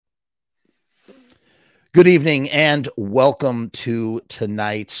Good evening and welcome to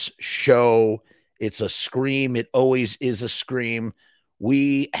tonight's show. It's a scream. It always is a scream.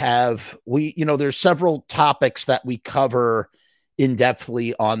 There's several topics that we cover in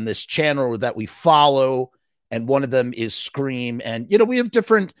depthly on this channel that we follow, and one of them is Scream. And we have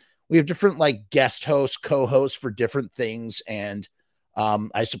different like guest hosts, co-hosts for different things. And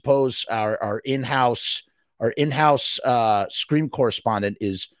I suppose our in-house Scream correspondent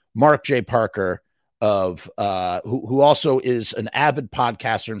is Mark J. Parker, who also is an avid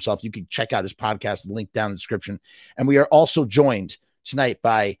podcaster himself. You can check out his podcast, link down in the description. And we are also joined tonight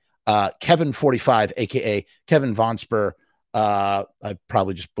by Kevin 45, aka Kevin Von Spur. I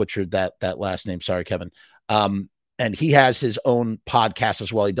probably just butchered that last name. Sorry, Kevin. And he has his own podcast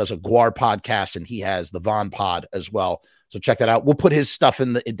as well. He does a Guar podcast, and he has the Von Pod as well. So check that out. We'll put his stuff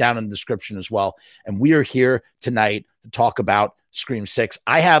down in the description as well. And we are here tonight to talk about Scream 6.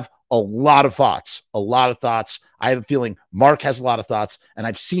 I have a lot of thoughts. I have a feeling Mark has a lot of thoughts, and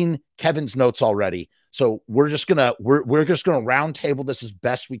I've seen Kevin's notes already. So we're just gonna round table this as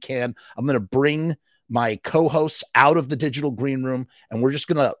best we can. I'm gonna bring my co-hosts out of the digital green room, and we're just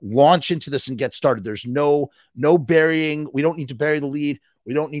gonna launch into this and get started. There's no burying. We don't need to bury the lead.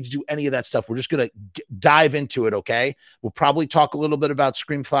 We don't need to do any of that stuff. We're just gonna dive into it. Okay. We'll probably talk a little bit about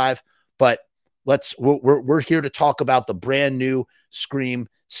Scream 5, but we're here to talk about the brand new Scream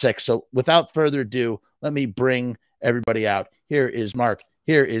 6. So without further ado, let me bring everybody out. Here is Mark.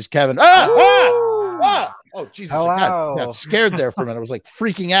 Here is Kevin. Oh, Jesus. I got scared there for a minute. I was like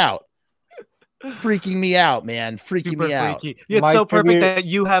freaking me out, man. Freaking me out. It's so perfect that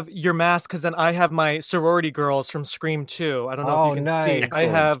you have your mask, because then I have my sorority girls from Scream 2. I don't know if you can see. Excellent. I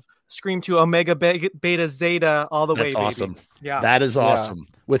have Scream 2 Omega Beta Zeta all the way. That's awesome. Baby. Yeah, that is awesome. Yeah.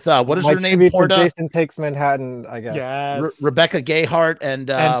 With what is her name? Porta? Jason Takes Manhattan, I guess. Yes. Rebecca Gayheart and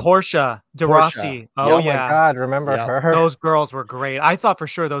Portia de Rossi. Oh my God, remember her? Those girls were great. I thought for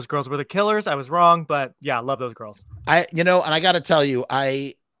sure those girls were the killers. I was wrong, but yeah, I love those girls. And I got to tell you,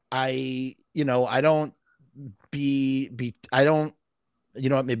 I don't. You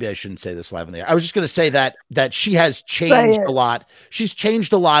know what? Maybe I shouldn't say this live in the air. I was just going to say that she has changed a lot. She's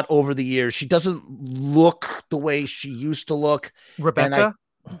changed a lot over the years. She doesn't look the way she used to look. Rebecca?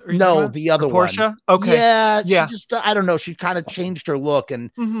 No, the other one. Portia? Okay. Yeah. She just, I don't know. She kind of changed her look, and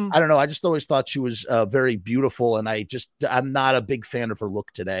I don't know. I just always thought she was very beautiful, and I'm not a big fan of her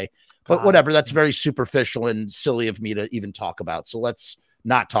look today. But whatever. That's very superficial and silly of me to even talk about. So let's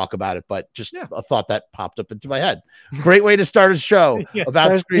not talk about it, but just a thought that popped up into my head. Great way to start a show about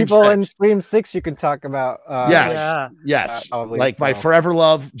There's Scream people 6. in Scream 6 you can talk about. Yes. Like my forever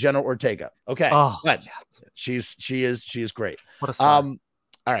love, Jenna Ortega. Okay. Oh, yes. She is great. What a star.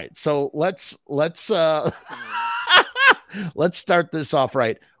 All right. So let's let's start this off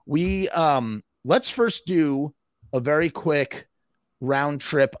right. Let's first do a very quick round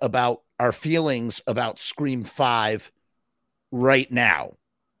trip about our feelings about Scream 5 right now,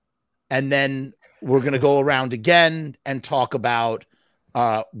 and then we're going to go around again and talk about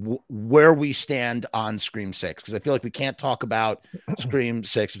where we stand on Scream 6, because I feel like we can't talk about Scream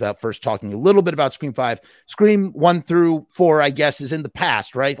 6 without first talking a little bit about Scream 5. Scream 1 through 4, I guess, is in the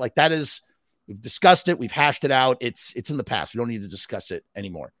past, right? Like that is, we've discussed it, we've hashed it out. It's in the past. We don't need to discuss it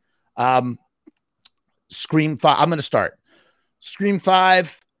anymore. Scream 5, I'm going to start. Scream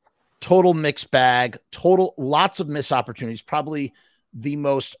 5, total mixed bag, lots of missed opportunities, probably the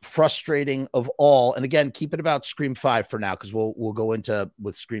most frustrating of all. And again, keep it about Scream 5 for now, because we'll go into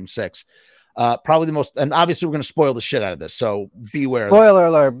with Scream 6. Probably the most, and obviously we're going to spoil the shit out of this, so beware. Spoiler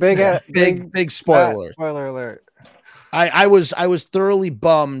alert! Big spoiler. Spoiler alert! I was thoroughly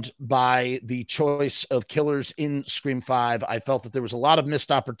bummed by the choice of killers in Scream 5. I felt that there was a lot of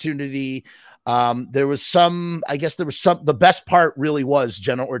missed opportunity. The best part really was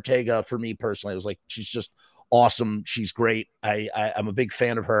Jenna Ortega for me personally. I was like, she's just awesome. She's great. I'm a big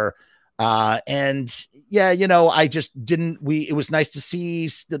fan of her. And yeah, I just didn't, it was nice to see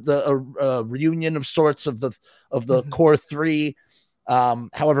the reunion of sorts of the core three,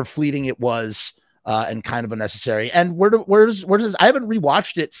 however fleeting it was, and kind of unnecessary. And where does I haven't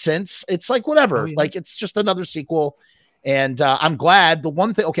rewatched it since. It's like, whatever, like it's just another sequel. And I'm glad. The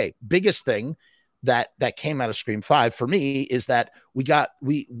one thing, biggest thing that came out of Scream 5 for me is that we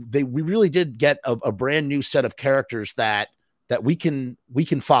really did get a brand new set of characters that we can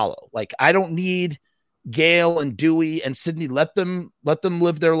follow. Like, I don't need Gail and Dewey and Sydney. Let them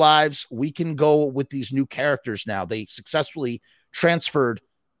live their lives. We can go with these new characters now. They successfully transferred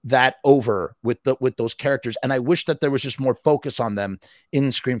that over with those characters, and I wish that there was just more focus on them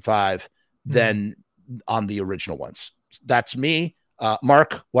in Scream 5 than on the original ones. That's me.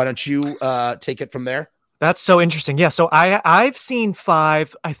 Mark, why don't you take it from there? That's so interesting. Yeah, so I've seen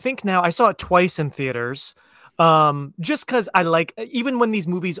 5. I think now I saw it twice in theaters. Just because I like, even when these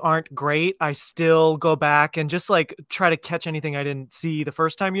movies aren't great, I still go back and just like try to catch anything I didn't see the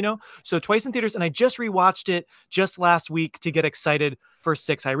first time, So twice in theaters, and I just rewatched it just last week to get excited for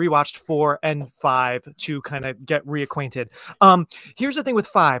 6. I rewatched 4 and 5 to kind of get reacquainted. Here's the thing with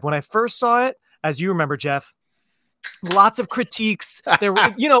 5. When I first saw it, as you remember, Jeff, lots of critiques. There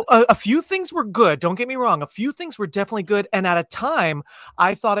were, a few things were good. Don't get me wrong. A few things were definitely good. And at a time,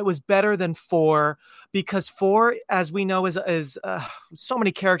 I thought it was better than 4 because 4, as we know, is so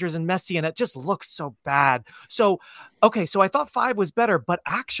many characters and messy, and it just looks so bad. So I thought 5 was better, but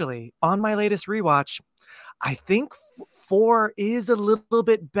actually, on my latest rewatch, I think 4 is a little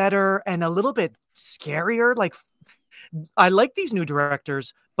bit better and a little bit scarier. Like, I like these new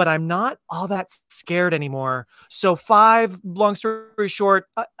directors, but I'm not all that scared anymore. So 5, long story short,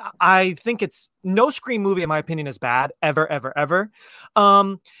 I think it's no Scream movie, in my opinion, is bad ever, ever, ever.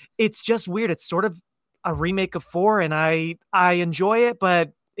 It's just weird. It's sort of a remake of 4, and I enjoy it,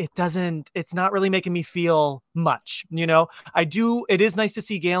 but it's not really making me feel much, it is nice to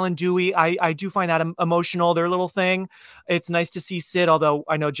see Gale and Dewey. I do find that emotional, their little thing. It's nice to see Sid, although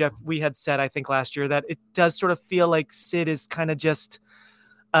I know, Jeff, we had said, I think last year, that it does sort of feel like Sid is kind of just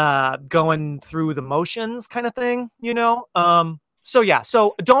going through the motions kind of thing,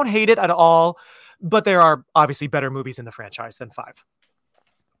 so don't hate it at all, but there are obviously better movies in the franchise than 5.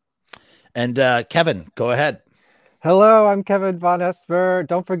 And Kevin, go ahead. Hello, I'm Kevin Von Esper.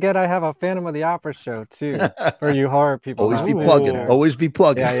 Don't forget, I have a Phantom of the Opera show too for you horror people. Always be plugging. Always be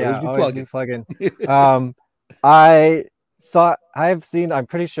plugging. Yeah, always be plugging. I've seen, I'm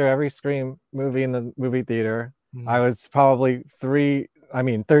pretty sure, every Scream movie in the movie theater. I was probably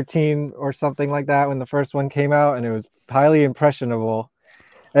 13 or something like that when the first one came out, and it was highly impressionable.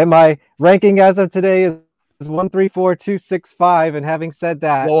 And my ranking as of today is 1, 3, 4, 2, 6, 5. And having said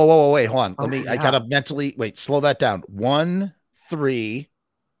that, whoa, wait, hold on. I gotta mentally slow that down. 1, 3,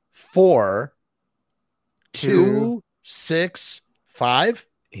 4, 2, 6, 5.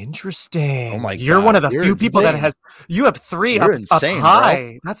 Interesting. Oh my You're God, one of the few people that has. You have 3 up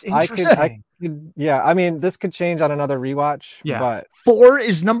high. Bro. That's interesting. This could change on another rewatch. Yeah, but 4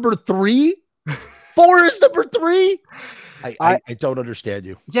 is number 3. 4 is number 3. I don't understand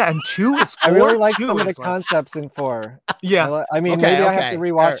you. Yeah, and 2 is 4. I really like some of the concepts in 4. Yeah. Maybe I have to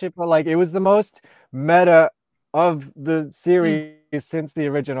rewatch it, but it was the most meta of the series since the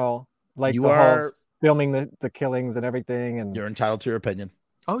original. Whole filming the killings and everything. And you're entitled to your opinion.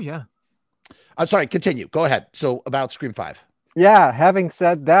 Oh, yeah. I'm sorry, continue. Go ahead. So about Scream 5. Yeah, having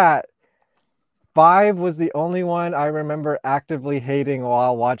said that, 5 was the only one I remember actively hating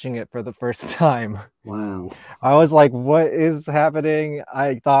while watching it for the first time. Wow. I was like, what is happening?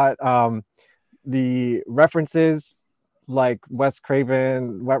 I thought the references, like Wes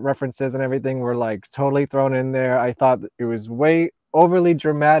Craven references and everything, were totally thrown in there. I thought it was way overly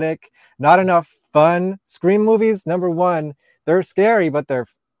dramatic, not enough fun. Scream movies, number one, they're scary, but they're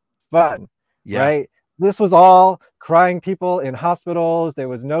fun, right? This was all crying people in hospitals. There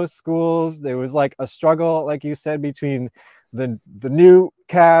was no schools. There was a struggle, like you said, between the new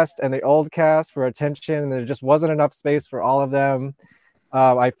cast and the old cast for attention. There just wasn't enough space for all of them.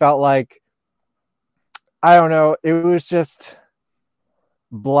 I felt I don't know, it was just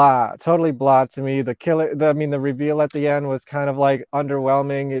blah, totally blah to me. The reveal at the end was kind of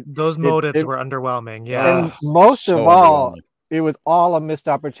underwhelming. Those motives were underwhelming. Yeah. And most of all, it was all a missed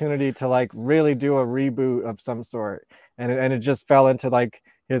opportunity to really do a reboot of some sort, and it just fell into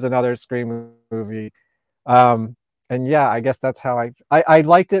here's another Scream movie. And yeah, I guess that's how I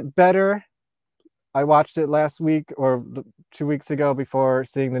liked it better. I watched it last week or 2 weeks ago before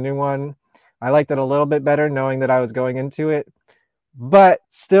seeing the new one. I liked it a little bit better knowing that I was going into it, but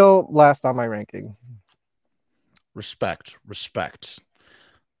still last on my ranking. Respect.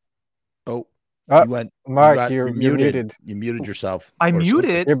 Oh. You went, Mark, you're muted. You muted yourself. I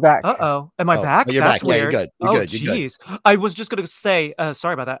muted. You're back. Am I back? You're That's back. weird. Yeah, you're good. You're Jeez. I was just going to say,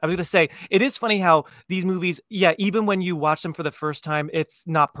 sorry about that. I was going to say, it is funny how these movies, even when you watch them for the first time, it's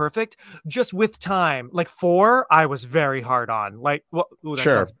not perfect. Just with time, 4, I was very hard on.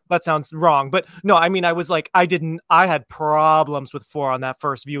 That sounds wrong. But no, I was I had problems with 4 on that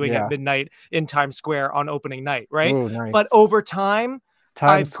first viewing at midnight in Times Square on opening night, right? Ooh, nice. But over time,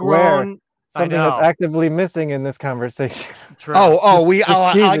 Times Square. Something that's actively missing in this conversation. True.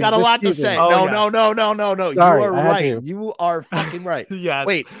 I got a lot to say. No. Sorry, you are right. You are fucking right. Yes.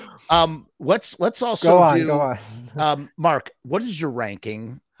 Wait. Let's also go on. Mark, what is your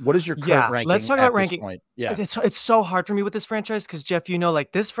ranking? What is your current ranking? Let's talk about ranking. Point? Yeah. It's so hard for me with this franchise because Jeff,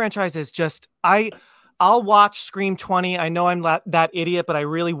 this franchise is just I'll watch Scream 20. I know I'm that idiot, but I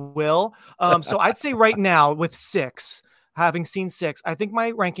really will. So I'd say right now with 6, having seen 6, I think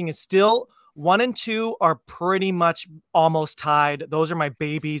my ranking is still 1 and 2 are pretty much almost tied. Those are my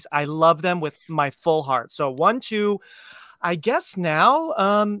babies. I love them with my full heart. So 1, 2, I guess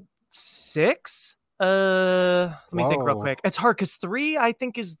now 6. Let me think real quick. It's hard because 3 I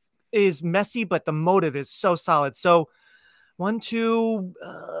think is messy, but the motive is so solid. So 1, 2,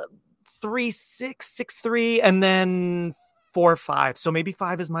 3, 6, 6, 3, and then 4, 5. So maybe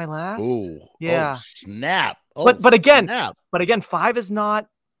 5 is my last. Oh, snap! But again, 5 is not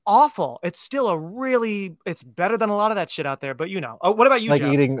awful. It's still it's better than a lot of that shit out there. But what about you? Like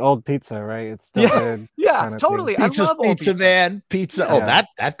Jeff? eating old pizza, right? It's still good. Yeah, totally. I love old pizza, man. Pizza. Yeah. Oh,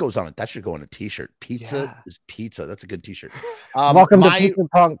 that goes on it. That should go on a t-shirt. Pizza is pizza. That's a good t-shirt. Welcome to Pizza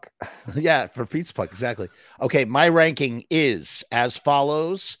Punk. Yeah, for Pizza Punk, exactly. Okay, my ranking is as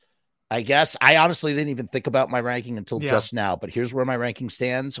follows. I guess I honestly didn't even think about my ranking until just now, but here's where my ranking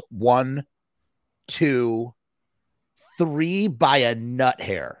stands: 1, 2, 3 by a nut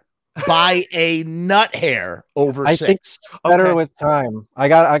hair. By a nut hair over 6. I think better with time. I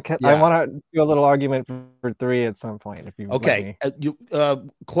want to do a little argument for 3 at some point. If you okay,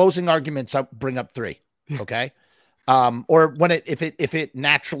 closing arguments. I'll bring up 3. Okay, or when if it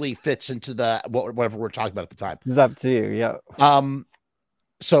naturally fits into the whatever we're talking about at the time. It's up to you. Yeah.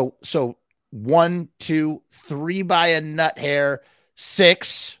 So 1, 2, 3 by a nut hair,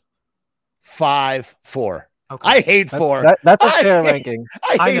 6, 5, 4. Okay. I hate 4. That's a fair ranking.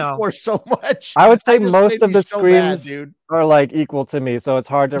 I hate 4 so much. I would say most of the Screams are like equal to me, so it's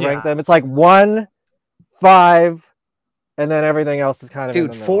hard to rank them. It's like 1, 5, and then everything else is kind of in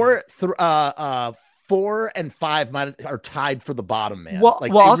the middle. 4 and 5 are tied for the bottom, man. Well, they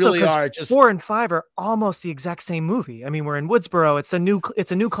also really are. Just 4 and 5 are almost the exact same movie. I mean, we're in Woodsboro. It's a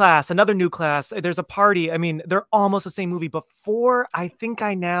new class, another new class. There's a party. I mean, they're almost the same movie. But 4, I think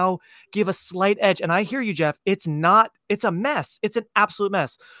I now give a slight edge. And I hear you, Jeff. It's a mess. It's an absolute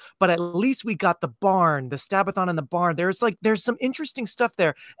mess. But at least we got the barn, the Stabathon in the barn. There's some interesting stuff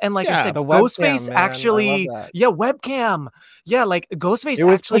there. And like I said, the Ghostface webcam, actually, webcam. Yeah, like Ghostface. It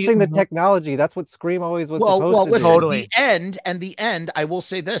was pushing the technology. That's what Scream always was supposed to listen, do. Totally. The end, I will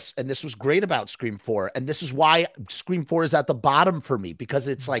say this, and this was great about Scream 4, and this is why Scream 4 is at the bottom for me, because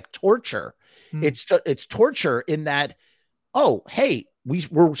it's like torture. It's torture in that, oh, hey,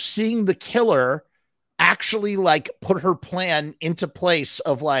 we're seeing the killer actually like put her plan into place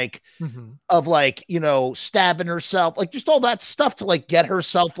of like stabbing herself, like just all that stuff to like get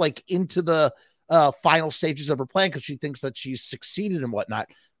herself like into the final stages of her plan because she thinks that she's succeeded and whatnot.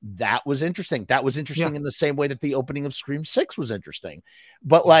 That was interesting. That was interesting in the same way that the opening of Scream 6 was interesting.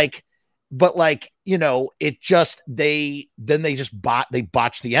 But it just they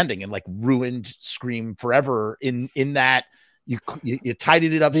botched the ending and like ruined Scream forever in that you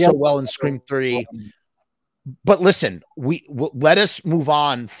tidied it up so well in Scream 3. But listen, let us move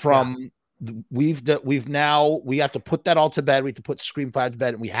on from we have to put that all to bed. We have to put Scream 5 to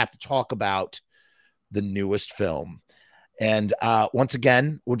bed, and we have to talk about the newest film. And once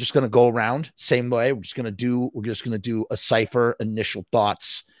again, we're just going to go around same way. We're just going to do a cipher initial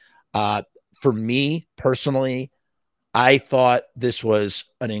thoughts. For me personally, I thought this was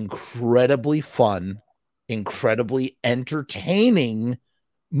an incredibly fun, incredibly entertaining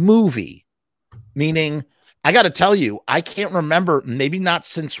movie. Meaning, I got to tell you, I can't remember, maybe not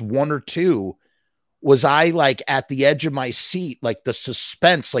since 1 or 2, was I like at the edge of my seat, like the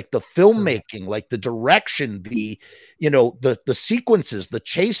suspense, like the filmmaking, like the direction, the sequences, the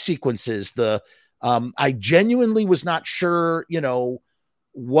chase sequences, I genuinely was not sure,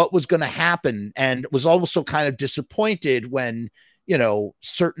 what was going to happen, and was also kind of disappointed when,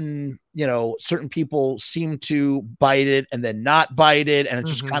 certain people seem to bite it and then not bite it. And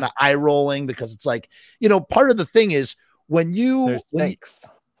it's just kind of eye rolling because it's like, part of the thing is there's stakes.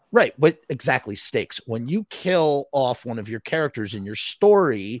 Right. But exactly. Stakes. When you kill off one of your characters in your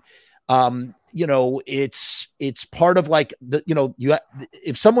story, it's part of like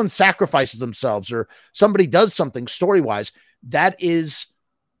if someone sacrifices themselves or somebody does something story-wise, that is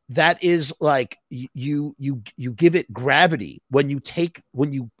like you give it gravity. When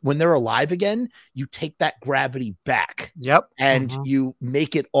they're alive again, you take that gravity back. Yep. And you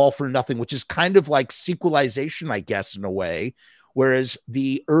make it all for nothing, which is kind of like sequelization, I guess, in a way. Whereas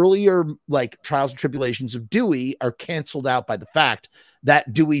the earlier like trials and tribulations of Dewey are canceled out by the fact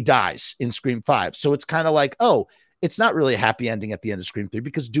that Dewey dies in Scream 5. So it's kind of like, oh, it's not really a happy ending at the end of Scream 3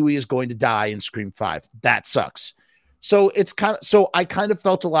 because Dewey is going to die in Scream 5. That sucks. So I kind of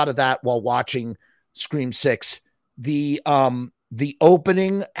felt a lot of that while watching Scream 6. The the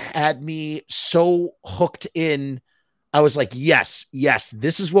opening had me so hooked in. I was like, yes,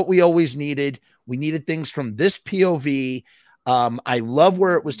 this is what we always needed. We needed things from this POV. I love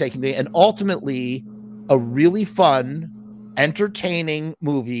where it was taking me, and ultimately a really fun, entertaining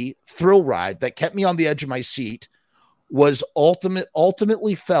movie, thrill ride that kept me on the edge of my seat was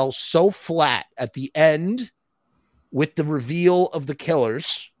ultimately fell so flat at the end with the reveal of the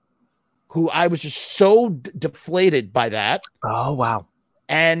killers, who I was just so deflated by that. Oh, wow.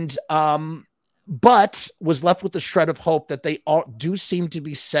 And, but was left with the shred of hope that they do seem to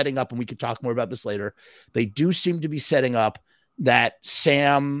be setting up, and we could talk more about this later. They do seem to be setting up that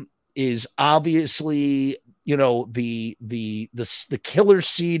Sam is obviously, you know, the killer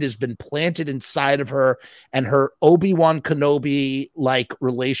seed has been planted inside of her, and her Obi-Wan Kenobi like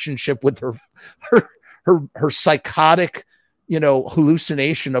relationship with her psychotic, you know,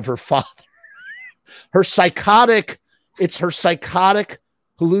 hallucination of her father. It's her psychotic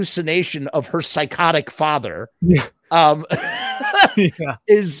hallucination of her psychotic father. Yeah. Yeah.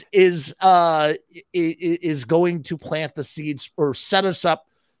 is going to plant the seeds or set us up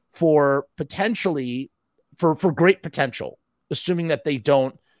for potentially for great potential, assuming that they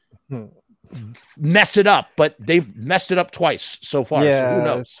don't mess it up, but they've messed it up twice so far. Yeah, so who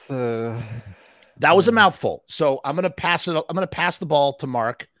knows? That was a mouthful. So I'm going to pass the ball to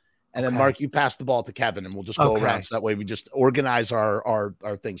Mark. And then Mark, you pass the ball to Kevin, and we'll just go around. So that way we just organize our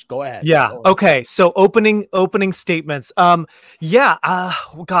things. Go ahead. Yeah. Go ahead. Okay. So opening statements.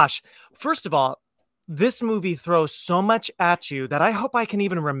 Gosh. First of all, this movie throws so much at you that I hope I can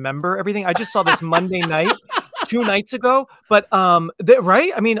even remember everything. I just saw this Monday night, 2 nights ago. But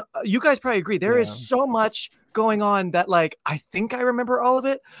right? I mean, you guys probably agree. There is so much going on that, like, I think I remember all of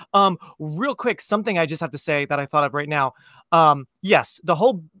it. Real quick, something I just have to say that I thought of right now. Yes, the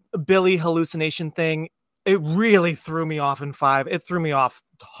whole Billy hallucination thing, it really threw me off in 5. It threw me off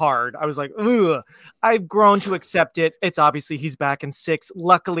hard. I was like, ugh. I've grown to accept it. It's obviously he's back in 6,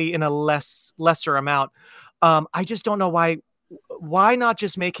 luckily in a lesser amount. I just don't know why not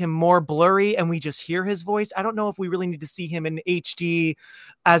just make him more blurry and we just hear his voice. I don't know if we really need to see him in HD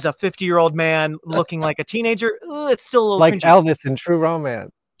as a 50-year-old man looking like a teenager. It's still a little like cringy. Elvis in True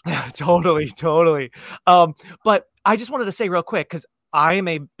Romance. Totally. But I just wanted to say real quick, because I am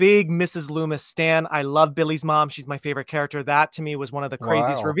a big Mrs. Loomis stan. I love Billy's mom. She's my favorite character. That to me was one of the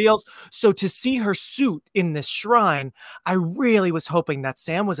craziest reveals. So to see her suit in this shrine, I really was hoping that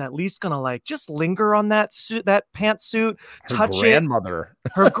Sam was at least gonna like just linger on that suit, that pantsuit, touch grandmother.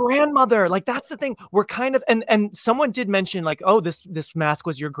 Her grandmother. Like, that's the thing. We're kind of and someone did mention like, oh, this mask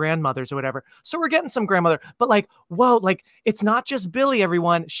was your grandmother's or whatever. So we're getting some grandmother, but like, whoa, like it's not just Billy,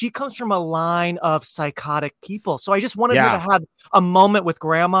 everyone. She comes from a line of psychotic people. So I just wanted her to have a moment with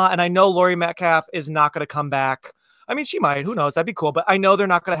grandma. And I know Laurie Metcalf is not going to come back. I mean, she might, who knows? That'd be cool. But I know they're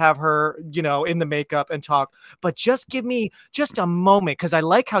not going to have her, you know, in the makeup and talk, but just give me just a moment. Cause I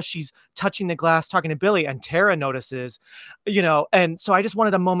like how she's touching the glass, talking to Billy, and Tara notices, you know, and so I just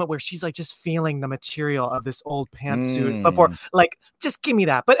wanted a moment where she's like just feeling the material of this old pantsuit before, like, just give me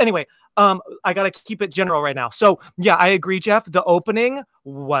that. But anyway, I got to keep it general right now. So yeah, I agree, Jeff. The opening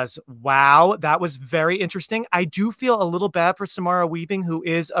was wow. That was very interesting. I do feel a little bad for Samara Weaving, who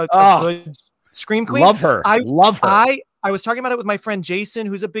is a good Scream queen. Love her. Love her. I was talking about it with my friend Jason,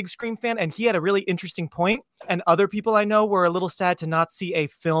 who's a big Scream fan, and he had a really interesting point. And other people I know were a little sad to not see a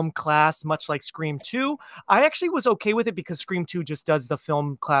film class, much like Scream 2. I actually was okay with it because Scream 2 just does the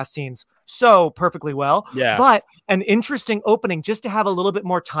film class scenes so perfectly well. Yeah. But an interesting opening just to have a little bit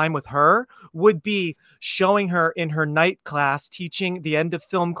more time with her would be showing her in her night class, teaching the end of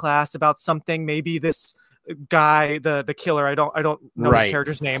film class about something, maybe this guy, the killer, I don't know his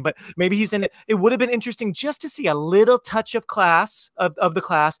character's name, but maybe he's in it. It would have been interesting just to see a little touch of class of the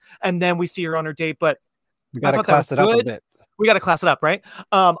class, and then we see her on her date. But we gotta class it up a bit. We got to class it up, right?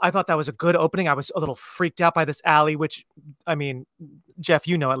 I thought that was a good opening. I was a little freaked out by this alley, which, I mean, Jeff,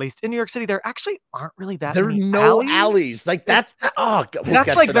 you know, at least in New York City, there actually aren't really that many alleys. Like that's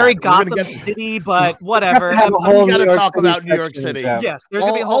that's like very Gotham City, but whatever. We got to talk about New York City. Yes, there's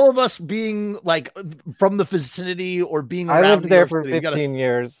gonna be all of us being like from the vicinity or being. I lived there for 15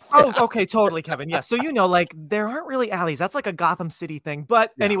 years. Oh, okay, totally, Kevin. Yeah, so you know, like there aren't really alleys. That's like a Gotham City thing.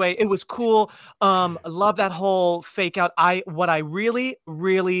 But anyway, it was cool. Love that whole fake out. What I really,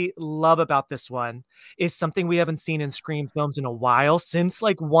 really love about this one is something we haven't seen in Scream films in a while, since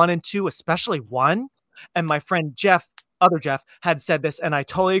like 1 and 2, especially 1. And my friend Jeff, other Jeff, had said this, and I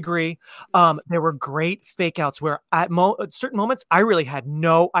totally agree. There were great fake outs where at certain moments, I really had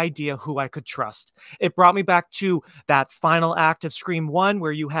no idea who I could trust. It brought me back to that final act of Scream 1,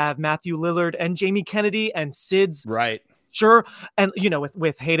 where you have Matthew Lillard and Jamie Kennedy and Sid's Sure. And,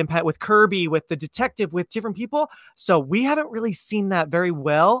 with Hayden, Pat, with Kirby, with the detective, with different people. So we haven't really seen that very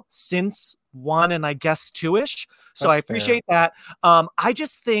well since 1 and I guess 2-ish. So That's I appreciate that. I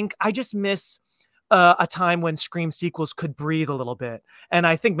just miss a time when Scream sequels could breathe a little bit. And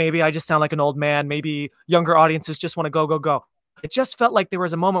I think maybe I just sound like an old man. Maybe younger audiences just want to go, go, go. It just felt like there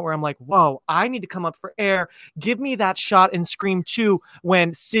was a moment where I'm like, whoa, I need to come up for air. Give me that shot in Scream 2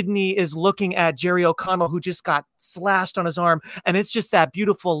 when Sydney is looking at Jerry O'Connell, who just got slashed on his arm. And it's just that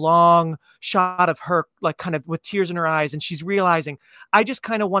beautiful long shot of her, like kind of with tears in her eyes. And she's realizing, I just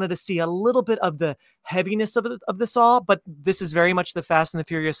kind of wanted to see a little bit of the heaviness of this all. But this is very much the Fast and the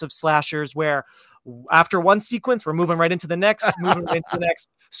Furious of slashers, where after one sequence, we're moving right into the next, moving right into the next.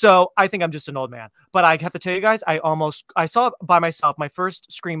 So I think I'm just an old man. But I have to tell you guys, I saw it by myself. My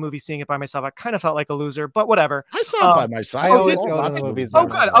first Scream movie, seeing it by myself, I kind of felt like a loser, but whatever. I saw it by myself. I always go to the movies by good.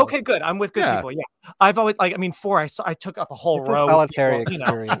 myself. Okay, good. I'm with good people. Yeah. I've always, 4, I took up a whole It's row. a solitary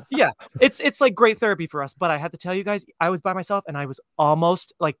experience. Yeah. It's like great therapy for us. But I had to tell you guys, I was by myself and I was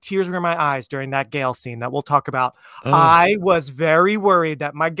almost like tears were in my eyes during that Gail scene that we'll talk about. Oh. I was very worried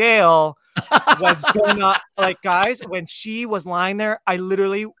that my Gail was gonna, guys, when she was lying there, I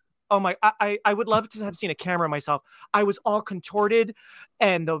literally, I would love to have seen a camera of myself. I was all contorted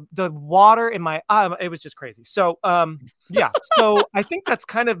and the water in my eye, it was just crazy. So yeah, so I think that's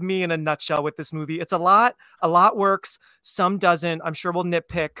kind of me in a nutshell with this movie. It's a lot works, some doesn't. I'm sure we'll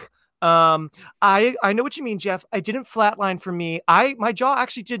nitpick. I know what you mean, Jeff. I didn't flatline for me. My jaw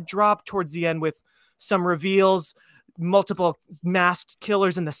actually did drop towards the end with some reveals, multiple masked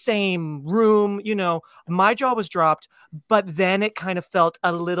killers in the same room. My jaw was dropped, but then it kind of felt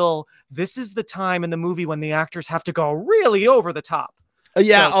a little, this is the time in the movie when the actors have to go really over the top.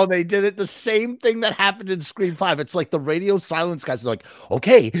 Yeah. So, they did it. The same thing that happened in Scream 5. It's like the radio silence guys are like,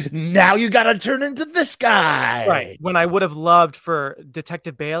 okay, now you got to turn into this guy. Right. When I would have loved for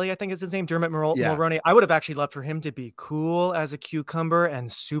Detective Bailey, I think is his name, Dermot Mulroney, I would have actually loved for him to be cool as a cucumber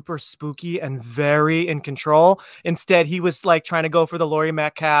and super spooky and very in control. Instead, he was like trying to go for the Laurie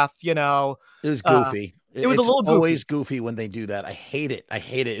Metcalf, It was goofy. It was a little goofy. Always goofy when they do that. I hate it.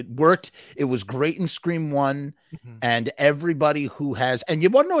 It worked. It was great in Scream 1. Mm-hmm. And everybody who has, and you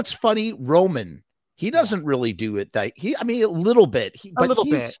want to know what's funny? Roman, he doesn't really do it. A little bit. He's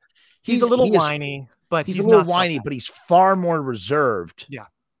a little whiny, but he's a little whiny, but he's far more reserved. Yeah.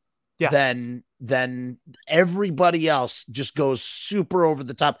 Than everybody else. Just goes super over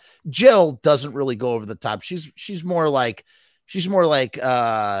the top. Jill doesn't really go over the top. She's more like,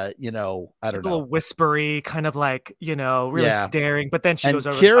 I don't know, a little whispery, kind of like, really staring, but then she goes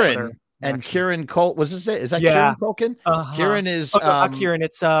over Kieran and Kieran Colt. Was this it? Is that Kieran Culkin? Uh-huh. Kieran is not Kieran.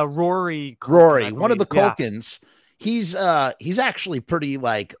 It's Rory. Culkin, Rory, one of the Culkins. Yeah. He's actually pretty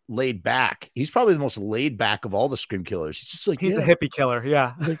laid back. He's probably the most laid back of all the Scream killers. He's just he's a hippie killer.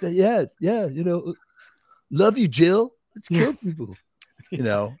 Yeah. Yeah. Love you, Jill. Let's kill people.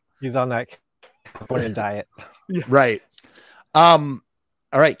 He's on that Californian diet. Yeah. Right. All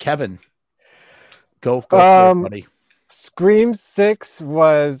right, Kevin, go for it, buddy. Scream 6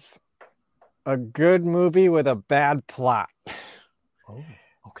 was a good movie with a bad plot. Oh,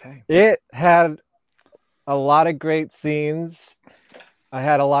 okay. It had a lot of great scenes. I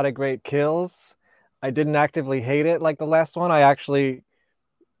had a lot of great kills. I didn't actively hate it like the last one. I actually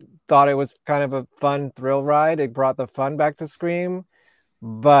thought it was kind of a fun thrill ride. It brought the fun back to Scream,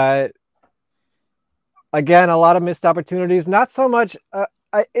 but again, a lot of missed opportunities. Not so much.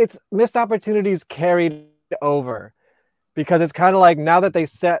 It's missed opportunities carried over, because it's kind of like now that they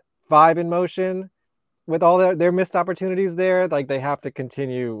set 5 in motion with all their missed opportunities there, like they have to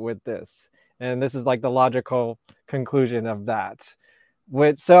continue with this, and this is like the logical conclusion of that.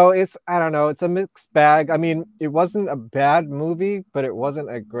 So it's, I don't know, it's a mixed bag. I mean, it wasn't a bad movie, but it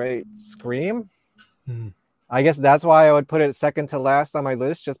wasn't a great Scream. I guess that's why I would put it second to last on my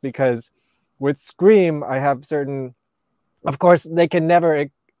list, just because with Scream, I have certain, of course, they can never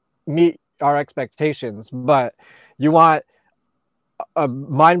meet our expectations, but you want a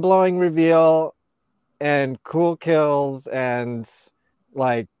mind-blowing reveal and cool kills, and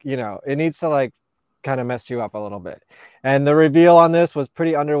it needs to kind of mess you up a little bit. And the reveal on this was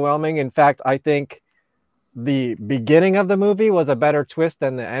pretty underwhelming. In fact, I think the beginning of the movie was a better twist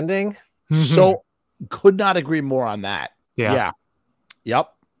than the ending. So could not agree more on that. Yeah.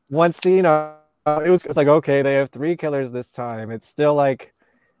 Yep. Once it was like, okay, they have 3 killers this time. It's still like,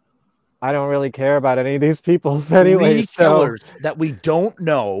 I don't really care about any of these people anyway. 3 killers that we don't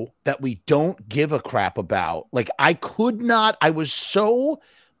know, that we don't give a crap about. I was so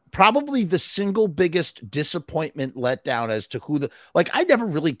probably the single biggest disappointment letdown as to who I never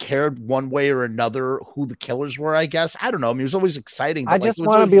really cared one way or another who the killers were, I guess. I don't know. I mean, it was always exciting. But I just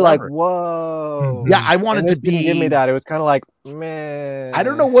want to be like, whoa. Yeah, I wanted to be. Didn't give me that. It was kind of like, man. I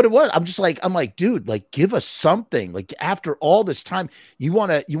don't know what it was. I'm like, dude, like, give us something. Like, after all this time, you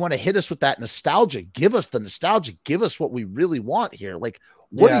want to hit us with that nostalgia. Give us the nostalgia. Give us what we really want here. Like,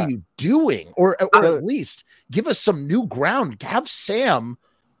 what are you doing? Or at least give us some new ground. Have Sam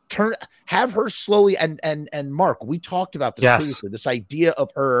have her slowly and Mark, we talked about this previously, this idea of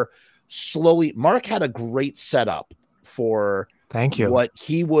her slowly. Mark had a great setup for how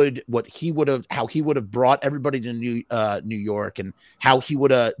he would have brought everybody to New York and how he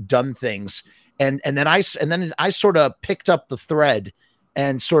would have done things. And then I sort of picked up the thread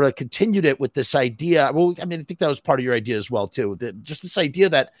and sort of continued it with this idea. Well, I mean, I think that was part of your idea as well, too. Just this idea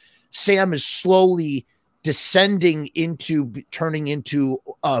that Sam is slowly descending into turning into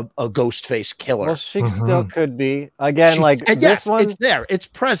a ghost face killer. Well, she still could be. Again, this one, it's there. It's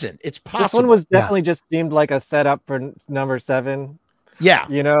present. It's possible. This one was definitely just seemed like a setup for number 7. Yeah.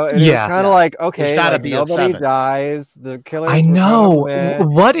 You know, it was kind of like, okay, gotta be nobody dies. The killer. I know.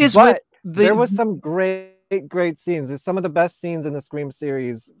 What is with there was some great scenes. There's some of the best scenes in the Scream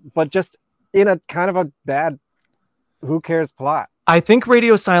series, but just in a kind of a bad who cares plot. I think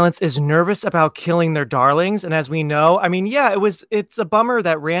Radio Silence is nervous about killing their darlings. And as we know, I mean, it's a bummer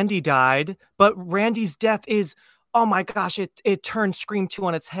that Randy died, but Randy's death is, oh my gosh, it turned Scream 2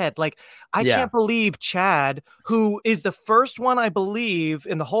 on its head. Like, I can't believe Chad, who is the first one, I believe,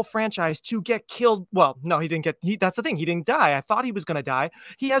 in the whole franchise to get killed. Well, no, he didn't that's the thing. He didn't die. I thought he was going to die.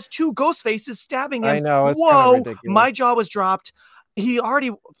 He has 2 ghost faces stabbing him. I know. It's Whoa, kind of ridiculous. My jaw was dropped. He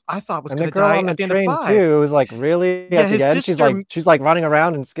already, I thought, was going to die on the at the end train of 5. too. It was like, really? Yeah, at the end, she's like running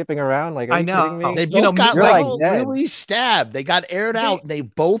around and skipping around. Like, are you kidding me? They both got really stabbed. They got aired out. They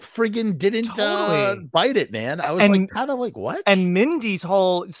both friggin' didn't bite it, man. I was kind of like, what? And Mindy's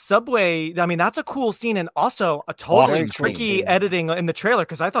whole subway, I mean, that's a cool scene, and also a totally tricky editing in the trailer,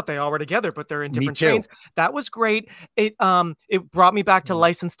 because I thought they all were together, but they're in different trains. That was great. It brought me back to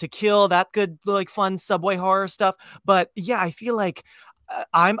License to Kill, that good, like, fun subway horror stuff. But yeah, I feel like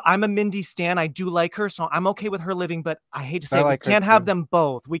I'm a Mindy stan. I do like her, so I'm okay with her living. But I hate to say we can't have them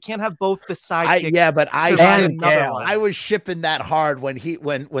both. We can't have both the sidekicks. But I was shipping that hard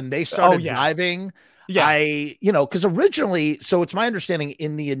when they started driving. Yeah, because originally, so it's my understanding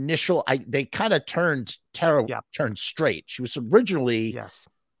in the initial, they kind of turned straight. She was originally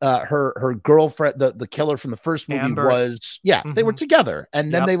her girlfriend, the killer from the first movie, Amber. They were together,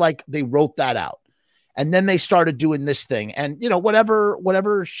 and then they wrote that out. And then they started doing this thing, and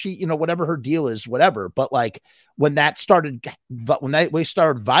whatever she, whatever her deal is, whatever. But like when we started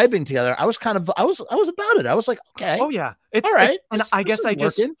vibing together, I was about it. I was like, okay, oh yeah, it's all right. And I guess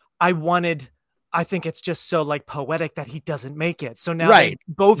I think it's just so like poetic that he doesn't make it. So now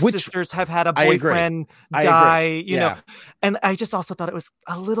both sisters have had a boyfriend die, you know, and I just also thought it was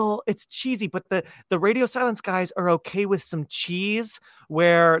it's cheesy, but the Radio Silence guys are okay with some cheese,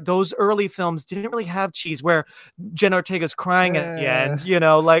 where those early films didn't really have cheese, where Jenna Ortega's crying at the end,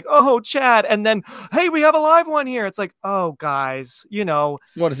 like, oh, Chad. And then, hey, we have a live one here. It's like, oh, guys,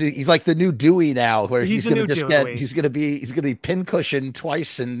 What is he? He's like the new Dewey now, where he's going to be pincushion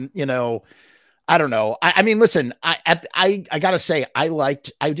twice. And, I don't know. I mean, listen, I gotta say, I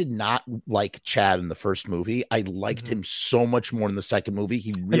did not like Chad in the first movie. I liked him so much more in the second movie.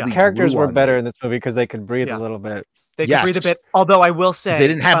 He really the characters were better in this movie because they could breathe a little bit. They could breathe a bit. Although I will say they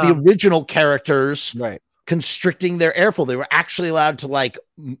didn't have the original characters constricting their airflow. They were actually allowed to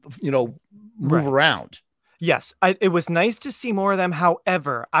move around. Yes, it was nice to see more of them.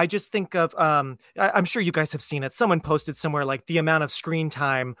 However, I just think of, I'm sure you guys have seen it. Someone posted somewhere like the amount of screen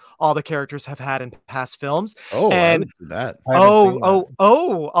time all the characters have had in past films. Oh, and I would do that.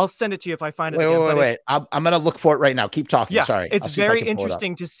 I'll send it to you if I find it. Wait. I'm going to look for it right now. Keep talking. Yeah, Sorry. It's very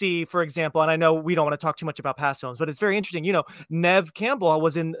interesting to see, for example, and I know we don't want to talk too much about past films, but it's very interesting. Neve Campbell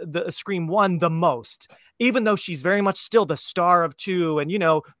was in the Scream 1 the most, even though she's very much still the star of 2 and,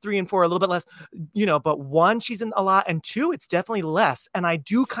 3 and 4, a little bit less, but 1, she's in a lot, and 2, it's definitely less. And I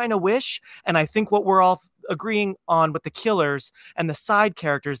do kind of wish, and I think what we're all agreeing on with the killers and the side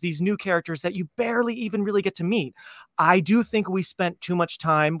characters, these new characters that you barely even really get to meet, I do think we spent too much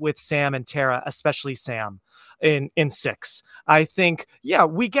time with Sam and Tara, especially Sam. In 6, I think,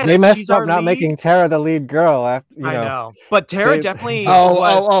 we get they it. messed up not making Tara the lead girl. After, I know, but Tara definitely.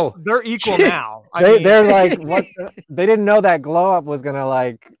 Oh, they're equal now. they're like, what? They didn't know that glow up was gonna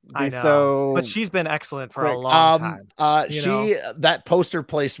like be so. But she's been excellent for quick. a long time. That poster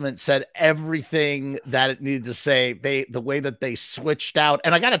placement said everything that it needed to say. The way that they switched out,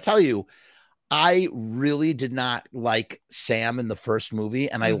 and I got to tell you, I really did not like Sam in the first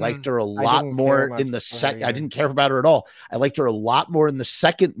movie, and I liked her a lot more in the second. I didn't care about her at all. I liked her a lot more in the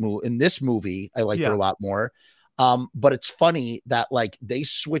second movie. In this movie, I liked her a lot more. But it's funny that like they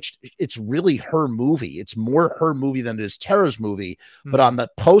switched. It's really her movie. It's more her movie than it is Tara's movie. But on the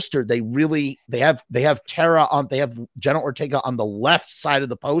poster, they have Tara on. They have Jenna Ortega on the left side of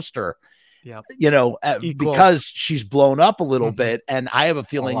the poster. Yeah, because she's blown up a little bit, and I have a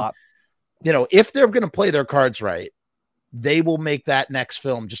feeling. If they're going to play their cards right, they will make that next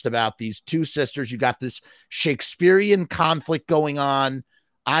film just about these two sisters. You got this Shakespearean conflict going on.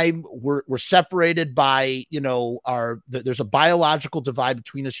 We're separated by, there's a biological divide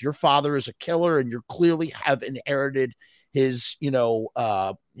between us. Your father is a killer, and you clearly have inherited his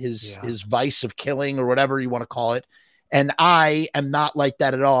vice of killing, or whatever you want to call it. And I am not like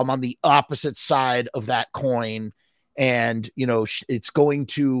that at all. I'm on the opposite side of that coin. And, it's going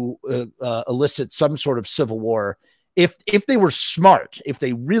to elicit some sort of civil war. If they were smart, if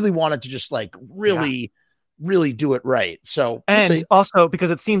they really wanted to just like really do it right. So, and also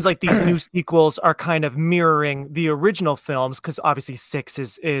because it seems like these new sequels are kind of mirroring the original films, because obviously 6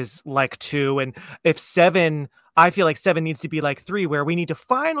 is like 2. And if 7, I feel like 7 needs to be like 3, where we need to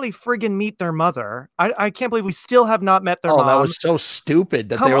finally friggin' meet their mother. I can't believe we still have not met their mom. That was so stupid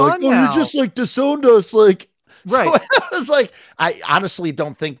that they were like, now. You just like disowned us. Like, right. So I was like, I honestly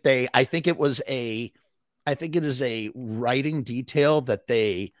don't think I think it is a writing detail that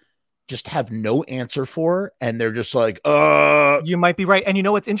they just have no answer for. And they're just like, You might be right. And you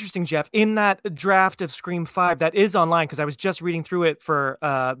know what's interesting, Jeff? In that draft of Scream 5 that is online, because I was just reading through it for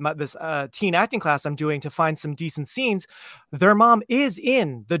this teen acting class I'm doing to find some decent scenes, their mom is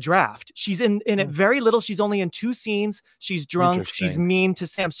in the draft. She's in it very little. She's only in 2 scenes. She's drunk. She's mean to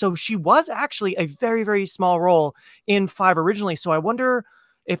Sam. So she was actually a very, very small role in 5 originally. So I wonder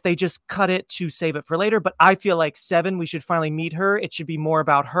if they just cut it to save it for later. But I feel like 7, we should finally meet her. It should be more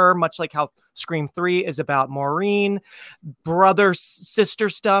about her, much like how Scream 3 is about Maureen, brother, sister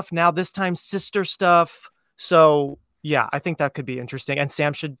stuff. Now this time sister stuff. So yeah, I think that could be interesting. And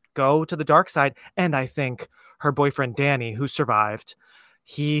Sam should go to the dark side. And I think her boyfriend, Danny, who survived,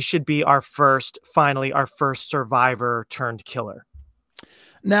 he should be our first survivor turned killer.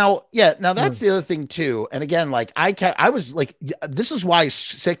 Now that's the other thing too. And again, like I was like, this is why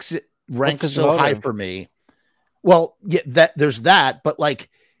 6 ranks so high for me. Well, yeah, there's that, but like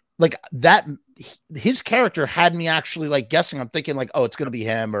that, his character had me actually like guessing. I'm thinking like, oh, it's going to be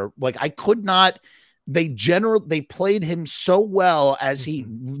him, or like I could not. They played him so well as he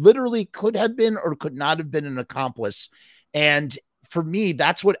literally could have been or could not have been an accomplice. And for me,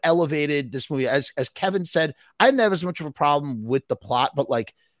 that's what elevated this movie. As Kevin said, I didn't have as much of a problem with the plot, but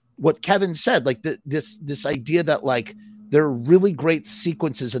like what Kevin said, like this idea that like there are really great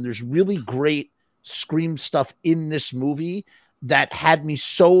sequences and there's really great Scream stuff in this movie that had me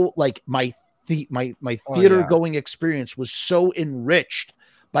so like my theater going experience was so enriched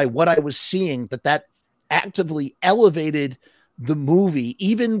by what I was seeing that actively elevated the movie,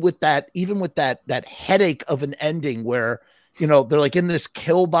 even with that headache of an ending where, they're like in this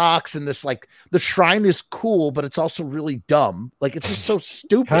kill box and this, like, the shrine is cool, but it's also really dumb. Like, it's just so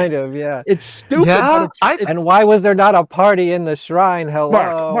stupid. Kind of, yeah. It's stupid. Yeah, and why was there not a party in the shrine?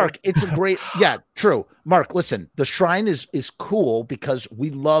 Hello. Mark, it's a great, yeah, true. Mark, listen, the shrine is cool because we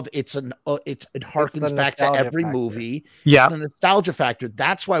love it harkens back to every movie. Yeah. It's the nostalgia factor.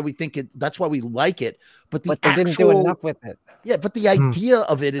 That's why we think that's why we like it. But they didn't do enough with it. Yeah, but the idea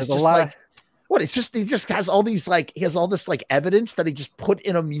of it is There's just like, what? It's just, he just has all these, like, he has all this, like, evidence that he just put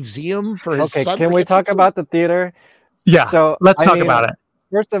in a museum for his son. Can we talk about the theater? Yeah. So let's talk about it.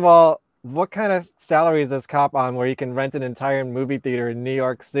 First of all, what kind of salary is this cop on where you can rent an entire movie theater in New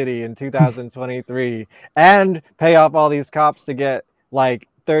York City in 2023 and pay off all these cops to get like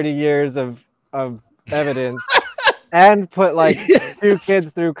 30 years of evidence and put like 2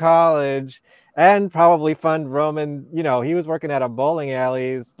 kids through college and probably fund Roman? He was working at a bowling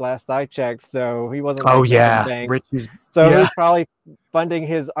alley last I checked, so he wasn't. He's probably funding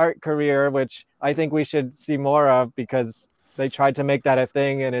his art career, which I think we should see more of because they tried to make that a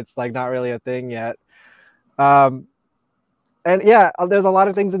thing and it's like not really a thing yet. And yeah, there's a lot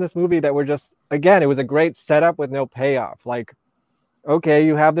of things in this movie that were just, again, it was a great setup with no payoff. Like, okay,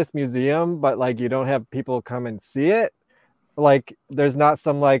 you have this museum, but like you don't have people come and see it. Like, there's not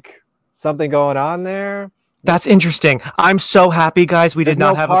something going on there. That's interesting. I'm so happy, guys. We did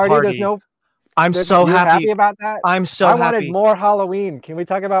not have a party. I'm so You're happy. about that? I'm so I happy. wanted more Halloween. Can we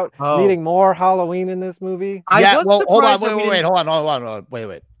talk about needing more Halloween in this movie? I was well, hold on, surprised that we wait, didn't- hold on,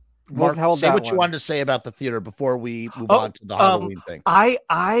 wait. Mark, say what you wanted to say about the theater before we move on to the Halloween thing.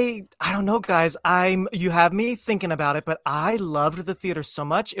 I don't know, guys. You have me thinking about it, but I loved the theater so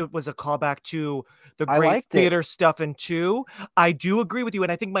much. It was a callback to the great theater stuff in 2. I do agree with you,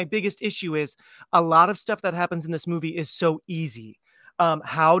 and I think my biggest issue is a lot of stuff that happens in this movie is so easy.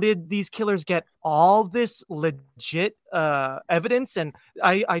 How did these killers get all this legit evidence? And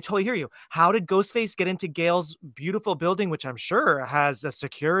I totally hear you. How did Ghostface get into Gail's beautiful building, which I'm sure has a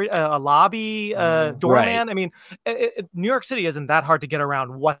security, a lobby, doorman? Right. I mean, New York City isn't that hard to get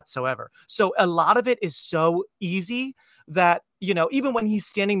around whatsoever. So a lot of it is so easy that, you know, even when he's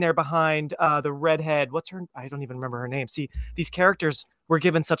standing there behind the redhead, what's her? I don't even remember her name. See, these characters were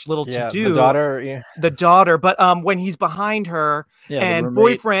given such little to do. The daughter. But when he's behind her and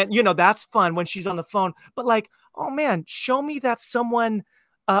boyfriend, you know, that's fun when she's on the phone. But like, oh man, show me that someone.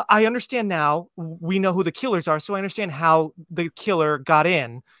 I understand now. We know who the killers are, so I understand how the killer got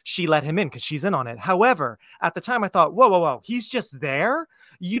in. She let him in because she's in on it. However, at the time, I thought, whoa, he's just there.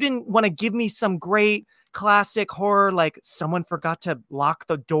 You didn't want to give me some great classic horror, like someone forgot to lock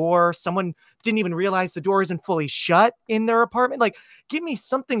the door, someone didn't even realize the door isn't fully shut in their apartment. Like, give me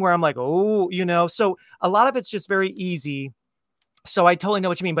something where I'm like, oh, you know. So a lot of it's just very easy. So I totally know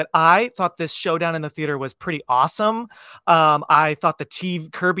what you mean, but I thought this showdown in the theater was pretty awesome. I thought the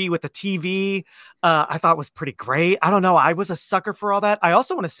Kirby with the TV, I thought was pretty great. I don't know. I was a sucker for all that. I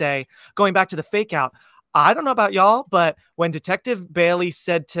also want to say, going back to the fake out, I don't know about y'all, but when Detective Bailey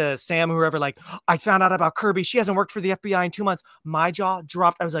said to Sam, whoever, like, I found out about Kirby, she hasn't worked for the FBI in 2 months, my jaw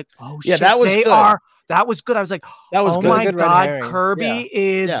dropped. I was like, oh shit, that was good. That was good. I was like, oh my God, Kirby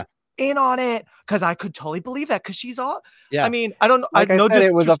is in on it, because I could totally believe that, because she's all. I mean, I don't. Like I know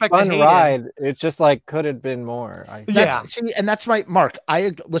it was a fun ride. It's just like could have been more. See, and that's my Mark.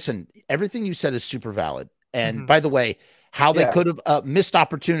 Listen. Everything you said is super valid. And by the way, how they could have missed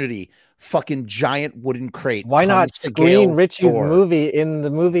opportunity. Fucking giant wooden crate. Why not screen Richie's movie in the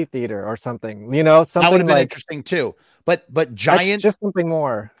movie theater or something? You know, something that would have been like interesting too. But giant, that's just something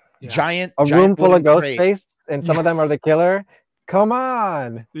more. Giant, a room full of Ghostface, and some of them are the killer. Come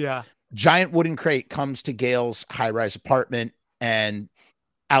on, giant wooden crate comes to Gail's high-rise apartment, and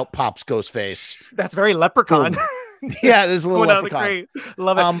out pops Ghostface. That's very Leprechaun. Yeah, it is a little Leprechaun.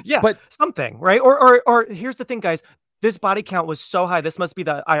 Love it. Yeah, but something, right? Or here's the thing, guys. This body count was so high. This must be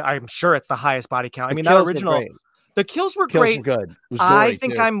I'm sure it's the highest body count. I mean, that original, the kills were great. Were good. It was I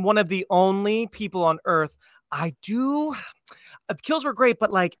think I'm one of the only people on earth. The kills were great,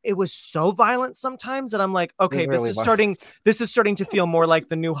 but like it was so violent sometimes that I'm like, okay, this is starting to feel more like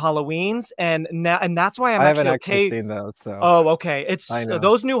the new Halloweens, and that's why I haven't actually seen those. So okay, it's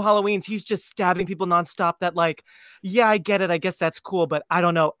those new Halloweens. He's just stabbing people nonstop. That like, yeah, I get it. I guess that's cool, but I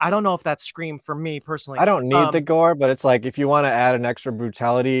don't know if that's Scream for me personally. I don't need the gore, but it's like if you want to add an extra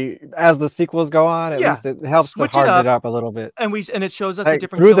brutality as the sequels go on, at least it helps to harden it up a little bit. And it shows us a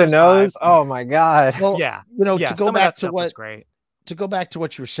different through the nose. Oh my God! Well, to go back to what. Great. To go back to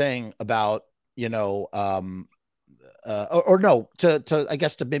what you were saying about, I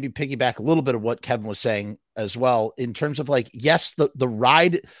guess to maybe piggyback a little bit of what Kevin was saying as well, in terms of like, yes, the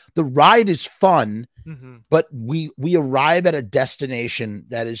ride is fun, but we arrive at a destination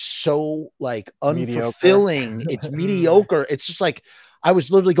that is so like unfulfilling. It's mediocre. It's just like, I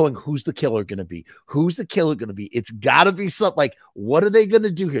was literally going, who's the killer going to be? Who's the killer going to be? It's got to be something like, what are they going to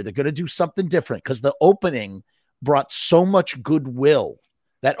do here? They're going to do something different, because the opening brought so much goodwill.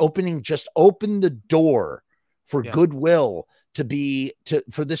 That opening just opened the door for goodwill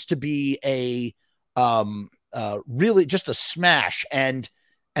for this to be a really just a smash, and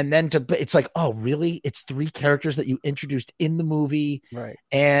then it's like, oh really, it's 3 characters that you introduced in the movie, right?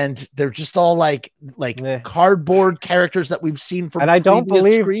 And they're just all like cardboard characters that we've seen from, and I don't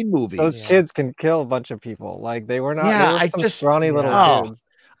believe Scream movies. Those kids can kill a bunch of people. Like they were not some scrawny little kids.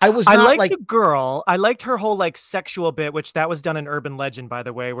 I liked the girl. I liked her whole like sexual bit, which that was done in Urban Legend, by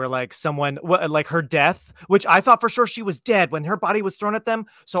the way, where like someone like her death, which I thought for sure she was dead when her body was thrown at them.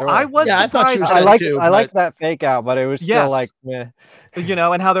 So I was surprised. I liked that fake out, but it was still like, meh.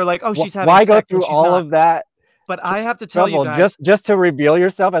 And how they're like, oh, she's having why go through all of that? But I have to tell you guys, just to reveal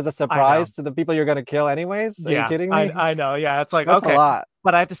yourself as a surprise to the people you're going to kill anyways. Are you kidding me? I know. Yeah, it's like, that's okay. A lot.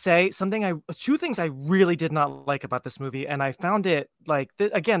 But I have to say two things I really did not like about this movie. And I found it like,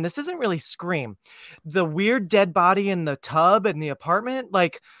 again, this isn't really Scream. The weird dead body in the tub in the apartment.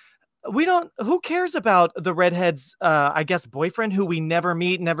 Like, who cares about the redhead's, I guess, boyfriend who we never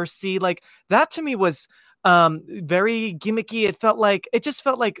meet, never see? Like, that to me was very gimmicky. It just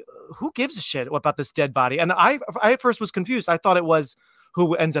felt like, who gives a shit about this dead body? And I at first was confused. I thought it was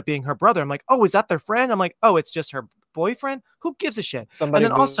who ends up being her brother. I'm like, oh, is that their friend? I'm like, oh, it's just her boyfriend. Who gives a shit? Somebody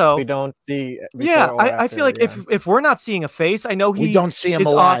and then also we don't see. I feel like if we're not seeing a face, I know we don't see him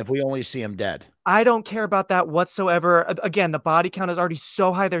alive. We only see him dead. I don't care about that whatsoever. Again, the body count is already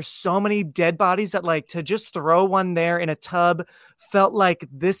so high. There's so many dead bodies that, like, to just throw one there in a tub felt like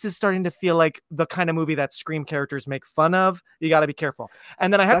this is starting to feel like the kind of movie that Scream characters make fun of. You got to be careful.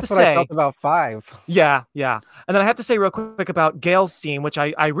 And then I have to say, I felt about 5. Yeah. And then I have to say real quick about Gail's scene, which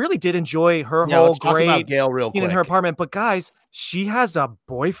I really did enjoy her whole great Gail real scene quick in her apartment. But guys, she has a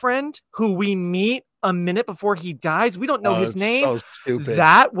boyfriend who we meet a minute before he dies. We don't know his name. So stupid.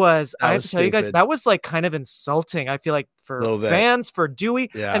 I have to tell you guys, that was like kind of insulting. I feel like for fans, for Dewey,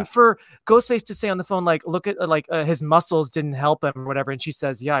 and for Ghostface to say on the phone, like, look at his muscles didn't help him or whatever. And she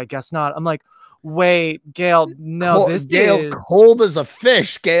says, yeah, I guess not. I'm like, wait, Gail, no, Gail is cold as a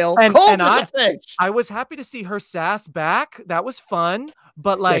fish, Gail. Cold as a fish. I was happy to see her sass back. That was fun.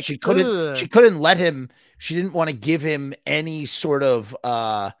 But like, she couldn't let him. She didn't want to give him any sort of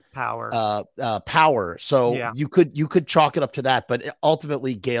power. So you could chalk it up to that. But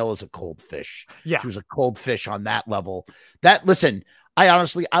ultimately, Gail is a cold fish. Yeah, she was a cold fish on that level. Listen, I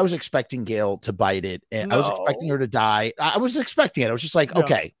was expecting Gail to bite it, and I was expecting her to die. I was expecting it. I was just like,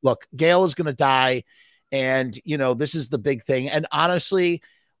 okay, look, Gail is going to die, and this is the big thing. And honestly,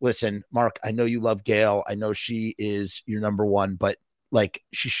 listen, Mark, I know you love Gail. I know she is your number one, but like,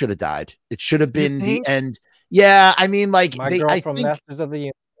 she should have died. It should have been the end. Yeah, I mean, like, my girl from Masters of the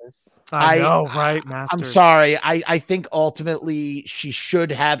Universe. I know, right? Masters. I'm sorry. I think ultimately she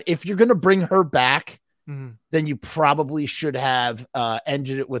should have. If you're going to bring her back, then you probably should have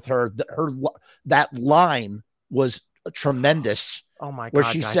ended it with her. That line was tremendous. Oh my God! Where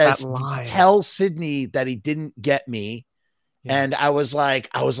she says, "Tell Sidney that he didn't get me." Yeah. And I was like,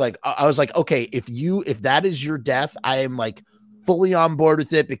 okay, if that is your death, I am like fully on board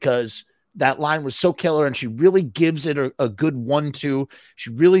with it, because that line was so killer, and she really gives it a good 1-2.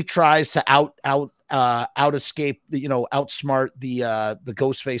 She really tries to out escape, outsmart the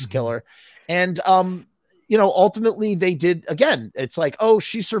Ghostface killer. And ultimately they did. Again, it's like, oh,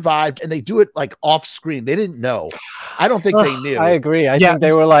 she survived, and they do it like off screen. They didn't know. I don't think they knew. I agree. I think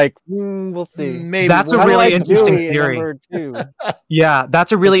they were like, we'll see. Maybe that's a really interesting theory. Yeah,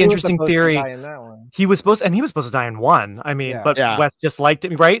 that's a really interesting theory. He was supposed to die in 1. I mean, but Wes just liked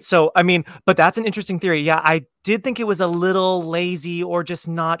it, right? So, I mean, but that's an interesting theory. Yeah, I did think it was a little lazy or just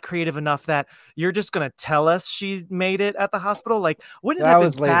not creative enough that you're just going to tell us she made it at the hospital. Like, wouldn't it have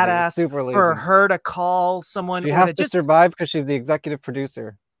been badass for her to call someone? She has to survive because she's the executive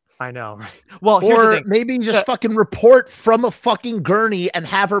producer. I know, right? Well, here's the thing. Maybe just fucking report from a fucking gurney and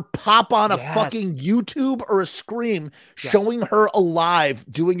have her pop on a fucking YouTube or a Scream showing her alive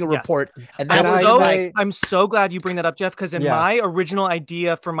doing a report. And I'm so glad you bring that up, Jeff, because in my original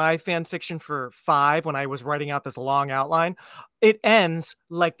idea for my fan fiction for 5, when I was writing out this long outline, it ends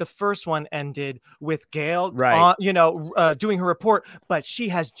like the first one ended, with Gail, doing her report, but she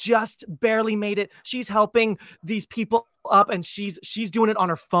has just barely made it. She's helping these people up, and she's doing it on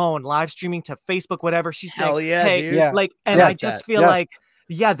her phone, live streaming to Facebook, whatever. She's saying, I just feel like,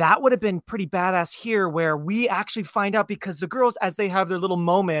 that would have been pretty badass here, where we actually find out, because the girls, as they have their little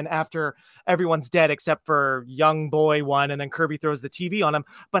moment after everyone's dead except for young boy one, and then Kirby throws the TV on him.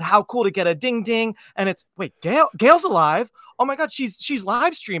 But how cool to get a ding ding, and it's, wait, Gail's alive. Oh my God, she's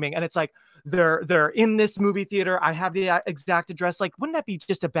live streaming, and it's like they're in this movie theater. I have the exact address. Like, wouldn't that be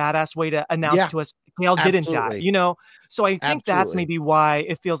just a badass way to announce to us Gail didn't die? So I think that's maybe why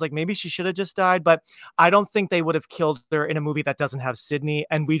it feels like maybe she should have just died. But I don't think they would have killed her in a movie that doesn't have Sidney,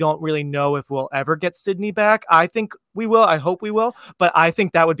 and we don't really know if we'll ever get Sidney back. I think we will. I hope we will. But I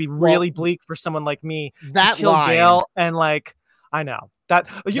think that would be really bleak for someone like me to kill Gail. And like, I know. I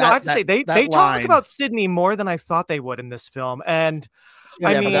have to say, they talk about Sidney more than I thought they would in this film. And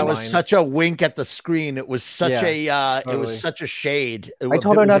I mean, that was such a wink at the screen. It was such it was such a shade. I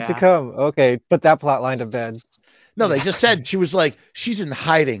told her not to come. Okay, put that plot line to bed. No, they just said, she was like, she's in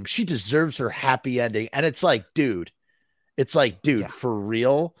hiding. She deserves her happy ending. And it's like, dude, for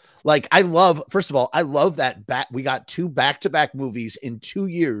real. Like, first of all, I love that we got 2 back-to-back movies in 2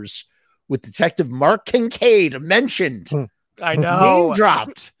 years with Detective Mark Kincaid mentioned. I know. Name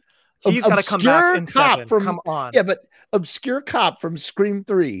dropped. He's got to come back in 7. Come on. Yeah, but obscure cop from Scream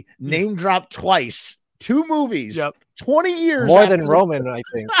 3 name dropped twice. 2 movies. Yep. 20 years. More than Roman, I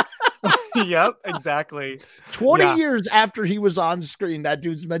think. Yep, exactly. 20 years after he was on screen, that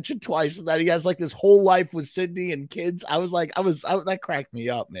dude's mentioned twice that he has like this whole life with Sidney and kids. That cracked me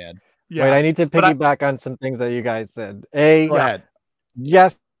up, man. Yeah. Wait, I need to But piggyback on some things that you guys said. Go ahead.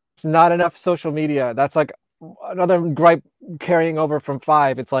 Yes, it's not enough social media. That's like another gripe carrying over from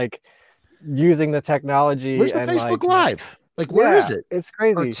 5. It's like using the technology Where's the and Facebook like Live? Like, where is it? It's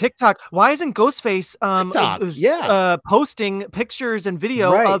or crazy. TikTok. Why isn't Ghostface TikTok, posting pictures and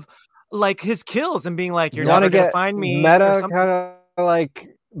video Right. of like his kills and being like, you're Want never to gonna get find me or meta something? kind of like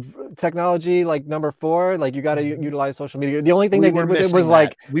technology, like number 4, like you got to utilize social media. The only thing We they were did with it missing was that.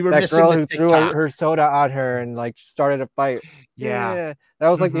 like We were that missing girl the who threw TikTok. her soda on her and like started a fight. Yeah. That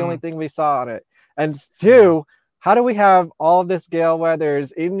was like the only thing we saw on it. And 2, how do we have all of this Gale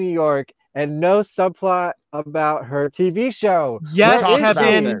Weathers in New York and no subplot about her TV show? Yes, talked about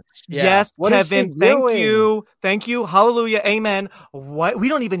Kevin. this. Yeah. Yes, What is she Kevin. Thank doing? you. Thank you. Hallelujah. Amen. What? We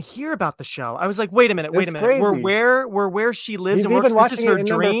don't even hear about the show. I was like, wait a minute. It's We're crazy. where she lives He's and works. even This is watching her it in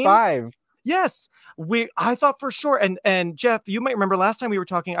number dream. 5. Yes. I thought for sure. And Jeff, you might remember last time we were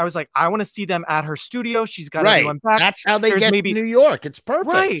talking, I was like, I want to see them at her studio. She's got Right. everyone back. That's how they There's get maybe- to New York. It's perfect.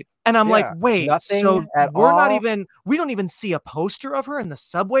 Right. And I'm like, Yeah, wait, nothing so at we're not all? even, we don't even see a poster of her in the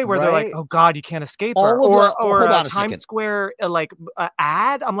subway where they're like, Right. oh God, you can't escape All her. of the- Or hold on a a Times second. Square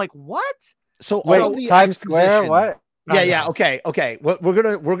ad. I'm like, what? So Wait, all of the Times Square? exposition- What? Yeah, I yeah. know. Okay.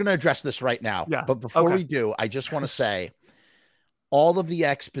 We're gonna address this right now. Yeah, But before okay. we do, I just want to say all of the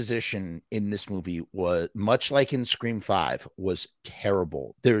exposition in this movie was much like in Scream 5 was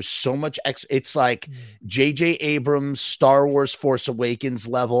terrible. There's so much it's like J.J. Abrams Star Wars Force Awakens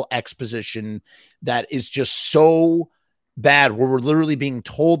level exposition that is just so bad, where we're literally being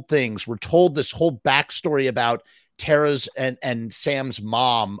told things. We're told this whole backstory about Tara's and Sam's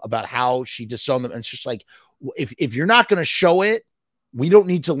mom, about how she disowned them. And it's just like, if you're not going to show it, we don't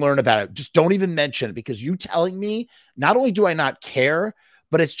need to learn about it. Just don't even mention it, because you telling me, not only do I not care,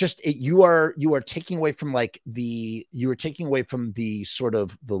 but it's just you are taking away from the sort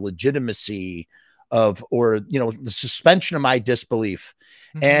of the legitimacy of, or the suspension of my disbelief.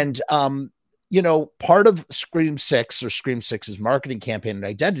 And part of Scream 6's marketing campaign and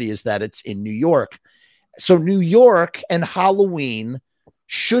identity is that it's in New York. So New York and Halloween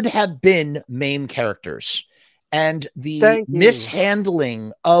should have been main characters. And the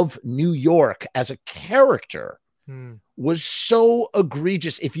mishandling of New York as a character was so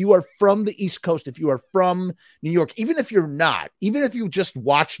egregious. If you are from the East Coast, if you are from New York, even if you're not, even if you just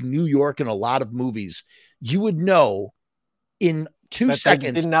watch New York in a lot of movies, you would know in 2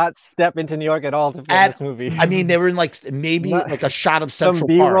 seconds. They did not step into New York at all to film this movie. I mean, they were in maybe a shot of Central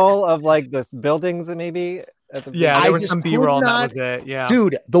some Park. B-roll of this buildings and maybe. There was some B-roll and that was it. Yeah,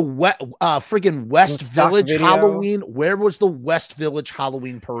 dude, the friggin' West Village video. Halloween. Where was the West Village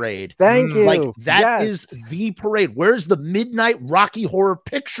Halloween parade? Thank you. Like that is the parade. Where's the Midnight Rocky Horror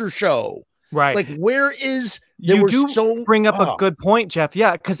Picture Show? Right. Like, where is? You do bring up a good point, Jeff.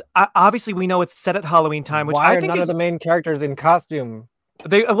 Yeah, because obviously we know it's set at Halloween time, which Why I think none of the main characters in costume.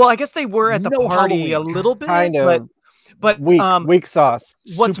 I guess they were at the party Halloween. a little bit, kind of. But weak sauce.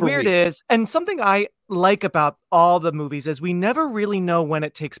 What's Super weird weak. is, and something I like about all the movies, is we never really know when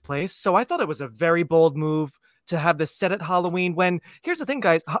it takes place. So I thought it was a very bold move to have this set at Halloween, when here's the thing,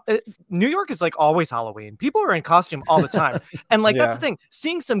 guys, New York is like always Halloween. People are in costume all the time. And that's the thing,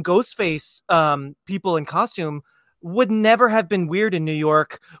 seeing some Ghostface people in costume would never have been weird in New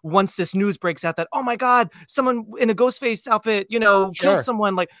York once this news breaks out that, oh my God, someone in a Ghostface outfit, killed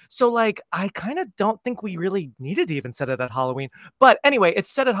someone. I kind of don't think we really needed to even set it at Halloween. But anyway,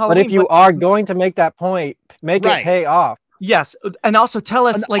 it's set at Halloween. But if you are going to make that point, make it pay off. Yes. And also tell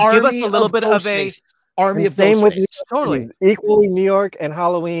us, give us a little bit of a army of same with totally. Equally, New York and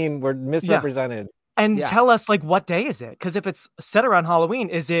Halloween were misrepresented. And tell us, what day is it? Because if it's set around Halloween,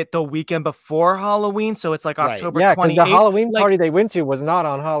 is it the weekend before Halloween? So it's October 28th? Yeah, because the Halloween party they went to was not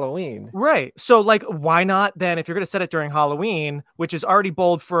on Halloween. Right. So, why not then, if you're going to set it during Halloween, which is already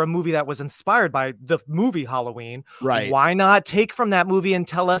bold for a movie that was inspired by the movie Halloween, why not take from that movie and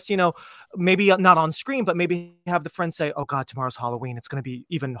tell us, maybe not on screen, but maybe have the friends say, oh God, tomorrow's Halloween. It's going to be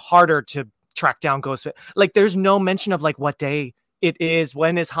even harder to track down Ghostface. There's no mention of what day it is,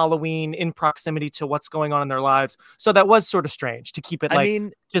 when is Halloween in proximity to what's going on in their lives. So that was sort of strange to keep it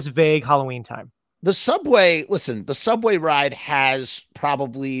just vague Halloween time. The subway ride has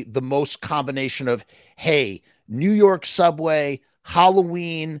probably the most combination of, hey, New York subway,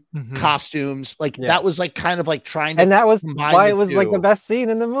 Halloween costumes. That was trying to, and that was why it was the best scene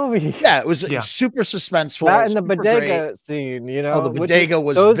in the movie. Yeah, it was super suspenseful. That and the bodega scene, the bodega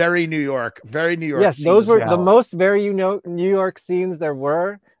was very New York. Yes, those were the most very New York scenes there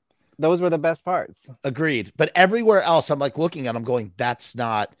were. Those were the best parts. Agreed. But everywhere else, I'm looking at them going, that's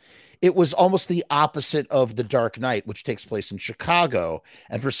not. it was almost the opposite of The Dark Knight, which takes place in Chicago.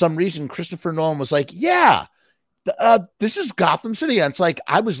 And for some reason, Christopher Nolan was like, yeah, this is Gotham City. And it's like,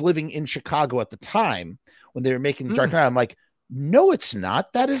 I was living in Chicago at the time when they were making The Dark Knight. I'm like, no, it's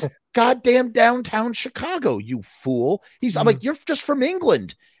not. That is goddamn downtown Chicago, you fool. I'm like, you're just from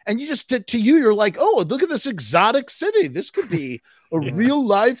England. And you just, to you, you're like, oh, look at this exotic city. This could be a real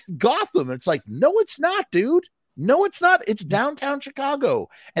life Gotham. It's like, no, it's not, dude. No, it's not. It's downtown Chicago.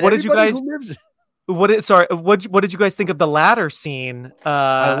 And what did you guys? What did you guys think of the ladder scene?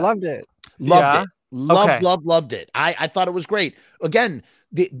 I loved it. Loved it. I thought it was great. Again,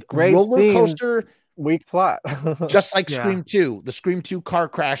 the great roller coaster. Weak plot. Just like Scream 2, the Scream 2 car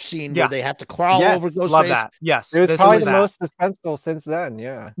crash scene where they have to crawl over Ghostface. Love that. Yes. It was probably the most suspenseful since then.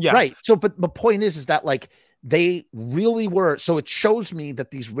 Yeah. Right. So, but the point is that like they really were. So it shows me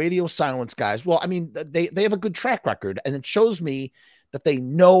that these radio silence guys, well, I mean, they have a good track record, and it shows me that they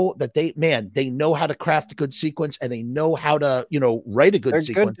know that they know how to craft a good sequence, and they know how to, write a good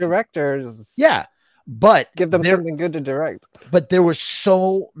sequence. They're good directors. Yeah. But give them something good to direct. But there were just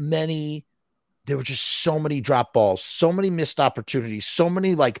so many drop balls, so many missed opportunities, so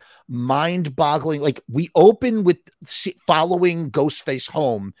many like mind-boggling. Like we open with following Ghostface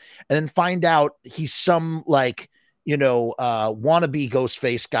home, and then find out he's some like wannabe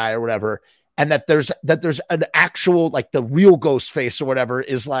Ghostface guy or whatever, and that there's an actual like the real Ghostface or whatever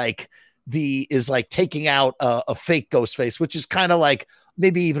is taking out a fake Ghostface, which is kind of like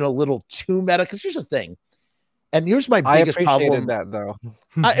maybe even a little too meta. Because here's the thing. And here's my biggest problem. That though,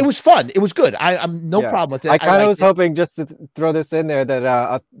 it was fun. It was good. I'm no problem with it. I kind of was hoping, just to throw this in there,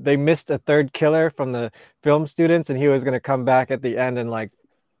 that they missed a third killer from the film students, and he was going to come back at the end and like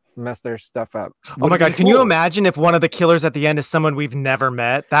mess their stuff up. Oh my god! Can you imagine if one of the killers at the end is someone we've never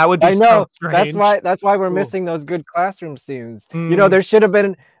met? That would be so strange. That's why we're missing those good classroom scenes. There should have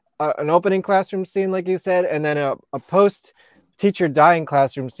been an opening classroom scene, like you said, and then a post teacher dying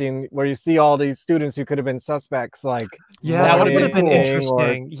classroom scene where you see all these students who could have been suspects. Like, that would have been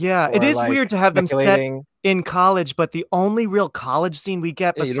interesting. It is like weird to have them set in college, but the only real college scene we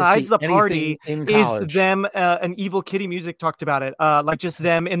get besides the party is them. An Evil Kitty Music talked about it, like just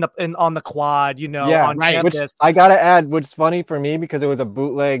them on the quad, on campus. Which I gotta add, what's funny for me, because it was a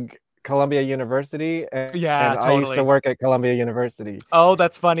bootleg Columbia University, and totally. I used to work at Columbia University. Oh,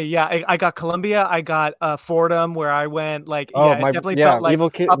 that's funny. Yeah, I got Columbia. I got Fordham, where I went. Like, definitely felt like Evil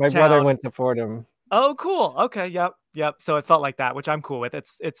Kid. My brother went to Fordham. Oh, cool. Okay, yep. So it felt like that, which I'm cool with.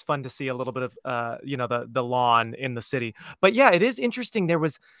 It's fun to see a little bit of the lawn in the city. But yeah, it is interesting. There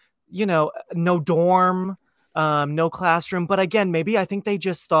was, no dorm, no classroom. But again, maybe I think they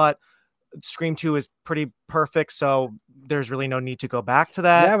just thought Scream 2 is pretty perfect, so there's really no need to go back to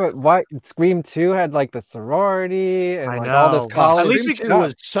that. Yeah, but why Scream 2 had like the sorority and like all this college.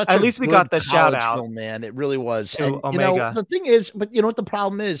 At least we got the shout out, film, man. It really was. And, the thing is, but what the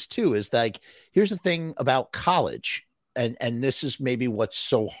problem is too is like, here's the thing about college, and this is maybe what's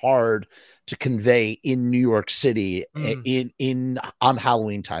so hard to convey in New York City on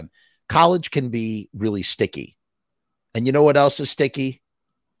Halloween time. College can be really sticky, and you know what else is sticky?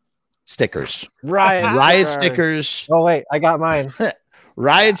 Stickers. Riot stickers. Oh wait, I got mine.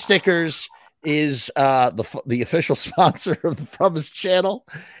 Riot stickers is the official sponsor of the Promise channel.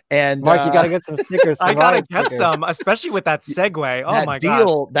 And Mark, you gotta get some stickers. I gotta get some, especially with that segue. Oh my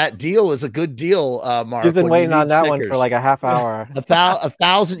god, that deal is a good deal, Mark. You've been waiting on that one for like a half hour. a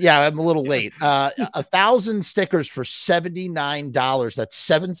thousand. Yeah, I'm a little late. 1,000 stickers for $79. That's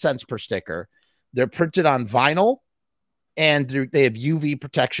 7 cents per sticker. They're printed on vinyl. And they have UV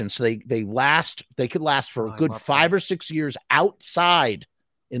protection, so they could last for a good 5 or 6 years outside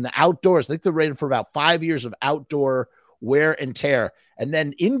in the outdoors. I think they're rated for about 5 years of outdoor wear and tear, and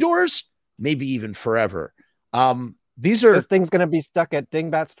then indoors maybe even forever. This thing's gonna be stuck at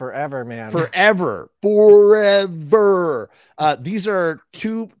Dingbats forever, man. Forever. These are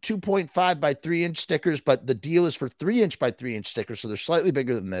 2.5 by 3 inch stickers, but the deal is for 3 inch by 3 inch stickers, so they're slightly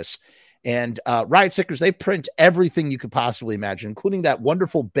bigger than this. And Riot stickers, they print everything you could possibly imagine, including that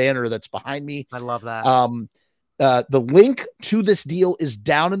wonderful banner that's behind me. I love that. The link to this deal is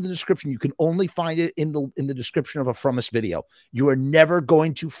down in the description. You can only find it in the description of a From Us video. You are never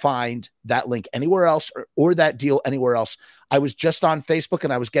going to find that link anywhere else or that deal anywhere else. I was just on Facebook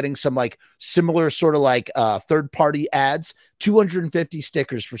and I was getting some like similar sort of like third-party ads. 250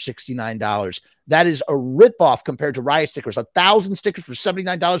 stickers for $69. That is a ripoff compared to Riot stickers. 1,000 stickers for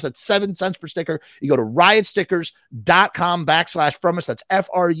 $79. That's 7 cents per sticker. You go to riotstickers.com/From Us. That's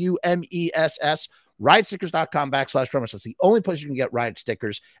FRUMESS. riotstickers.com/Tremors. That's the only place you can get Riot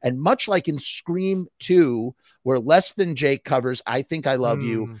stickers. And much like in Scream 2, where Less Than Jake covers I Think I Love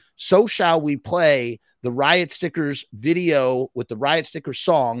You, so shall we play the Riot Stickers video with the Riot Stickers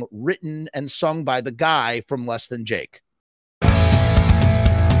song written and sung by the guy from Less Than Jake.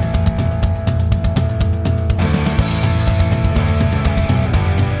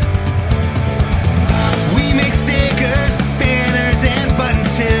 We make stickers, banners, and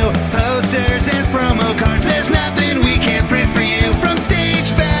buttons too, posters and promo cards. There's nothing we can't print for you. From stage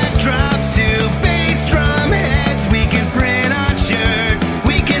backdrops to bass drum heads, we can print on shirts,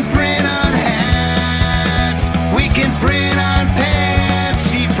 we can print on hats, we can print on pants.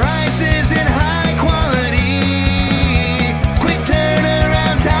 Cheap prices and high quality, quick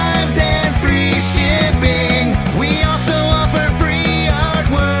turnaround times and free shipping. We also offer free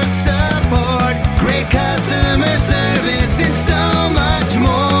artwork support, great customer service, and so much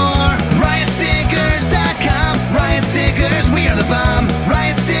more. RiotStickers.com, Riot Stickers, we are the bomb.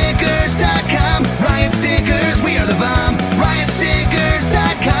 RiotStickers.com, Riot Stickers, we are the bomb.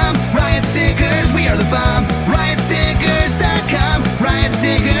 RiotStickers.com, Riot Stickers, we are the bomb. RiotStickers.com, Riot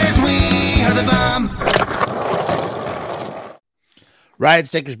Stickers, we are the bomb. Riot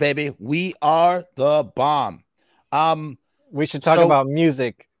Stickers, baby. We are the bomb. We should talk about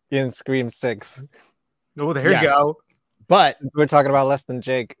music in Scream 6. Oh, there you go. But We're talking about Less Than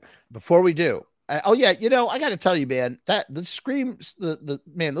Jake. before we do, I got to tell you, man, that the Screams,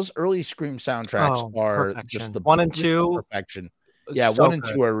 those early Scream soundtracks are perfection. just the 1 and 2. perfection. Yeah, So 1 and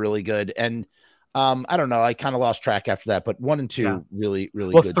good. 2 are really good, and I don't know, I kind of lost track after that, but 1 and 2 really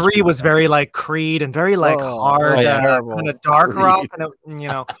Well, good. 3 was very like Creed and very like hard, terrible. kind of dark Creed. rock,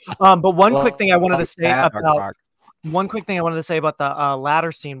 But one quick thing I wanted to say Bad about rock. the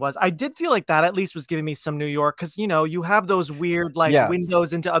ladder scene was I did feel like that at least was giving me some New York, because you have those weird like Yes.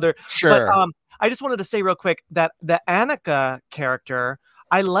 windows into other. Sure. But I just wanted to say real quick that the Annika character,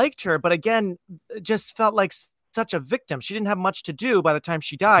 I liked her, but again, just felt like such a victim. She didn't have much to do by the time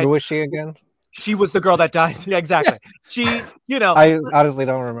she died. Who was she again? She was the girl that died. Yeah, exactly. She, I honestly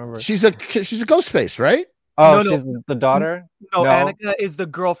don't remember. She's a ghost face, right? Oh, No, she's the daughter? No, No. Annika is the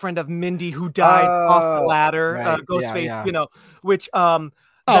girlfriend of Mindy who died off the ladder. right. Ghostface, Yeah. Which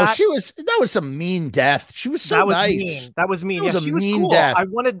That was a mean death. She was so that was nice. mean. That was mean. That Yeah, was a she was mean cool. death. I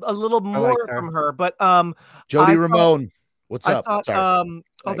wanted a little more liked her. from her, but Jody I Ramone. What's I up? thought, Sorry. oh,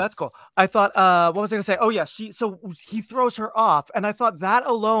 that's Nice. cool. I thought, what was I gonna say? Oh yeah, so he throws her off, and I thought that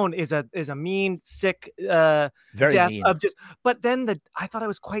alone is a mean, sick Very death mean. of just. But then I thought it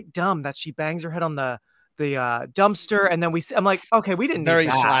was quite dumb that she bangs her head on the dumpster, and then I'm like, okay, we didn't Very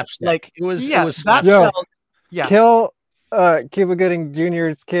need that. slapstick. Like It was that slapstick. felt, yeah. Kill Cuba Gooding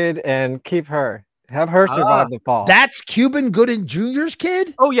Jr.'s kid and keep her. Have her survive the fall. That's Cuban Gooding Jr.'s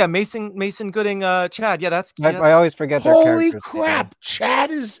kid? Oh yeah, Mason Gooding, Chad. Yeah, that's I always forget their Holy characters. crap. Chad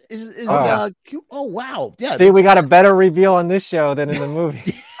is Oh. oh wow. Yeah. See, we got a better reveal on this show than in the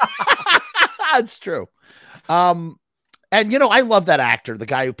movie. That's true. And I love that actor, the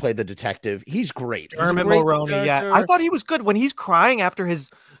guy who played the detective. He's great. He's a Dermot great Mulroney. Yeah, character. I thought he was good when he's crying after his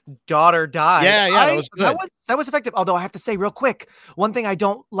daughter died. Yeah, that was good. That was effective. Although I have to say real quick, one thing I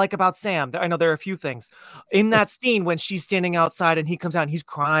don't like about Sam, I know there are a few things in that scene when she's standing outside and he comes out and he's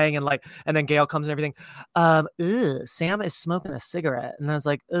crying and then Gail comes and everything. Sam is smoking a cigarette. And I was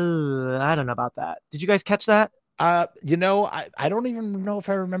like, I don't know about that. Did you guys catch that? I don't even know if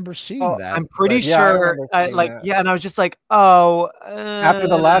I remember seeing that. I'm pretty but yeah, I sure. remember seeing that. And I was just like, oh. After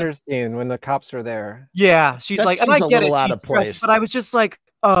the ladder scene, when the cops were there. Yeah, she's That like, and I seems a get it, little out she's of stressed, place. but I was just like,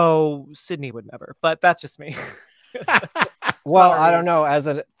 oh, Sydney would never. But that's just me. Well, Sorry. I don't know. As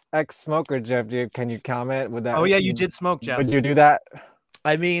an ex-smoker, Jeff, can you comment? Would that? Oh yeah, you did smoke, Jeff. Would you do that?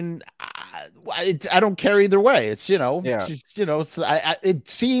 I mean, I don't care either way. It's Yeah. it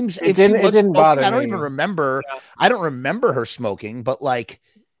seems It if didn't- she it was didn't smoking, bother I don't me. even remember. Yeah. I don't remember her smoking, but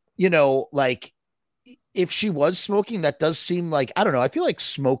if she was smoking, that does seem like, I don't know. I feel like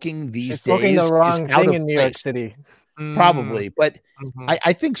smoking these She's smoking days the wrong is out thing of in New York place. City. Probably, but Mhm.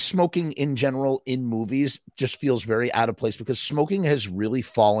 I think smoking in general in movies just feels very out of place because smoking has really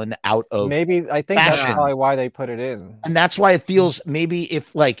fallen out of Maybe I think fashion. that's probably why they put it in. And that's why it feels maybe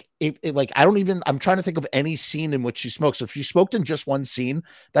if I don't even, I'm trying to think of any scene in which she smokes. So if she smoked in just one scene,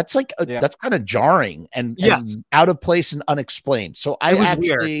 that's like, that's kind of jarring and out of place and unexplained. So It was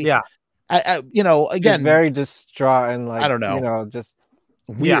weird. Yeah. Again, She's very distraught and I don't know. Just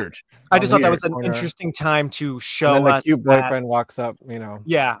weird. I just thought that was an corner. interesting time to And show then the us cute that- boyfriend walks up,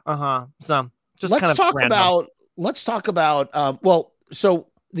 Yeah. So just let's kind of talk random. about so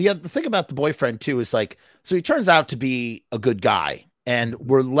the thing about the boyfriend too is so he turns out to be a good guy and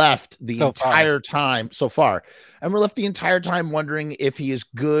we're left the So far. entire time so far, and we're left the entire time wondering if he is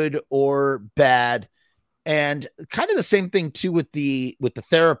good or bad. And kind of the same thing too with the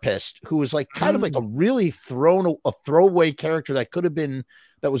therapist, who was like kind of like a really throwaway character that could have been,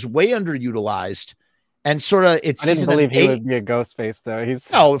 that was way underutilized. And sort of, I didn't believe he would be a Ghostface though.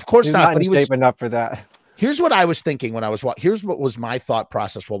 No, of course he's not. But in shape enough for that. Here's what I was thinking when I was here's what was my thought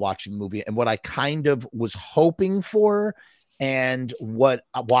process while watching the movie, and what I kind of was hoping for, and why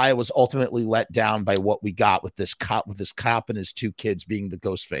I was ultimately let down by what we got with this cop and his two kids being the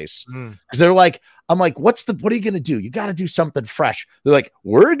Ghostface. Because they're like, I'm like, what are you gonna do? You got to do something fresh. They're like,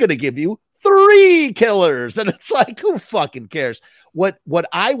 we're gonna give you 3 killers, and it's like, who fucking cares? What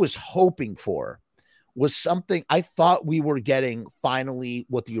I was hoping for was something. I thought we were getting finally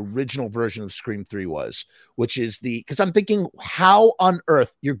what the original version of Scream 3 was, which is because I'm thinking, how on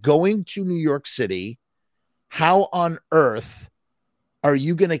earth you're going to New York City? How on earth are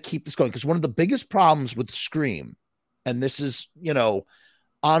you going to keep this going? Because one of the biggest problems with Scream, and this is,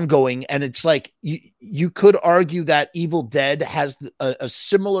 ongoing, and it's like, you could argue that Evil Dead has a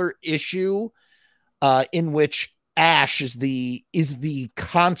similar issue in which Ash is the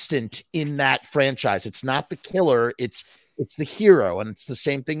constant in that franchise. It's not the killer, it's the hero. And it's the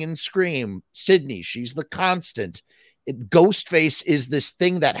same thing in Scream. Sydney, she's the constant. Ghostface is this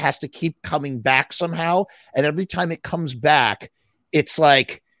thing that has to keep coming back somehow, and every time it comes back, it's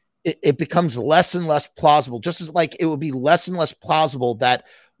like it becomes less and less plausible. Just as like it would be less and less plausible that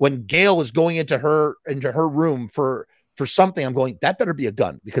when Gail is going into her room for something, I'm going, that better be a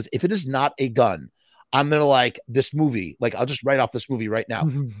gun, because if it is not a gun, I'm gonna like this movie. Like, I'll just write off this movie right now.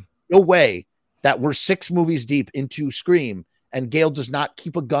 No way that we're 6 movies deep into Scream and Gail does not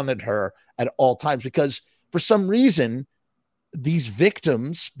keep a gun at her at all times, because for some reason, these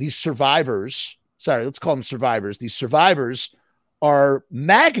victims, these survivors, let's call them survivors. These survivors are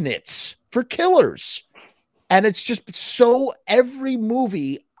magnets for killers. And it's just so, every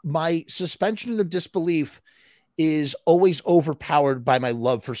movie, my suspension of disbelief is always overpowered by my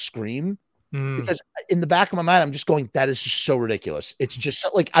love for Scream. Because in the back of my mind, I'm just going, that is just so ridiculous. It's just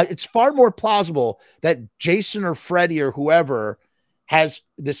like, it's far more plausible that Jason or Freddy or whoever has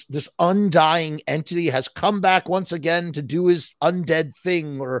this undying entity has come back once again to do his undead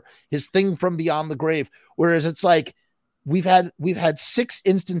thing or his thing from beyond the grave. Whereas it's like, we've had 6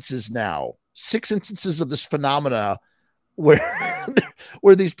 instances now, 6 instances of this phenomena where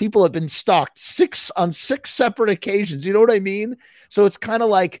where these people have been stalked on 6 separate occasions. You know what I mean? So it's kind of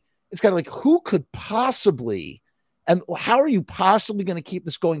like, who could possibly, and how are you possibly going to keep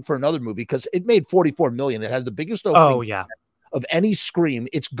this going for another movie? Because it made $44 million. It had the biggest opening of any Scream.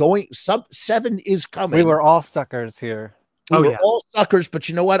 It's going, sub 7 is coming. We were all suckers here. We were all suckers, but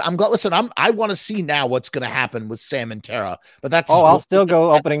you know what? I want to see now what's going to happen with Sam and Tara. But that's I'll still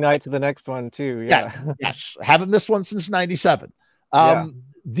go opening night to the next one too. Yeah. Yes. Haven't missed one since 97.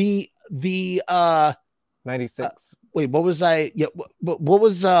 The 96. Wait, what was I? Yeah, what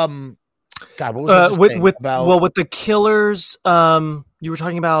was God? What was with the killers? You were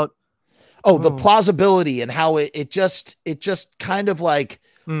talking about the plausibility and how it just kind of like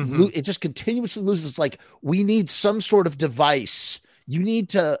it just continuously loses. It's like, we need some sort of device. You need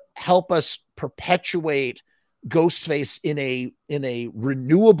to help us perpetuate Ghostface in a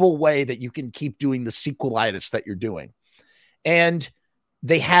renewable way that you can keep doing the sequelitis that you're doing. And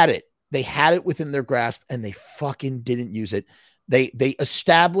they had it. They had it within their grasp, and they fucking didn't use it. They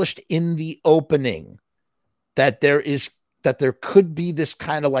established in the opening that there could be this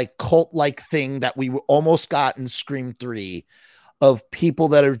kind of like cult-like thing that we almost got in Scream 3 of people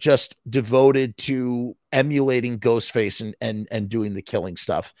that are just devoted to emulating Ghostface and doing the killing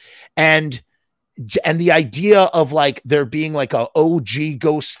stuff. And the idea of like there being like a OG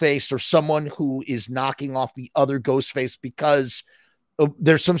Ghostface or someone who is knocking off the other Ghostface because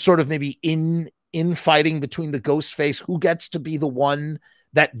there's some sort of maybe infighting between the Ghostface, who gets to be the one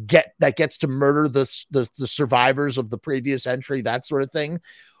that gets to murder the survivors of the previous entry, that sort of thing,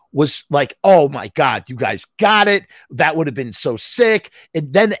 was like, oh my God, you guys got it. That would have been so sick.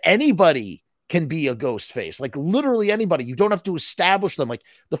 And then anybody can be a Ghostface, like literally anybody. You don't have to establish them. Like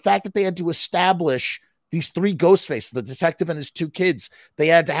the fact that they had to establish these 3 Ghostfaces, the detective and his 2 kids, they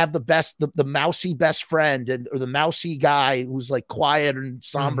had to have the mousy best friend or the mousy guy who's like quiet and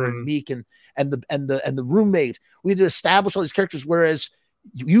somber and meek and the roommate. We had to establish all these characters. Whereas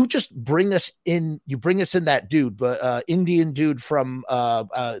you just bring us in that dude, but Indian dude from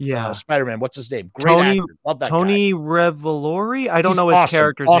Spider-Man. What's his name? Great actor. Love that Tony guy. Revolori. I don't know his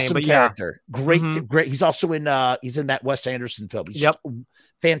character's name, but character. Great. He's also in he's in that Wes Anderson film. He's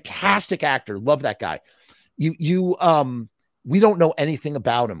fantastic actor. Love that guy. You we don't know anything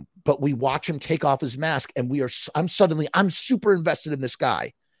about him, but we watch him take off his mask, and I'm super invested in this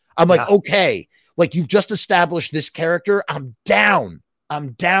guy. I'm like, okay, like you've just established this character. I'm down.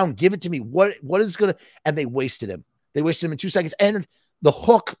 Give it to me. What is gonna? And they wasted him. They wasted him in 2 seconds. And the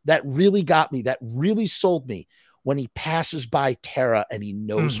hook that really got me, that really sold me, when he passes by Tara and he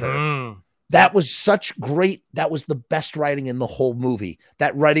knows her. That was such great. That was the best writing in the whole movie.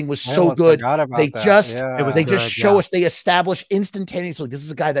 That writing was so good. They just show us, they establish instantaneously, this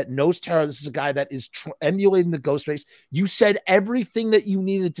is a guy that knows Tara. This is a guy that is emulating the Ghostface. You said everything that you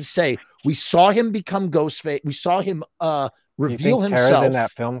needed to say. We saw him become Ghostface. We saw him reveal himself. Tara's in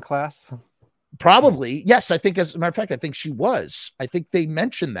that film class? Probably. Yes, I think, as a matter of fact, I think she was. I think they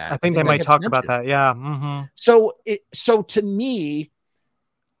mentioned that. I think they might talk about that. Yeah. Mm-hmm. So to me,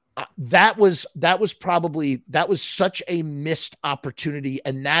 that was such a missed opportunity,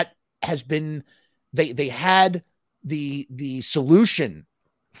 and that has been, they had the solution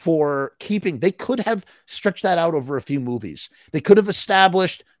for keeping. They could have stretched that out over a few movies. They could have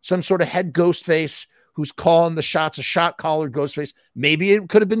established some sort of head Ghostface who's calling the shots, a shot caller Ghostface. Maybe it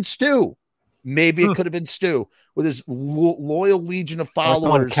could have been Stu. Maybe it could have been Stu with his loyal legion of followers.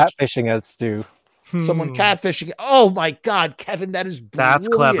 Or someone catfishing as Stu. Someone catfishing. Oh my God, Kevin, that is brilliant. That's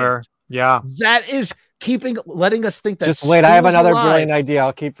clever. Yeah. That is letting us think that. Just wait, I have another brilliant idea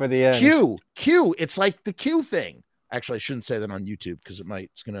I'll keep for the end. Q. It's like the Q thing. Actually, I shouldn't say that on YouTube because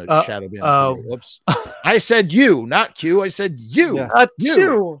it's going to shadow me. Whoops. I said you, not Q. I said you. Yes.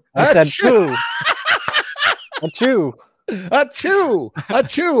 You. I said Q. A Chew.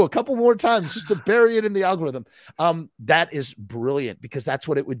 A couple more times just to bury it in the algorithm. That is brilliant, because that's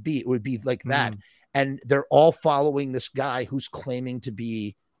what it would be. It would be like that. And they're all following this guy who's claiming to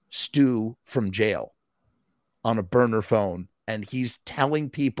be Stu from jail on a burner phone. And he's telling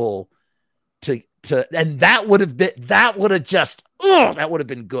people and that would have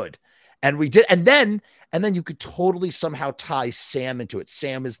been good. And we did. And then you could totally somehow tie Sam into it.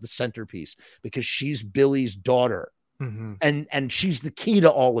 Sam is the centerpiece because she's Billy's daughter. And she's the key to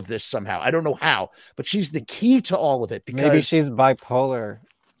all of this somehow. I don't know how, but she's the key to all of it, because maybe she's bipolar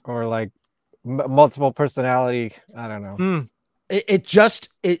or like multiple personality. I don't know.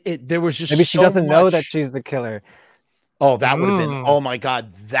 There was just maybe she doesn't know that she's the killer. Oh, that would have been. Oh my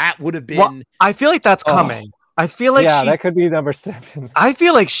God, that would have been. Well, I feel like that's coming. I feel like that could be number 7. I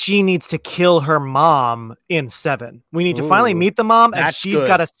feel like she needs to kill her mom in 7. We need to finally meet the mom, and she's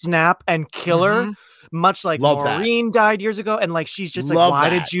got to snap and kill her. Much like Maureen died years ago, and like she's just like, why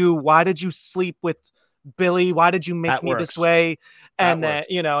did you sleep with Billy? Why did you make me this way? And then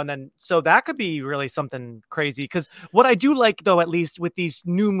and then so that could be really something crazy. Because what I do like, though, at least with these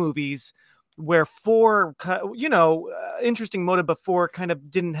new movies, where 4, interesting motive, but 4 kind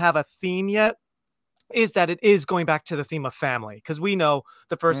of didn't have a theme yet, is that it is going back to the theme of family. Because we know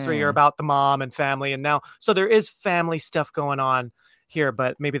the first 3 are about the mom and family, and now so there is family stuff going on here,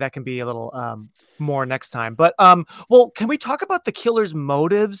 but maybe that can be a little more next time. But well, can we talk about the killer's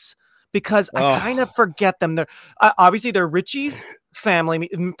motives? Because I kind of forget them. They're obviously they're Richie's family,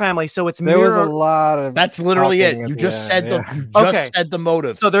 so it's there was a lot of that's literally it. You just said the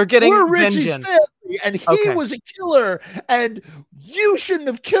motive. So they're getting Richie's family, and he was a killer, and you shouldn't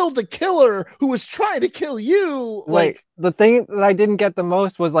have killed the killer who was trying to kill you. Like the thing that I didn't get the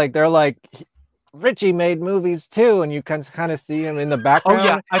most was like they're like, Richie made movies too, and you can kind of see him in the background. Oh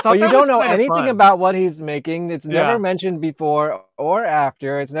yeah, I thought but you don't know anything about what he's making. It's never mentioned before or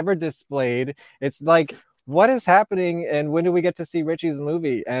after. It's never displayed. It's like, what is happening, and when do we get to see Richie's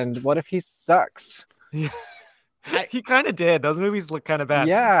movie? And what if he sucks? He kind of did. Those movies look kind of bad.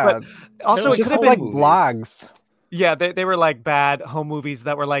 Yeah. But also, it just could have like been blogs. Yeah, they were like bad home movies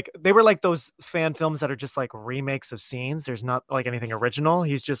that were like, they were like those fan films that are just like remakes of scenes. There's not like anything original.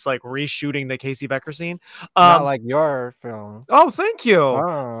 He's just like reshooting the Casey Becker scene. Not like your film. Oh, thank you.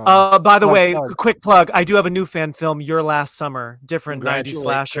 By the way, quick plug. I do have a new fan film, Your Last Summer, different 90s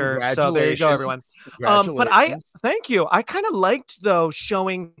slasher. So there you go, everyone. But thank you. I kind of liked, though,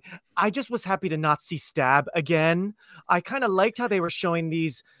 showing, I just was happy to not see Stab again. I kind of liked how they were showing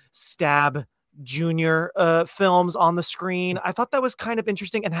these Stab Junior films on the screen. I thought that was kind of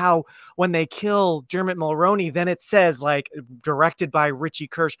interesting, and how when they kill Dermot Mulroney, then it says like directed by Richie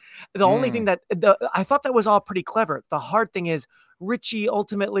Kirsch. The only thing that I thought that was all pretty clever. The hard thing is Richie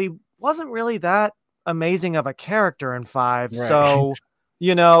ultimately wasn't really that amazing of a character in 5. Right. So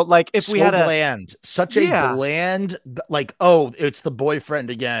like if we had bland, such a bland, like, oh, it's the boyfriend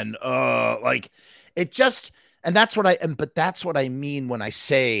again. Like it just, and that's what I mean when I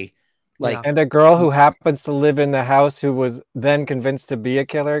say, Like, and a girl who happens to live in the house who was then convinced to be a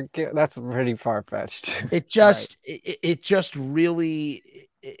killer. That's pretty far-fetched. it just it just really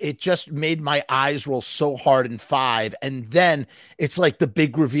it just made my eyes roll so hard in 5. And then it's like the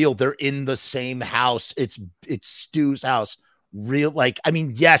big reveal, they're in the same house. It's Stu's house. Real, like, I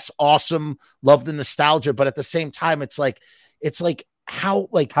mean, yes, awesome, love the nostalgia, but at the same time, it's like how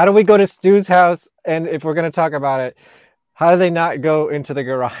do we go to Stu's house? And if we're going to talk about it, how do they not go into the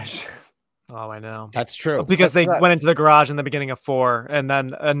garage? Oh, I know. That's true. Because they went into the garage in the beginning of 4, and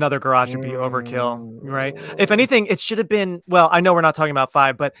then another garage would be overkill, right? If anything, it should have been, well, I know we're not talking about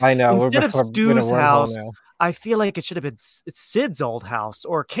 5, but I know instead of Stu's house, now. I feel like it should have been it's Sid's old house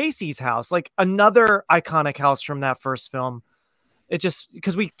or Casey's house, like another iconic house from that first film. It just,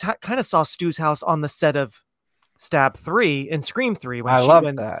 because we kind of saw Stu's house on the set of Stab 3 and Scream 3. When I love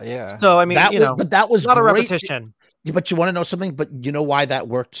that, yeah. So, I mean, but that was a lot of great. repetition. But you want to know something? But you know why that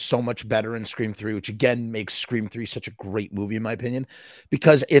worked so much better in Scream 3, which again makes Scream 3 such a great movie, in my opinion,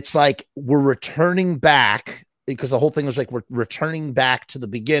 because it's like we're returning back, because the whole thing was like we're returning back to the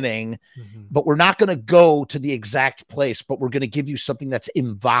beginning, but we're not going to go to the exact place, but we're going to give you something that's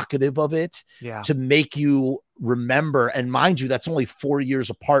evocative of it to make you remember. And mind you, that's only 4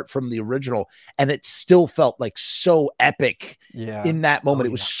 years apart from the original, and it still felt like so epic in that moment.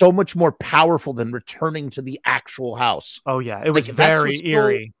 It was so much more powerful than returning to the actual house. Oh yeah, it was very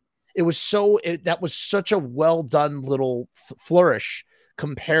eerie. It was that was such a well done little flourish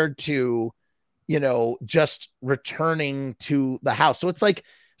compared to, you know, just returning to the house. So it's like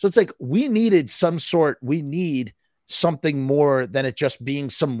we need something more than it just being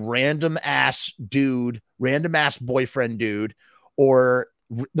some random ass boyfriend dude, or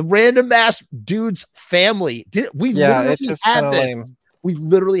the random ass dude's family. We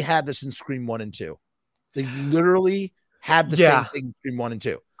literally had this in Scream 1 and 2. They literally had the same thing in Scream 1 and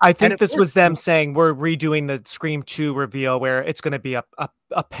 2. I think this was them saying we're redoing the Scream 2 reveal where it's going to be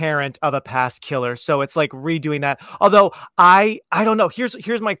a parent of a past killer. So it's like redoing that. Although I don't know.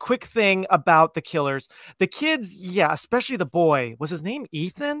 Here's my quick thing about the killers. The kids, especially the boy. Was his name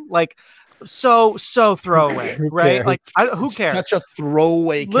Ethan? Like so throwaway, right? Like who cares? Such a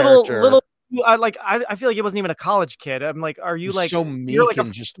throwaway character. Little. I feel like it wasn't even a college kid. I'm like, are you like so meek you're like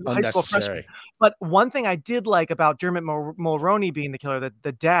and just high school freshman? unnecessary? But one thing I did like about Dermot Mulroney being the killer,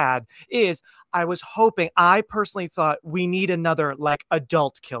 the dad, is I personally thought we need another like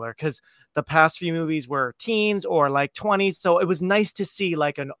adult killer, because the past few movies were teens or like 20s. So it was nice to see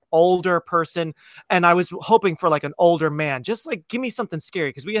like an older person. And I was hoping for like an older man, just like give me something scary,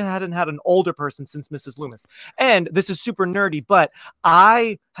 because we hadn't had an older person since Mrs. Loomis. And this is super nerdy, but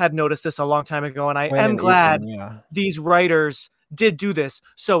I had noticed this a long time ago, and I am glad these writers did do this.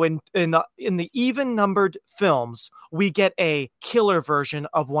 So in the even numbered films, we get a killer version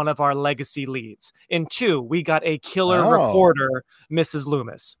of one of our legacy leads. In 2, we got a killer reporter, Mrs.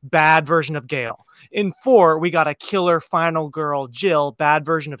 Loomis, bad version of Gail. In 4, we got a killer final girl, Jill, bad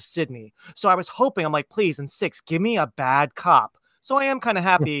version of Sydney. So I was hoping, I'm like, please, in 6, give me a bad cop. So I am kind of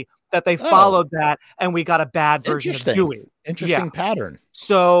happy that they followed that, and we got a bad version of Dewey. Interesting pattern.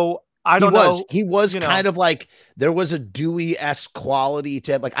 So I don't know. He was kind of like, there was a Dewey-esque quality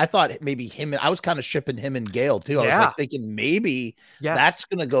to him. Like, I thought maybe him, and I was kind of shipping him and Gail too. I was like thinking maybe that's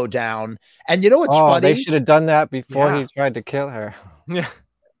going to go down. And you know what's funny? They should have done that before he tried to kill her.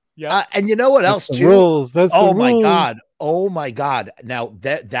 Yeah. And you know what else too? Rules. That's the rules. Oh my God. Now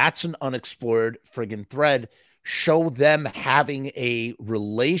that's an unexplored friggin' thread. Show them having a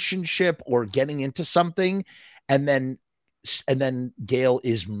relationship or getting into something, and then Gail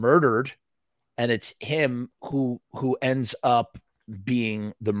is murdered, and it's him who ends up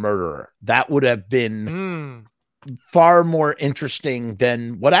being the murderer. That would have been far more interesting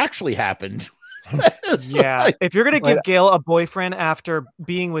than what actually happened. If you're gonna give Gail a boyfriend after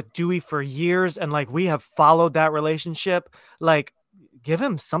being with Dewey for years, and like we have followed that relationship, like give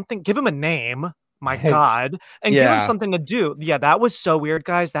him something, give him a name. My God, and give him something to do. Yeah, that was so weird,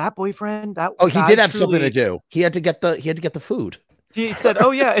 guys. That boyfriend. He did have something to do. He had to get the food. He said,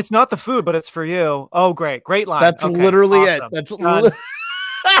 "Oh yeah, it's not the food, but it's for you." Oh, great line. That's literally awesome. It. That's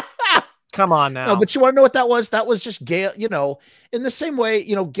come on now. No, but you want to know what that was? That was just Gail. You know, in the same way,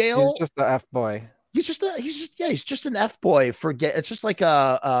 you know, Gail. He's just the F boy. He's just an F boy. It's just like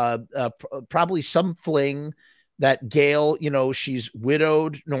probably some fling. That Gail, you know, she's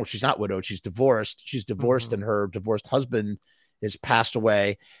widowed. No, she's not widowed. She's divorced. She's divorced, and her divorced husband has passed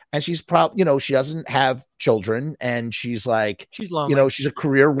away. And she's probably, you know, she doesn't have children, and she's like, she's lonely. You know, she's a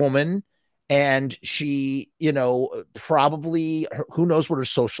career woman, and she, you know, probably who knows what her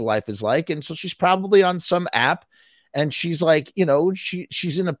social life is like. And so she's probably on some app, and she's like,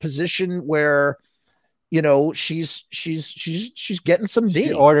 she's in a position where, she's getting some D,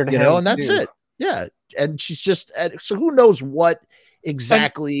 She ordered him and that's too. it. Yeah. And she's just, so who knows what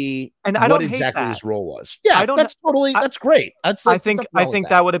exactly, and I what don't hate exactly that. his role was. Yeah, that's great. That's I think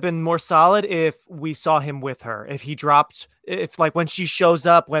that would have been more solid if we saw him with her. If he dropped, if like when she shows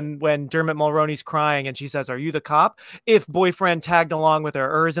up, when Dermot Mulroney's crying and she says, "Are you the cop?" If boyfriend tagged along with her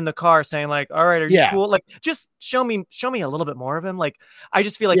or is in the car saying like, "All right, are you cool?" Like, just show me a little bit more of him. Like, I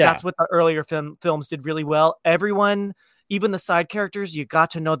just feel like that's what the earlier films did really well. Everyone, even the side characters, you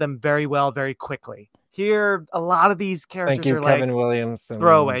got to know them very well, very quickly. Here, a lot of these characters are Kevin like Williams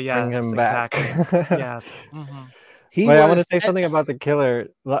throwaway. Bring him back. Exactly. Yes. Wait, I want to say something about the killer.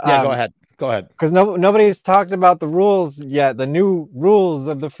 Yeah, go ahead. Because nobody's talked about the rules yet. The new rules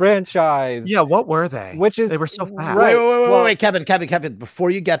of the franchise. Yeah, what were they? They were so fast. Right. Wait, Kevin.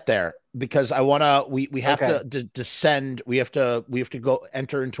 Before you get there, because I want to, we have to descend. We have to go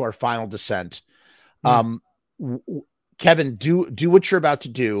enter into our final descent. Kevin, do what you're about to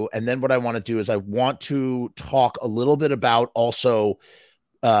do, and then what I want to do is I want to talk a little bit about also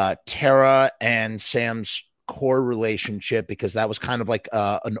Tara and Sam's core relationship, because that was kind of like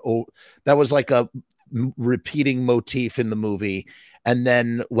a repeating motif in the movie. And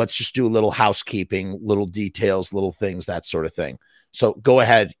then let's just do a little housekeeping, little details, little things, that sort of thing. So go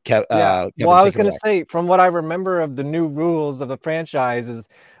ahead, Kevin. Well, I was going to say, from what I remember of the new rules of the franchise, is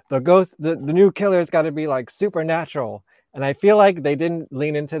the new killer's got to be like supernatural. And I feel like they didn't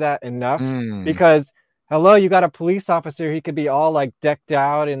lean into that enough because, hello, you got a police officer. He could be all like decked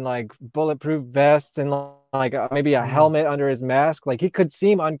out in like bulletproof vests and like maybe a helmet under his mask. Like, he could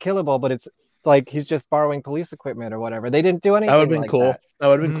seem unkillable, but it's like he's just borrowing police equipment or whatever. They didn't do anything. That would have been cool. That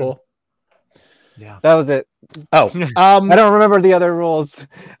would have been cool. Yeah, that was it. Oh, I don't remember the other rules.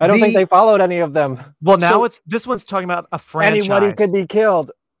 I don't think they followed any of them. Well, now this one's talking about a franchise. Anybody could be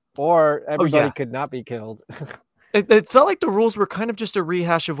killed, or everybody could not be killed. It felt like the rules were kind of just a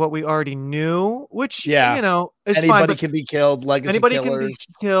rehash of what we already knew, which, is anybody fine, can be killed. Legacy anybody killers. can be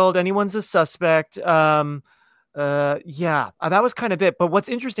killed. Anyone's a suspect. That was kind of it. But what's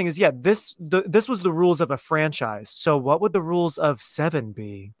interesting is, this was the rules of a franchise. So what would the rules of 7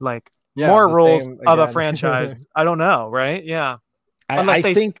 be? Like, more rules of a franchise? I don't know, right? Yeah.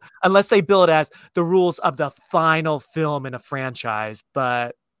 Unless they bill it as the rules of the final film in a franchise,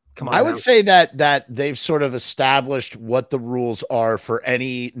 but I would say that they've sort of established what the rules are for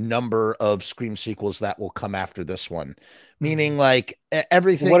any number of Scream sequels that will come after this one. Meaning, like,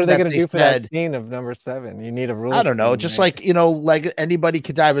 everything. What are they going to do for that scene of number 7? You need a rule. I don't know. Just like, like anybody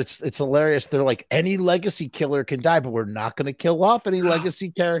could die, but it's hilarious. They're like, any legacy killer can die, but we're not going to kill off any legacy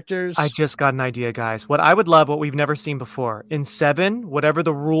characters. I just got an idea, guys. What I would love, what we've never seen before, in 7, whatever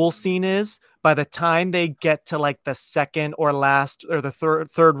the rule scene is, by the time they get to like the second or last or the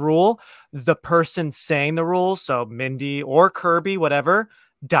third rule, the person saying the rules, so Mindy or Kirby, whatever,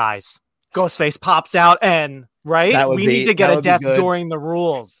 dies. Ghostface pops out and we need to get a death during the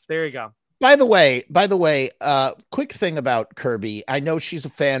rules. There you go. By the way, quick thing about Kirby. I know she's a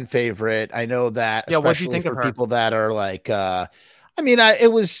fan favorite. I know that, especially what do you think for people that are like,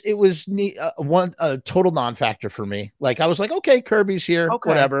 it was a total non-factor for me. Like, I was like, okay, Kirby's here,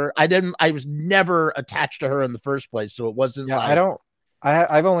 whatever. I was never attached to her in the first place, so it wasn't. Yeah,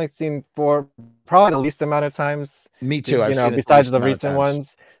 I've only seen probably the least amount of times. Me too. Besides the recent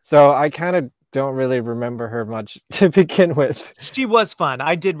ones, so I kind of don't really remember her much to begin with. She was fun.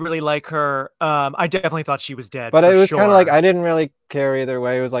 I did really like her. I definitely thought she was dead, but it was kind of like I didn't really care either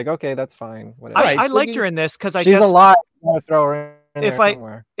way. It was like, okay, that's fine. Whatever. I liked her in this because she's alive. I want to throw her in.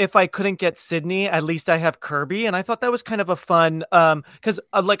 If I couldn't get Sydney, at least I have Kirby, and I thought that was kind of a fun because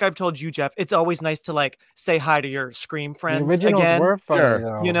like I've told you, Jeff, it's always nice to like say hi to your Scream friends the originals again. Were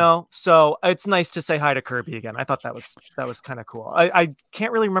funny, so it's nice to say hi to Kirby again. I thought that was kind of cool. I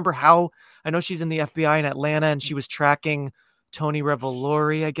can't really remember how. I know she's in the FBI in Atlanta, and she was tracking Tony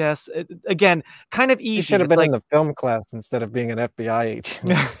Revolori, I guess. Again, kind of easy. She should have been in the film class instead of being an FBI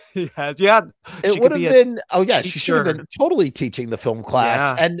agent. Yeah. It would have been. Oh yeah, she should have been totally teaching the film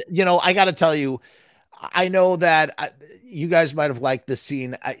class. Yeah. And I got to tell you, I know that you guys might have liked this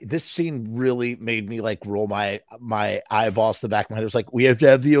scene. This scene really made me like roll my eyeballs to the back of my head. It was like, we have to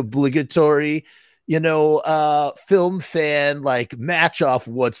have the obligatory, film fan like match off.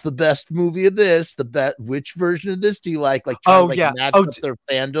 What's the best movie of this? Which version of this do you like? Like, match up their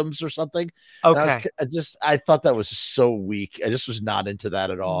fandoms or something. Okay. I thought that was so weak. I just was not into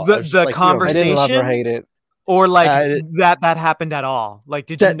that at all. The conversation. I didn't love or hate it. Or like that happened at all? Like,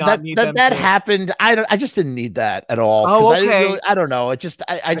 did you not need them? That happened. I just didn't need that at all. Oh, okay. I don't know. It just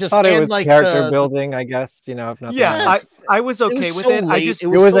I just thought it was like character building, I guess, if nothing else. I was okay with it. Late. It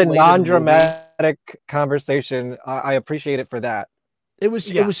was a non-dramatic conversation. I appreciate it for that. It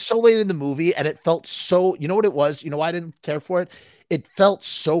was so late in the movie, and it felt so, you know what it was? You know why I didn't care for it? It felt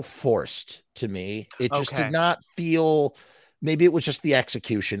so forced to me. It just did not feel, maybe it was just the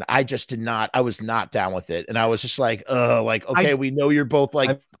execution. I was not down with it. And I was just like, okay, we know you're both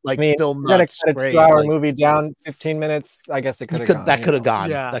film nuts. Cut a 2-hour movie down 15 minutes. I guess it could have gone. That could have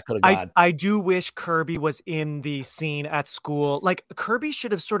gone. Yeah. That could have gone. I do wish Kirby was in the scene at school. Like, Kirby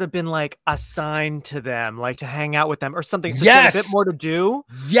should have sort of been like assigned to them, like to hang out with them or something. So yes. A bit more to do.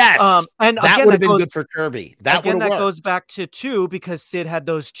 Yes. And that again, would have been good for Kirby. That goes back to 2 because Sid had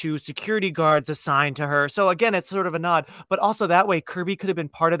those 2 security guards assigned to her. So again, it's sort of a nod, but also that way Kirby could have been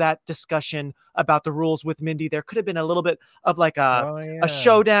part of that discussion about the rules with Mindy. There could have been a little bit of like a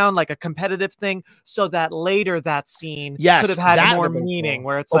showdown, like a competitive thing, so that later that scene could have had more meaning,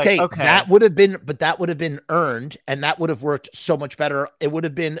 where it's okay, that would have been earned, and that would have worked so much better. It would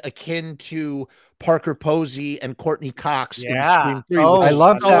have been akin to Parker Posey and Courtney Cox in Scream 3. I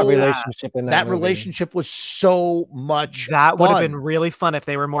love that relationship in that movie. Relationship was so much that would have been really fun if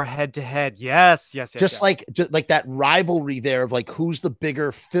they were more head to head. Yes. Just like that rivalry there of like who's the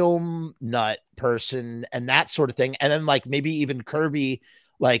bigger film nut person and that sort of thing. And then like maybe even Kirby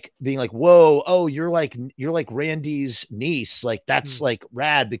like being like, whoa, oh, you're like Randy's niece. Like that's like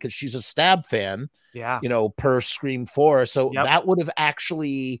rad because she's a Stab fan. Yeah. Per Scream 4. So that would have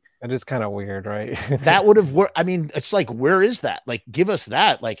actually. That is kind of weird, right? That would have worked. I mean, it's like, where is that? Like, give us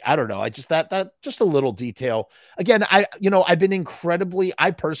that. Like, I don't know. I just that just a little detail. Again, I've been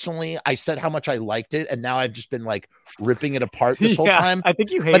I said how much I liked it, and now I've just been like ripping it apart this whole time. I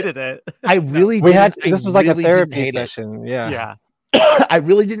think you hated it. I really did. This was like a therapy session. Yeah. I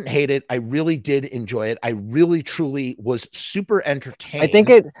really didn't hate it. I really did enjoy it. I really, truly was super entertained.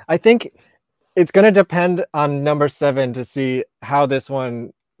 I think it's going to depend on number 7 to see how this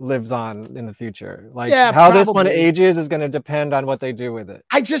one lives on in the future. Like how this one ages is going to depend on what they do with it.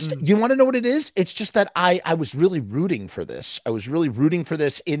 You want to know what it is? It's just that I was really rooting for this. I was really rooting for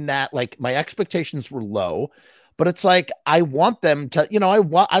this in that like my expectations were low, but it's like, I want them to, I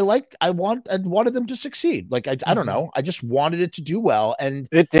wanted them to succeed. Like, I don't know. I just wanted it to do well. And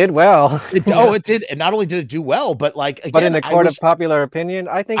it did well. It did. And not only did it do well, but like, again, but in the court of popular opinion,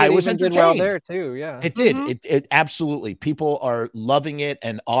 I think it even did well there too. Yeah, it did. It absolutely. People are loving it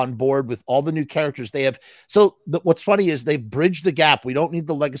and on board with all the new characters they have. So what's funny is they've bridged the gap. We don't need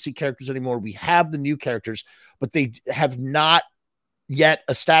the legacy characters anymore. We have the new characters, but they have not yet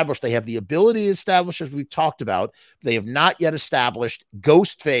established. They have the ability to establish, as we've talked about. They have not yet established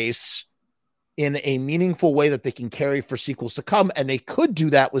Ghostface in a meaningful way that they can carry for sequels to come. And they could do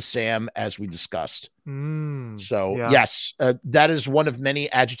that with Sam, as we discussed. Yes, that is one of many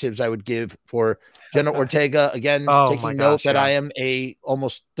adjectives I would give for Jenna Ortega. Again, taking note that I am I'm a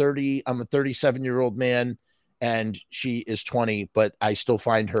 37-year-old man and she is 20, but I still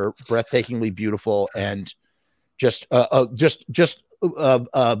find her breathtakingly beautiful and just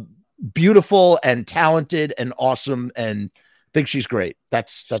beautiful and talented and awesome, and think she's great.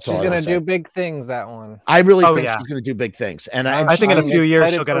 That's all. She's gonna do big things. That one. I really think she's gonna do big things, and I think in a few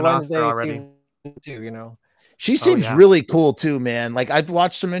years she'll get an Oscar already. Too, she seems really cool too, man. Like I've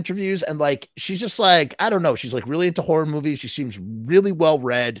watched some interviews, and like she's just like, I don't know, she's like really into horror movies. She seems really well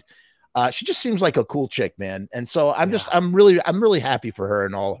read. She just seems like a cool chick, man. And so I'm really happy for her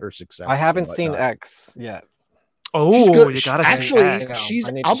and all her success. I haven't seen X yet. Oh, you gotta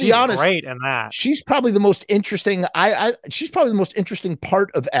I'll be honest. Great in that. She's probably the most interesting. She's probably the most interesting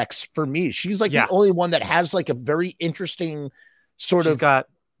part of X for me. She's like the only one that has like a very interesting sort of got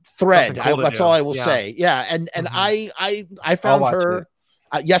thread. That's all I will say. Yeah, and I found her.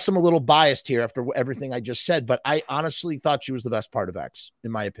 Yes, I'm a little biased here after everything I just said, but I honestly thought she was the best part of X,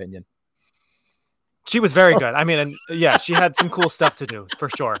 in my opinion. She was very good. I mean, and she had some cool stuff to do for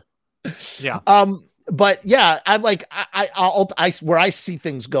sure. Yeah. But yeah, where I see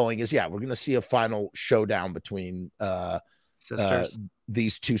things going is we're going to see a final showdown between sisters.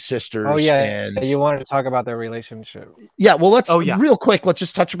 These two sisters. Oh yeah, and you wanted to talk about their relationship. Yeah, well, let's real quick. Let's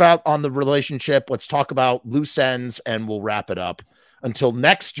just touch on the relationship. Let's talk about loose ends, and we'll wrap it up until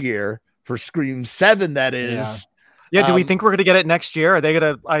next year for Scream 7. That is. Yeah. Do we think we're going to get it next year? Are they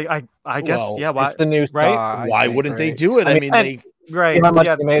going to? I guess. Why, it's the new Saw, right? Why wouldn't they do it? I mean they. Right. See how much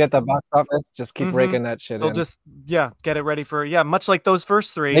they made at the box office? Just keep raking that shit in. They'll just get it ready for much like those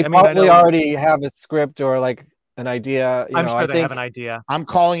first 3. They probably already have a script or like an idea. I'm know, sure I they think have an idea. I'm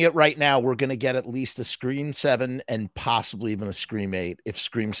calling it right now. We're going to get at least a Scream 7 and possibly even a Scream 8 if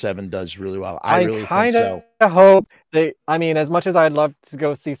Scream 7 does really well. I really think kind so. of hope they. I mean, as much as I'd love to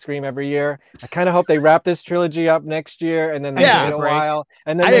go see Scream every year, I kind of hope they wrap this trilogy up next year, and then they Yeah. wait a Break. while,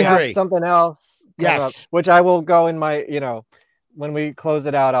 and then I they have agree. something else. Yes. Up, which I will go in my. When we close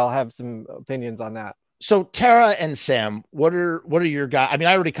it out, I'll have some opinions on that. So Tara and Sam, what are your guys? I mean,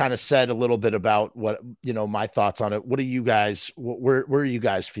 I already kind of said a little bit about what my thoughts on it. What are you guys? Where are you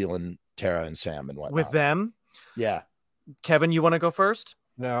guys feeling Tara and Sam and what With them? Yeah, Kevin, you want to go first?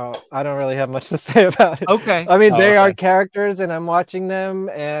 No, I don't really have much to say about it. Okay. I mean, they okay. are characters, and I'm watching them,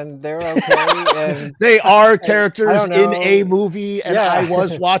 and they're okay. And they are characters in a movie, and I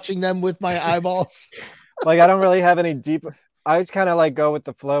was watching them with my eyeballs. Like, I don't really have any deep. I just kind of like go with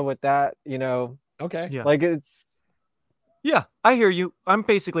the flow with that, Okay. Yeah. Like it's. Yeah, I hear you. I'm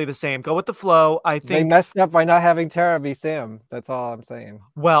basically the same. Go with the flow. I think They messed up by not having Tara be Sam. That's all I'm saying.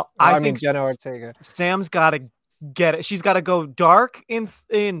 Well, I think mean Jenna Ortega. Sam's got to get it. She's got to go dark in.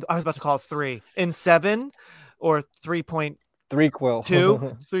 I was about to call it 3 in 7 or 3.2,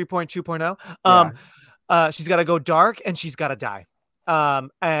 3.2.0. She's got to go dark and she's got to die.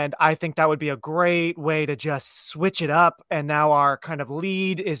 And I think that would be a great way to just switch it up. And now our kind of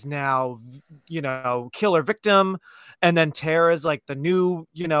lead is now, killer victim. And then Tara's like the new,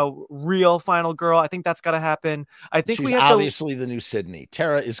 real final girl. I think that's got to happen. I think she's obviously the new Sydney.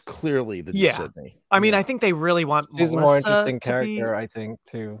 Tara is clearly the new Sydney. I mean, I think they really want she's Melissa a more interesting character, I think,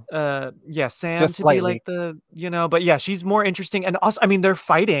 too. Sam just to slightly. be like but yeah, she's more interesting. And also, I mean, they're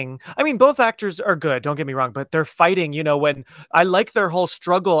fighting. I mean, both actors are good. Don't get me wrong, but they're fighting. When I like their whole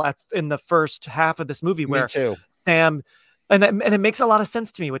struggle in the first half of this movie, where Sam. And it makes a lot of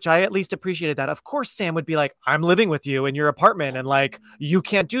sense to me, which I at least appreciated that. Of course, Sam would be like, I'm living with you in your apartment and like, you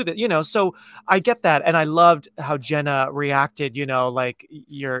can't do that, so I get that. And I loved how Jenna reacted, like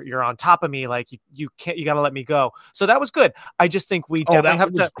you're on top of me. Like you can't, you got to let me go. So that was good. I just think we definitely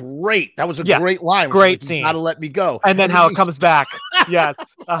have to. Great. That was a great line. Great scene. You got to let me go. And then how it comes back. Yes.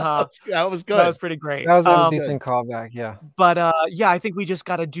 That was good. That was pretty great. That was a decent callback. Yeah. But I think we just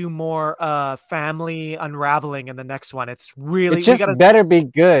got to do more family unraveling in the next one. It's really it just better be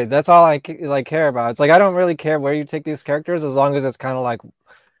good. That's all I care about. It's like I don't really care where you take these characters as long as it's kind of like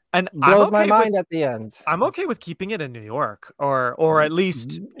and blows my mind at the end. I'm okay with keeping it in New York or at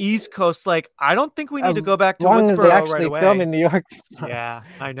least East Coast. Like I don't think we need to go back to Woodsboro as they actually right away. film in New York. Yeah,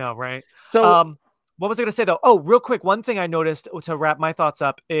 I know, right? So what was I going to say though? Oh, real quick, one thing I noticed to wrap my thoughts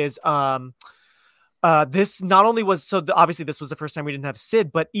up is this not only was obviously this was the first time we didn't have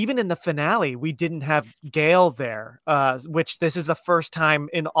Sid, but even in the finale we didn't have Gail there, which this is the first time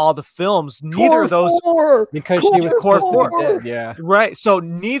in all the films. Neither of those because she was core 4, yeah, right. So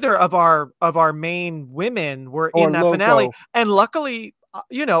neither of our main women were in that finale, and luckily,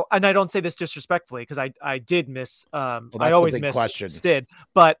 and I don't say this disrespectfully because I did miss. I always miss Sid,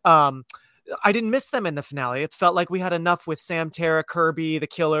 but I didn't miss them in the finale. It felt like we had enough with Sam, Tara, Kirby, the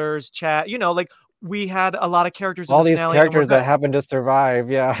Killers, Chad. Like. We had a lot of characters. All these characters that happened to survive.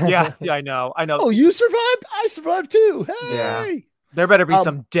 Yeah. yeah. I know. Oh, you survived? I survived too. Hey. Yeah. There better be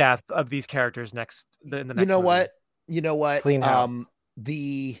some death of these characters in the next. You know what? Clean house.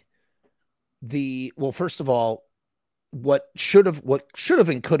 Well, first of all, what should have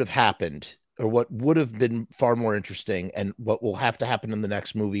and could have happened, or what would have been far more interesting, and what will have to happen in the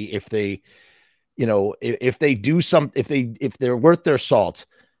next movie if they, if they do if they're worth their salt,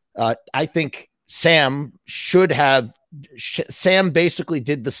 I think. Sam basically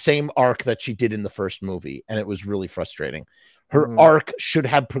did the same arc that she did in the first movie, and it was really frustrating. Her arc should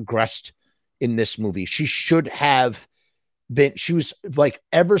have progressed in this movie. She was like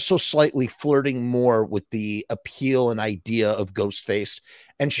ever so slightly flirting more with the appeal and idea of Ghostface,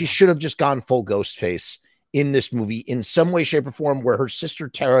 and she should have just gone full Ghostface in this movie in some way, shape, or form, where her sister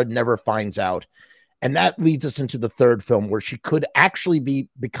Tara never finds out. And that leads us into the third film, where she could actually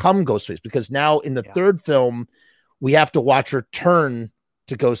become Ghostface, because now in the third film, we have to watch her turn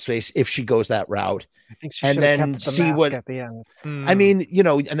to Ghostface if she goes that route. I think she should have kept the mask at the end. I mean,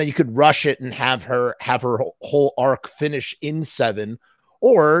 and then you could rush it and have her whole arc finish in 7,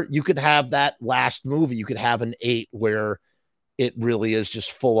 or you could have that last movie. You could have an 8 where it really is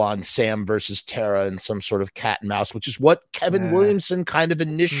just full on Sam versus Tara and some sort of cat and mouse, which is what Kevin Williamson kind of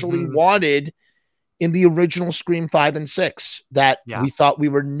initially wanted in the original Scream 5 and 6, that we thought we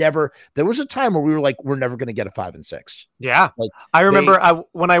were never. There was a time where we were like, we're never going to get a 5 and 6. Yeah, like I remember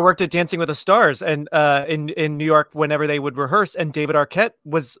when I worked at Dancing with the Stars and in New York, whenever they would rehearse, and David Arquette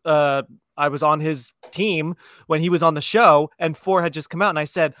was I was on his team when he was on the show, and 4 had just come out, and I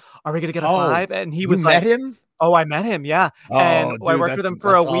said, "Are we going to get a 5?" And he was like, "Met him." Oh, I met him, yeah. And Oh, I dude, worked with him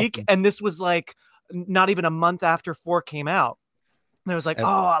for a that's week, awesome. and this was like not even a month after 4 came out. And I was like, And-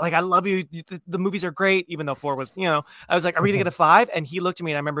 oh, like, I love you. The movies are great, even though 4 was, I was like, are we gonna get a 5? And he looked at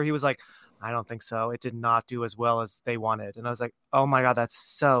me, and I remember he was like, I don't think so. It did not do as well as they wanted. And I was like, oh my God, that's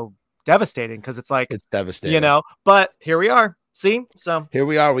so devastating, because it's like, It's devastating. But here we are. See? So here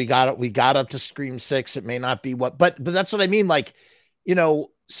we are. We got up to Scream 6. It may not be what, but that's what I mean. Like,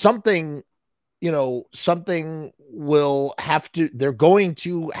 something will have to, they're going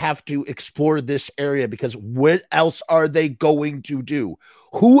to have to explore this area, because what else are they going to do?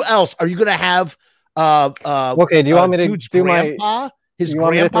 Who else are you going to have? Okay, do you want me to dude's do grandpa? His you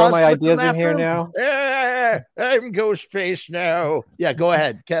want me to throw grandpa's my looking ideas in after here him? now? Yeah, I'm Ghostface now. Yeah, go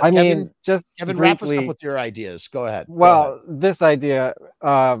ahead. I mean, just Kevin, briefly, wrap us up with your ideas. Go ahead. Well, this idea,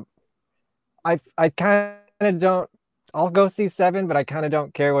 I kind of don't. I'll go see 7, but I kind of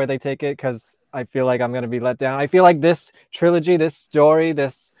don't care where they take it, because I feel like I'm going to be let down. I feel like this trilogy, this story,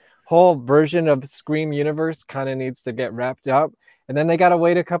 this whole version of Scream universe kind of needs to get wrapped up. And then they got to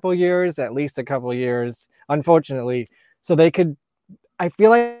wait a couple years, at least a couple years, unfortunately. So they could, I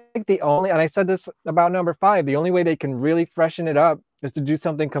feel like the only, and I said this about number 5, the only way they can really freshen it up is to do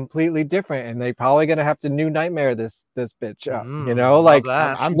something completely different. And they probably going to have to New Nightmare this bitch up, like,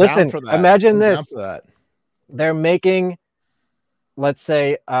 I'm listen, down for that. Imagine I'm this. down for that. They're making, let's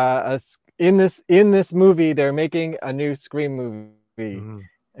say, in this movie, they're making a new Scream movie,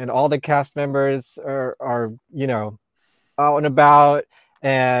 and all the cast members are out and about,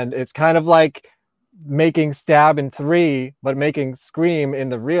 and it's kind of like making Stab in 3, but making Scream in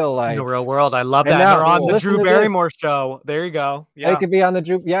the real life, in the real world. I love And that. now, They're on the listen Drew to Barrymore show. There you go. They could be on the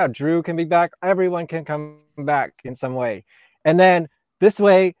Drew. Yeah, Drew can be back. Everyone can come back in some way, and then this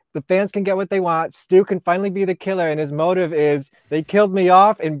way, the fans can get what they want. Stu can finally be the killer, and his motive is they killed me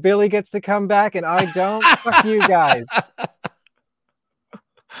off, and Billy gets to come back, and I don't. Fuck you guys.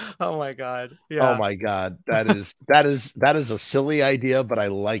 Oh my God. Yeah. Oh my God. That is a silly idea, but I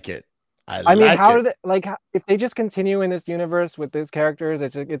like it. I mean, how do they, like, if they just continue in this universe with these characters,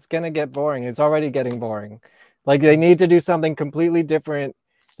 it's gonna get boring. It's already getting boring. Like, they need to do something completely different.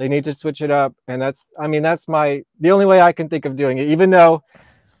 They need to switch it up, and that's the only way I can think of doing it. Even though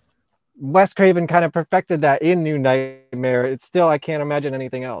Wes Craven kind of perfected that in New Nightmare, it's still, I can't imagine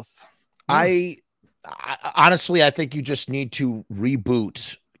anything else. I honestly, I think you just need to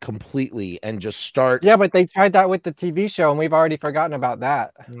reboot completely and just start. Yeah, but they tried that with the TV show, and we've already forgotten about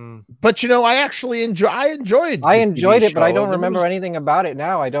that. But I actually enjoyed it, but I don't remember anything about it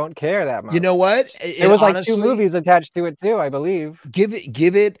now. I don't care that much. You know what? It was honestly, like 2 movies attached to it too, I believe. Give it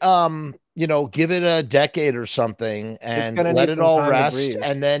give it a decade or something, and let it all rest,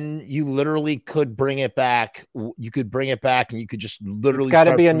 and then you literally could bring it back. You could bring it back, and you could just literally. It's got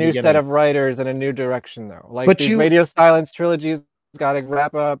to be a new set of writers and a new direction, though. Like, but these Radio Silence trilogies got to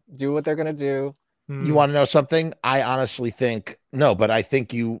wrap up, do what they're gonna do. You want to know something? I honestly think no, but I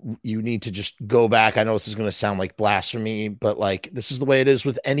think you need to just go back. I know this is going to sound like blasphemy, but like, this is the way it is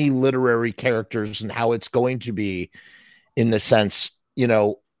with any literary characters and how it's going to be, in the sense,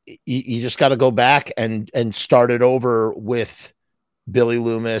 you just got to go back and start it over with Billy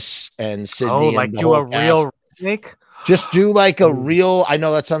Loomis and Sidney. Oh, like do a real remake? Just do like a real, I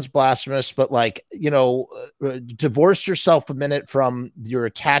know that sounds blasphemous, but like, divorce yourself a minute from your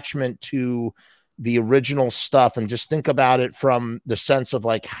attachment to the original stuff and just think about it from the sense of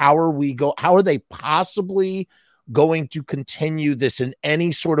like, how are they possibly going to continue this in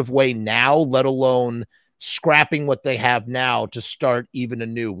any sort of way now, let alone scrapping what they have now to start even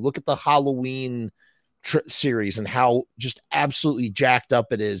anew. Look at the Halloween series and how just absolutely jacked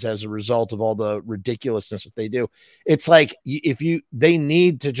up it is as a result of all the ridiculousness that they do. It's like, they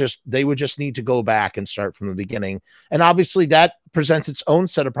would just need to go back and start from the beginning. And obviously that presents its own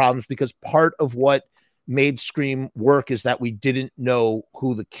set of problems, because part of what made Scream work is that we didn't know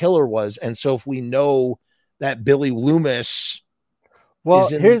who the killer was. And so if we know that Billy Loomis,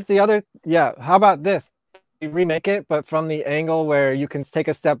 here's the other, how about this? Remake it, but from the angle where you can take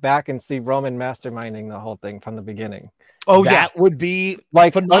a step back and see Roman masterminding the whole thing from the beginning. Oh, that would be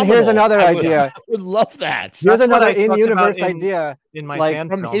like phenomenal. Here's another idea. I would love that. Here's another in-universe idea in my like, fan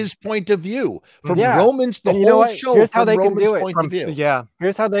from film. His point of view, from Roman's the and whole show. Here's how they Roman's can do it. Point of view. Yeah.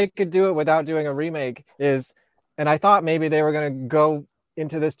 Here's how they could do it without doing a remake is, and I thought maybe they were going to go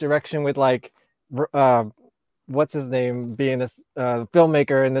into this direction with like, what's his name being this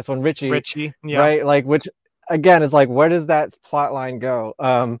filmmaker in this one, Richie, yeah, right? Like, which again is like, where does that plot line go?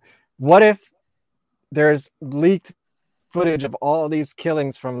 What if there's leaked footage of all these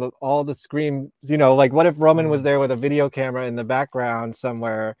killings from all the Scream, like what if Roman was there with a video camera in the background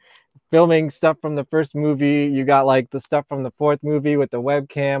somewhere filming stuff from the first movie. You got like the stuff from the fourth movie with the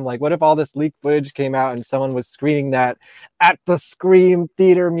webcam. Like, what if all this leaked footage came out and someone was screening that at the Scream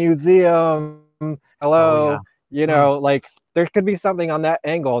Theater Museum? Hello, you know, like there could be something on that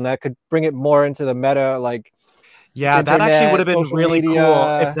angle, and that could bring it more into the meta, like. Yeah, that actually would have been really media.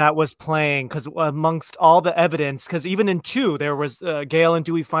 cool if that was playing, because amongst all the evidence, because even in 2, there was Gail and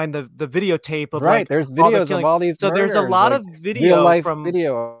Dewey find the videotape of right. Like, there's videos of all these. So murders, there's a lot like, of video real life from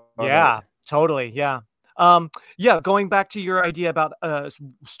video. Yeah, totally. Yeah. Going back to your idea about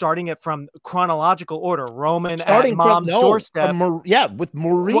starting it from chronological order, Roman Starting at mom's doorstep. With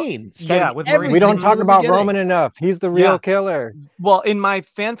Maureen. With Maureen. We don't talk about beginning. Roman enough. He's the real killer. Well, in my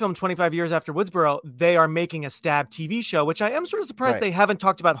fan film 25 Years After Woodsboro, they are making a Stab TV show, which I am sort of surprised they haven't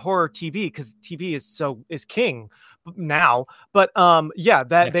talked about horror TV, because TV is king now. But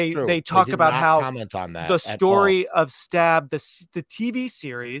they talk about how comment on that the story of Stab, the TV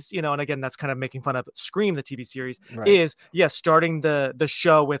series, you know, and again, that's kind of making fun of Scream, the TV series, is starting the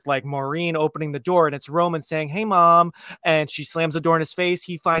show with like Maureen opening the door, and it's Roman saying, "Hey mom," and she slams the door in his face.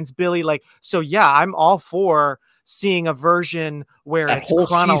 He finds Billy. Like, so I'm all for seeing a version where it's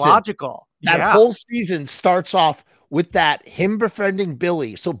chronological. That whole season starts off with him befriending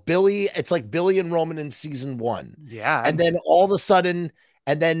Billy. So Billy, it's like Billy and Roman in season 1. Yeah. And then all of a sudden,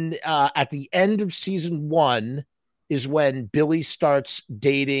 at the end of season 1 is when Billy starts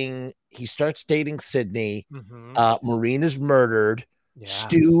dating. He starts dating Sydney. Maureen is murdered.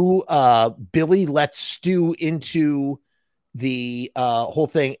 Yeah. Billy lets Stu into the whole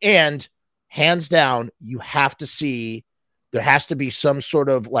thing. And hands down, you have to see, there has to be some sort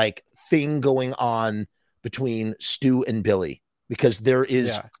of like thing going on between Stu and Billy, because there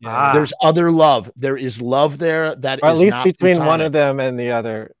is there's other love. There is love there that or is at least not between platonic. one of them and the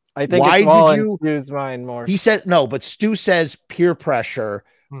other. I think Why it's all did in you Stu's mind more. He said no, but Stu says peer pressure.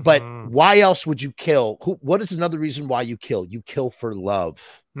 But why else would you kill? What is another reason why you kill? You kill for love.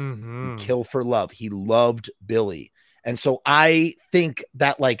 You kill for love. He loved Billy. And so I think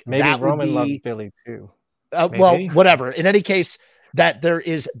that like maybe that Roman loved Billy too. Well, whatever. In any case,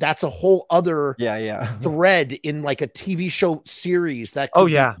 that's a whole other thread in like a TV show series that could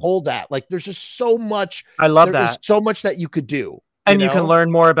be pulled at. Like there's just so much. I love that. There's so much that you could do. And you can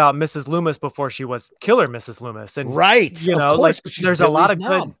learn more about Mrs. Loomis before she was killer Mrs. Loomis. And you know, like there's Billy's a lot of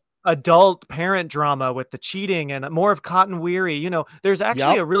mom. good adult parent drama with the cheating and more of Cotton Weary. You know, there's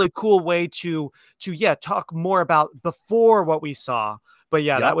actually a really cool way to talk more about before what we saw. But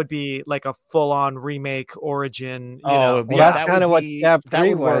that would be like a full-on remake origin. That's kind of what Stab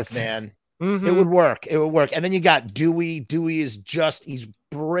 3 was, man. It would work. It would work. And then you got Dewey. Dewey is he's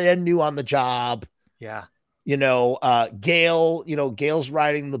brand new on the job. Yeah. You know, Gail, Gail's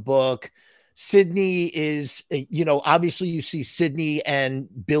writing the book. Sydney is, obviously you see Sydney and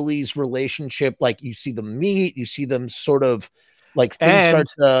Billy's relationship. Like you see them meet, you see them sort of like things start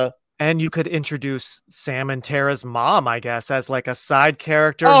to. And you could introduce Sam and Tara's mom, I guess, as like a side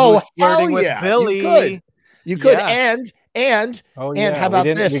character who's flirting with Billy. You could. And how about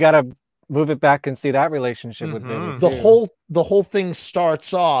this? We gotta move it back and see that relationship with Billy too. The whole thing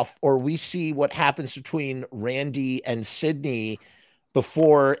starts off, or we see what happens between Randy and Sydney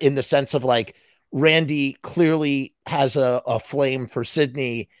before, in the sense of like Randy clearly has a flame for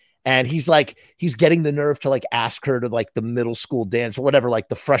Sydney. And he's getting the nerve to like ask her to like the middle school dance or whatever, like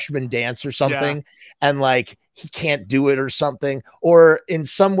the freshman dance or something. Yeah. And like, he can't do it or something, or in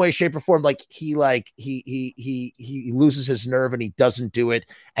some way, shape or form, like he loses his nerve and he doesn't do it.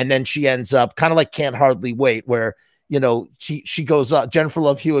 And then she ends up kind of like Can't Hardly Wait, where, she goes up, Jennifer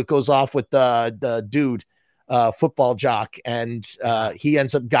Love Hewitt goes off with the dude, football jock, and he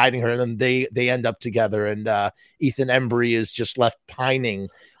ends up guiding her, and then they end up together, and Ethan Embry is just left pining,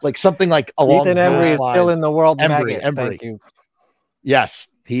 like something like along Ethan Embry is still in the world. Embry. Thank you. Yes,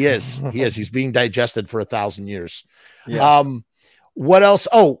 he is. He's being digested for 1,000 years. Yes. What else?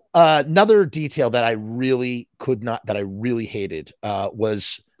 Another detail that I really hated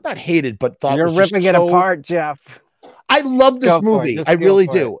was not hated, but thought you're was ripping it apart, Jeff. I love this movie. I really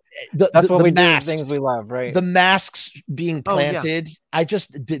do. That's what we do. Things we love, right? The masks being planted, I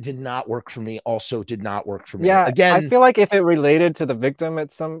just did not work for me. Also, did not work for me. Yeah, again, I feel like if it related to the victim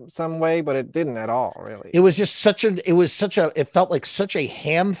at some way, but it didn't at all. Really, it was just it felt like such a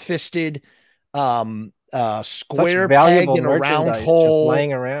ham-fisted, square peg in a round hole, just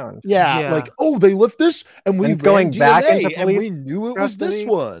laying around. Yeah, like they left this, and it's going back into police, and we knew it was this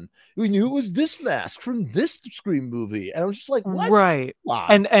one. We knew it was this mask from this Scream movie. And I was just like, what? Right.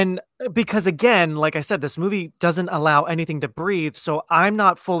 And because again, like I said, this movie doesn't allow anything to breathe. So I'm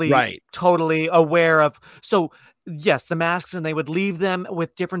not fully totally aware of. So Yes, the masks, and they would leave them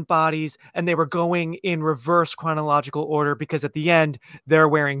with different bodies, and they were going in reverse chronological order because at the end they're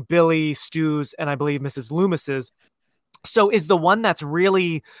wearing Billy, Stu's, and I believe Mrs. Loomis's. So is the one that's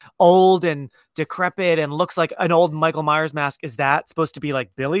really old and decrepit and looks like an old Michael Myers mask, is that supposed to be like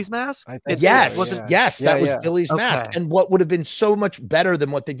Billy's mask? I think Yes, so, yeah. yes, that was Yeah. Billy's mask. Okay. And what would have been so much better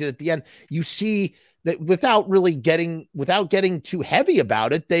than what they did at the end, you see that without getting too heavy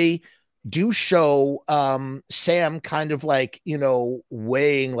about it, they do show Sam kind of like,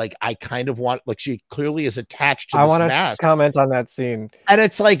 weighing, like, I kind of want, like, she clearly is attached to I this want to mask. comment on that scene. And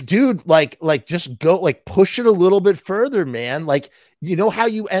it's like, dude, like just go, like, push it a little bit further, man. Like, you know how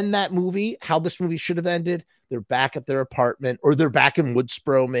you end that movie, how this movie should have ended? They're back at their apartment, or they're back in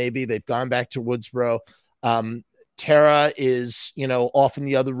Woodsboro. Maybe they've gone back to Woodsboro. Tara is, off in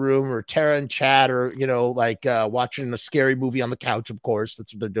the other room, or Tara and Chad are, watching a scary movie on the couch. Of course,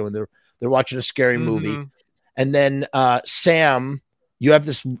 that's what they're doing. They're watching a scary movie. And then Sam, you have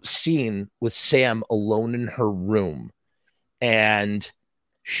this scene with Sam alone in her room, and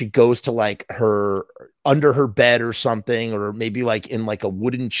she goes to like her under her bed or something, or maybe like in like a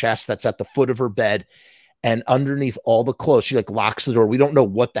wooden chest that's at the foot of her bed. And underneath all the clothes, she like locks the door. We don't know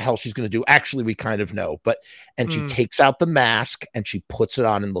what the hell she's going to do. Actually, we kind of know, and she takes out the mask and she puts it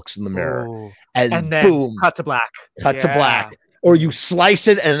on and looks in the mirror. Ooh. And then boom, cut to black. to black. Or you slice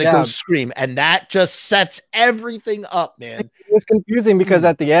it and it goes Scream. And that just sets everything up, man. It was confusing because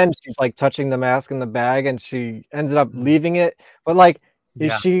at the end, she's like touching the mask in the bag and she ended up leaving it. But like,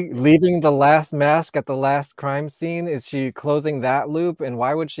 is she leaving the last mask at the last crime scene? Is she closing that loop? And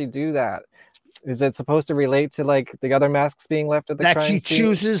why would she do that? Is it supposed to relate to like the other masks being left at the crime scene? That she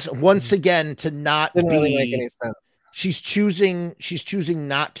chooses once again to not Didn't be. really make any sense. She's choosing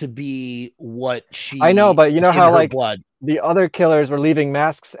not to be what she. I know, but you know how like blood. The other killers were leaving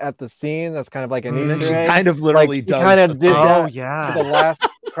masks at the scene. That's kind of like an Easter egg. Kind of literally like, does. Kind of did that for the last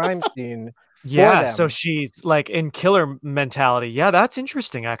crime scene. Yeah, so she's like in killer mentality. Yeah, that's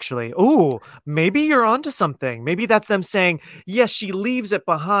interesting, actually. Ooh, maybe you're onto something. Maybe that's them saying, yes, she leaves it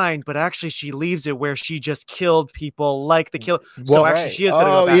behind, but actually she leaves it where she just killed people like the killer. So actually she is going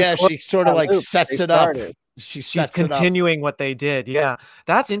to go back. Yeah, she sort of like sets it up. She's continuing what they did. Yeah,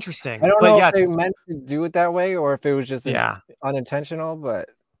 that's interesting. I don't know if they meant to do it that way or if it was just unintentional, but.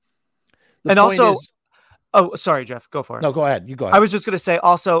 And also, sorry, Jeff, go for it. No, go ahead. You go ahead. I was just going to say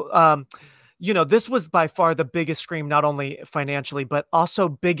also, this was by far the biggest Scream, not only financially, but also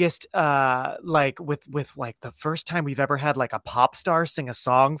biggest, like with like the first time we've ever had like a pop star sing a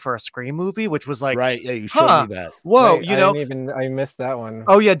song for a Scream movie, which was like, right. Yeah. You showed me that. Whoa. Wait, I missed that one.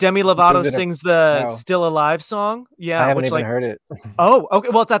 Oh yeah. Demi Lovato sings the Still Alive song. Yeah. I haven't even heard it. Oh, okay.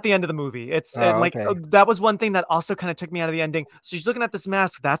 Well, it's at the end of the movie. It's okay. That was one thing that also kind of took me out of the ending. So she's looking at this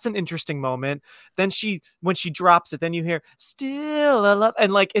mask. That's an interesting moment. Then when she drops it, then you hear Still Alive.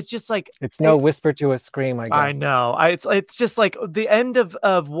 And like, it's just like, it's no whisper to a scream, I guess. I know. It's just like the end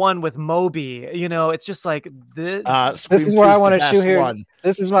of one with Moby. It's just like this. This is where I want to shoot here. One.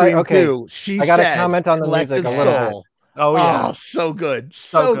 This is my okay. I got to comment on the music a little bit. Oh yeah, so good,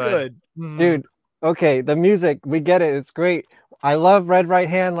 so good, dude. Okay, the music, we get it. It's great. I love Red Right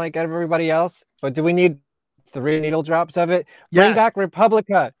Hand like everybody else, but do we need 3 needle drops of it? Bring back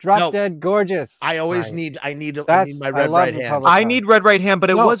Republica. Dead Gorgeous. I always need my Red Right Hand. Republica. I need Red Right Hand, but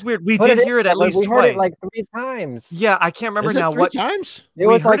it was weird. We did hear it at least we twice. heard it like 3 times. Yeah, I can't remember now. What times? It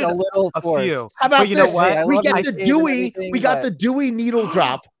was like a little few. How about this? We get the Dewey. We got the Dewey needle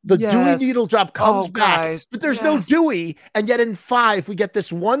drop. The Dewey needle drop comes back, but there's no Dewey. And yet in 5, we get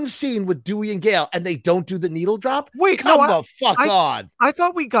this one scene with Dewey and Gale, and they don't do the needle drop. Wait, come the fuck on! I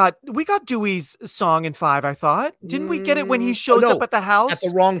thought we got Dewey's song in 5. I thought, didn't we get it when he shows up at the house at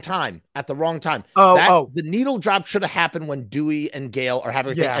the wrong time? The needle drop should have happened when Dewey and Gale are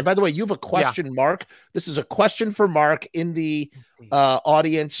having. And by the way, you have a question, Mark. This is a question for Mark in the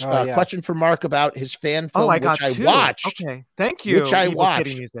audience. Question for Mark about his fan film, which I watched. Okay, thank you. Which I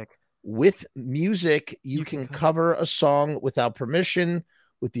watched. With music, you can cover a song without permission,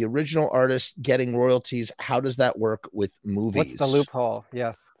 with the original artist getting royalties. How does that work with movies? What's the loophole?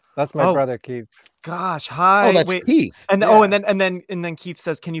 Yes, that's my brother Keith. Gosh, hi. Oh, that's Keith. And and then Keith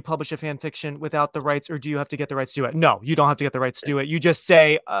says, "Can you publish a fan fiction without the rights, or do you have to get the rights to do it?" No, you don't have to get the rights to do it. You just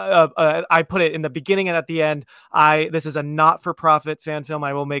say, "I put it in the beginning and at the end. This is a not-for-profit fan film.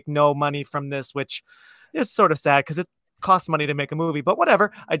 I will make no money from this," which is sort of sad because it costs money to make a movie, but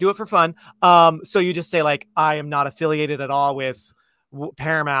whatever. I do it for fun. So you just say like, "I am not affiliated at all with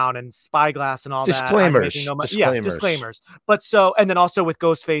Paramount and Spyglass and all Disclaimers. that. I'm making no money. Disclaimers. Yeah, disclaimers. But so, and then also with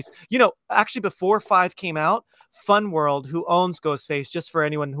Ghostface, you know, actually before 5 came out, Fun World, who owns Ghostface, just for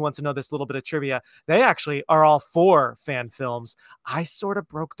anyone who wants to know this little bit of trivia, they actually are all for fan films. I sort of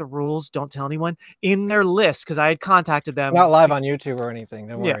broke the rules, don't tell anyone, in their list because I had contacted them. It's not live on YouTube or anything.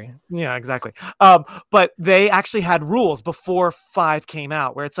 Don't worry. Yeah, exactly. But they actually had rules before 5 came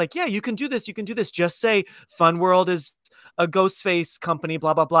out where it's like, yeah, you can do this. You can do this. Just say Fun World is a Ghostface company,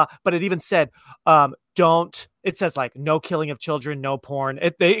 blah, blah, blah. But it even said, it says like no killing of children, no porn.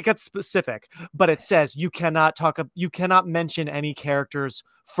 It gets specific, but it says you cannot mention any characters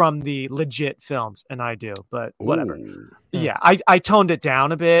from the legit films. And I do, but whatever. Ooh. Yeah, I toned it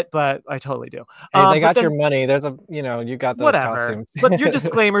down a bit, but I totally do. Hey, they got your money. There's you got those costumes. But your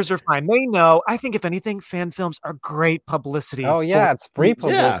disclaimers are fine. They know. I think if anything, fan films are great publicity. Oh yeah, it's free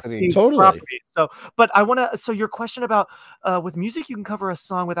publicity. Yeah, totally. Properties. So, but I want to. So your question about with music, you can cover a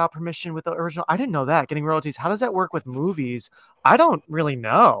song without permission with the original. I didn't know that. Getting royalties. How does that work with movies? I don't really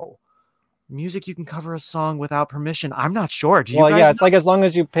know. Music, you can cover a song without permission. I'm not sure. Do you guys know? It's like as long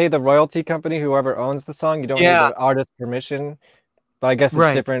as you pay the royalty company, whoever owns the song, you don't need the artist permission. But I guess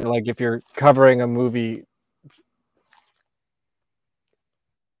it's different. Like if you're covering a movie.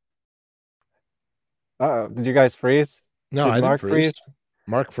 Did you guys freeze? No, Did I Mark didn't freeze.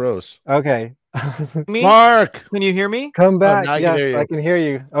 Mark froze. Okay. Mark, can you hear me? Come back. Oh, yes, I can hear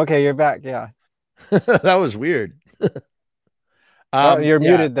you. Okay, you're back. Yeah. That was weird. You're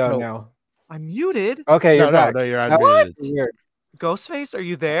muted though now. I'm muted. Okay, you're back. No, you're What? unmuted. Ghostface, are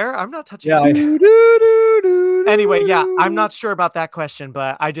you there? I'm not touching. Yeah. Anyway, yeah, I'm not sure about that question,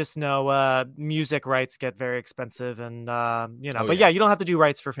 but I just know music rights get very expensive, and But yeah, you don't have to do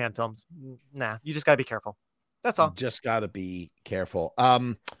rights for fan films. Nah, you just gotta be careful. That's all. Just gotta be careful.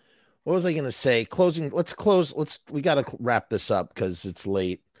 What was I gonna say? Closing. Let's close. We gotta wrap this up because it's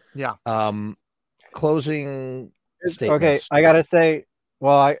late. Yeah. Closing statements. Okay, I gotta say,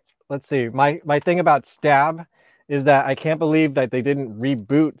 let's see. My thing about Stab is that I can't believe that they didn't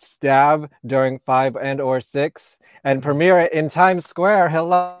reboot Stab during 5 and or 6 and premiere it in Times Square.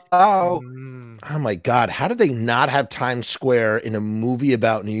 Hello. Oh my God! How did they not have Times Square in a movie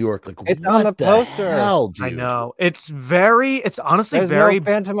about New York? Like it's on the poster. Hell, dude? I know it's honestly There's very no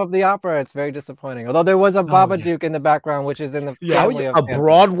Phantom of the Opera. It's very disappointing. Although there was a Babadook in the background, which is in the family of a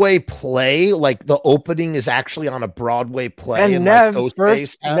Broadway play. Like the opening is actually on a Broadway play. And Neve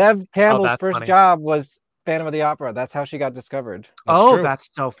Campbell's first job was Phantom of the Opera. That's how she got discovered.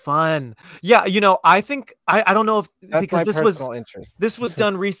 That's so fun. Yeah, I think I don't know if that's because this was interest.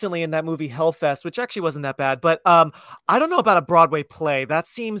 done recently in that movie Hellfest, which actually wasn't that bad. But I don't know about a Broadway play. That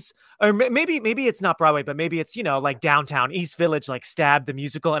seems, or maybe it's not Broadway, but maybe it's like downtown East Village, like Stab the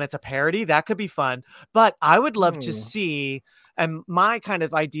musical, and it's a parody. That could be fun. But I would love to see. And my kind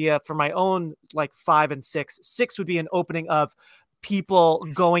of idea for my own like 5 and 6. 6 would be an opening of people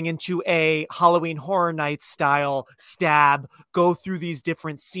going into a Halloween Horror Nights style Stab, go through these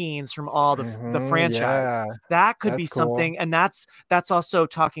different scenes from all the franchise. Yeah. That could be something. Cool. And that's also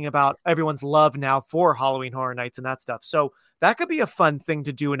talking about everyone's love now for Halloween Horror Nights and that stuff. So that could be a fun thing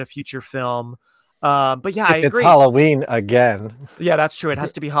to do in a future film. But yeah, I agree. It's Halloween again. Yeah, that's true. It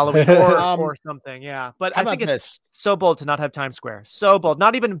has to be Halloween or something. Yeah, but I think it's so bold to not have Times Square. So bold.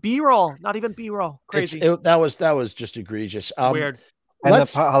 Not even B-roll. Not even B-roll. Crazy. That was just egregious. Weird. And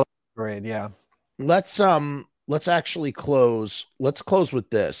the Halloween parade. Yeah. Let's actually close. Let's close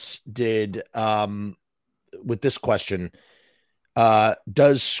with this. With this question,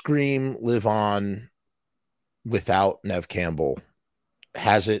 does Scream live on without Neve Campbell?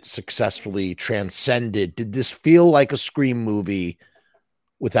 Has it successfully transcended? Did this feel like a Scream movie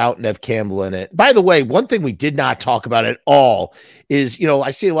without Neve Campbell in it? By the way, one thing we did not talk about at all is,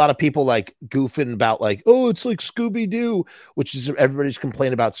 I see a lot of people like goofing about like, oh, it's like Scooby-Doo, which is everybody's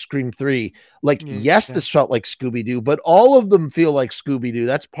complaining about Scream 3. Like, yes, this felt like Scooby-Doo, but all of them feel like Scooby-Doo.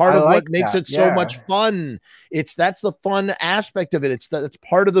 That's part of what makes it so much fun. That's the fun aspect of it. That's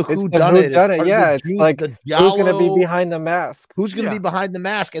part of the whodunit. Yeah, it's like who's going to be behind the mask? Who's going to be behind the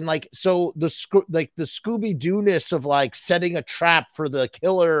mask? And like, so the Scooby-Doo-ness of like setting a trap for the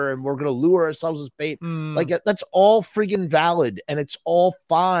killer and we're going to lure ourselves as bait. Like that's all friggin' valid and it's all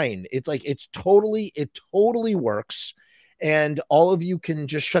fine. It's like, it totally works. And all of you can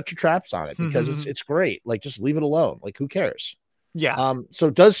just shut your traps on it because it's great. Like, just leave it alone. Like, who cares? Yeah.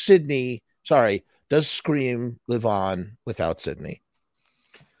 So does Scream live on without Sydney?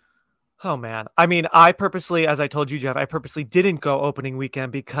 Oh man. I mean, I purposely, as I told you, Jeff, I purposely didn't go opening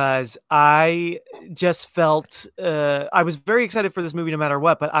weekend because I just felt I was very excited for this movie no matter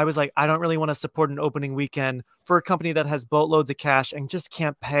what, but I was like, I don't really want to support an opening weekend for a company that has boatloads of cash and just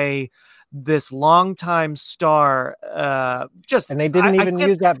can't pay this longtime star. And they didn't even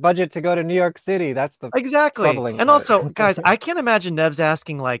use that budget to go to New York City. That's the exactly. troubling And part. also, guys, I can't imagine Nev's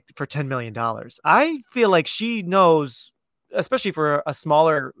asking like for $10 million. I feel like she knows, especially for a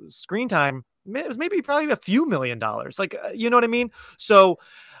smaller screen time, it was maybe probably a few $1,000,000. Like, you know what I mean? So,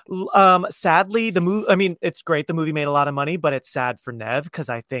 sadly, the movie, I mean, it's great. The movie made a lot of money, but it's sad for Neve because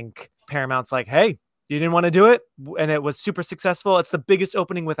I think Paramount's like, hey, you didn't want to do it. And it was super successful. It's the biggest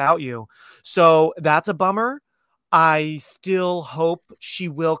opening without you. So that's a bummer. I still hope she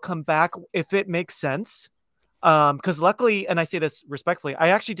will come back if it makes sense. Because luckily, and I say this respectfully, I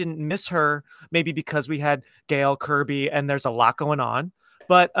actually didn't miss her, maybe because we had Gail Kirby and there's a lot going on.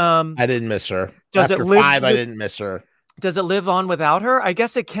 But I didn't miss her. Does After it live 5, I with- didn't miss her. Does it live on without her? I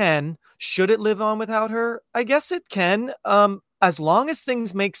guess it can. Should it live on without her? I guess it can. As long as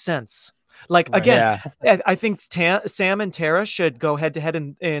things make sense. Like, Right. again, Yeah. I think Sam and Tara should go head to head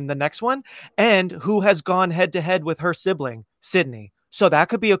in the next one. And who has gone head to head with her sibling, Sydney? So that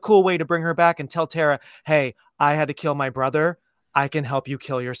could be a cool way to bring her back and tell Tara, hey, I had to kill my brother. I can help you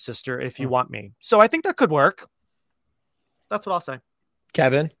kill your sister if you want me. So I think that could work. That's what I'll say.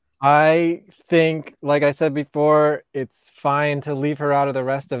 Kevin? I think, like I said before, it's fine to leave her out of the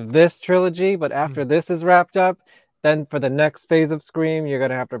rest of this trilogy, but after this is wrapped up, then for the next phase of Scream, you're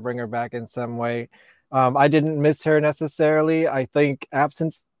going to have to bring her back in some way. I didn't miss her necessarily. I think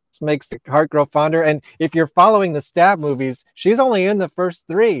absence makes the heart grow fonder. And if you're following the Stab movies, she's only in the first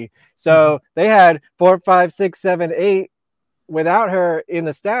 3. So they had 4, 5, 6, 7, 8 without her in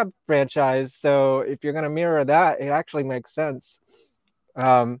the Stab franchise. So if you're going to mirror that, it actually makes sense.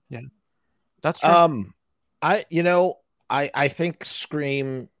 That's true. I think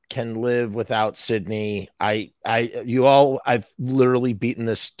Scream can live without Sydney. I've literally beaten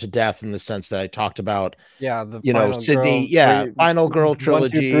this to death in the sense that I talked about, Sydney, Final Girl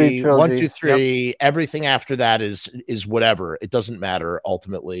trilogy, 1, 2, 3, Yep. everything after that is whatever. It doesn't matter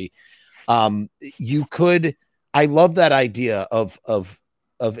ultimately. I love that idea of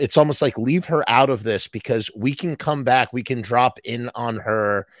it's almost like leave her out of this because we can come back, we can drop in on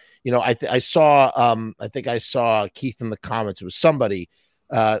her. I saw Keith in the comments. It was somebody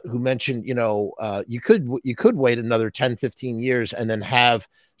who mentioned, you could wait another 10, 15 years and then have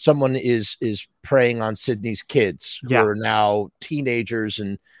someone is preying on Sydney's kids who are now teenagers,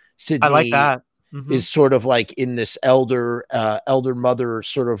 and Sydney, I like that. is sort of like in this elder mother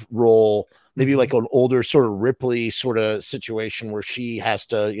sort of role, maybe like an older sort of Ripley sort of situation where she has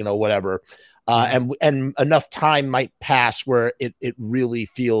to, whatever. And enough time might pass where it really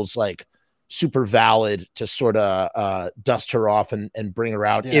feels like super valid to sort of dust her off and bring her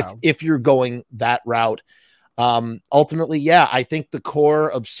out if you're going that route. Ultimately, I think the core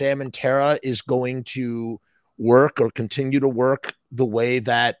of Sam and Tara is going to work or continue to work the way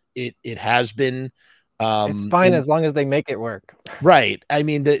that it has been. It's fine as long as they make it work. Right. I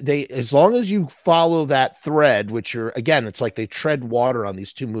mean, they as long as you follow that thread, which it's like they tread water on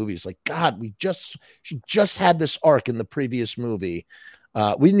these 2 movies. Like, God, she just had this arc in the previous movie.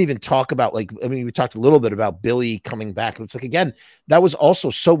 We didn't even talk about we talked a little bit about Billy coming back. It's like, again, that was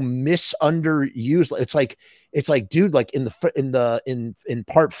also so misunderused. It's like, dude, like in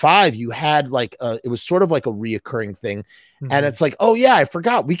part 5, you had it was sort of like a reoccurring thing. And it's like, oh yeah, I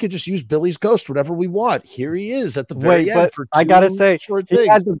forgot. We could just use Billy's ghost, whatever we want. Here he is at the very end. But for 2 I gotta say, short he things.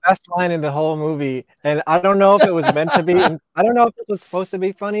 had the best line in the whole movie, and I don't know if it was meant to be. And I don't know if this was supposed to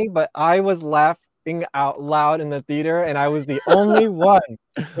be funny, but I was laughing out loud in the theater, and I was the only one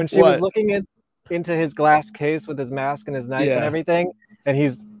when she was looking into his glass case with his mask and his knife and everything, and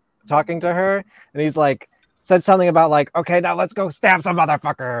he's talking to her, and he's like, said something about like, okay, now let's go stab some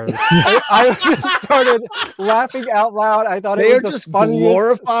motherfuckers. I just started laughing out loud. I thought it was the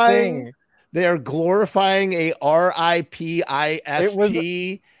funniest thing. They are glorifying a RIPIST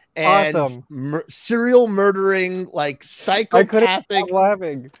and awesome. Serial murdering, like psychopathic. I couldn't stop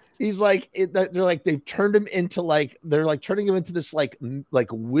laughing. He's like, they're like, they've turned him into they're like turning him into this like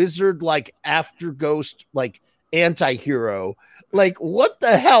wizard, like after ghost, like anti-hero. Like, what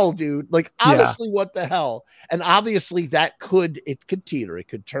the hell, dude? Like, honestly, what the hell? And obviously it could teeter. It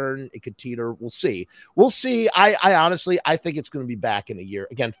could turn, it could teeter. We'll see. I honestly, I think it's going to be back in a year.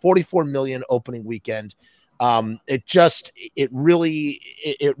 Again, 44 million opening weekend. It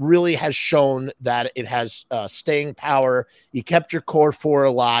really has shown that it has staying power. You kept your core 4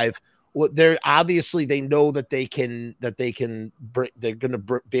 alive. they're obviously they know that they're going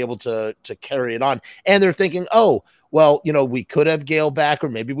to be able to carry it on, and they're thinking, oh, well, we could have Gale back, or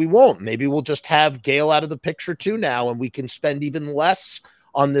maybe we won't. Maybe we'll just have Gale out of the picture too now, and we can spend even less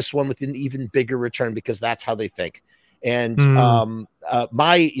on this one with an even bigger return, because that's how they think. And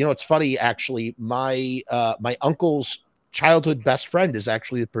it's funny actually. My uncle's childhood best friend is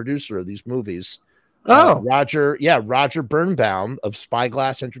actually the producer of these movies. Roger Birnbaum of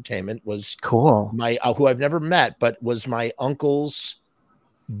Spyglass Entertainment was cool. My who I've never met, but was my uncle's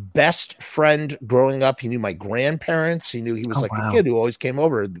best friend growing up. He knew my grandparents. He was a kid who always came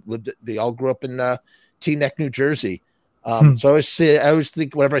over. They all grew up in Teaneck, New Jersey. So I always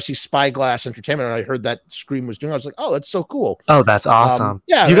think whenever I see Spyglass Entertainment, and I heard that Scream was doing, I was like, oh, that's so cool. Oh, that's awesome.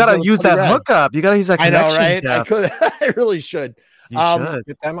 Yeah, you got to use that hookup. You got to use that connection. I know, right? I could. I really should. You should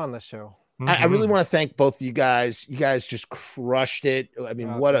get them on the show. I really want to thank both of you guys. You guys just crushed it. I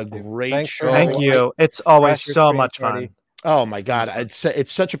mean, what a great show. Thank you. It's always so much fun. Oh my God.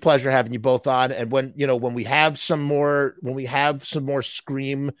 It's such a pleasure having you both on. And when we have some more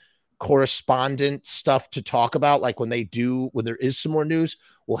Scream correspondent stuff to talk about, like when there is some more news,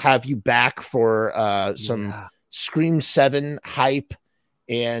 we'll have you back for some Scream 7 hype.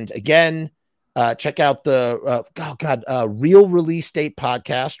 And again, check out the Real Release Date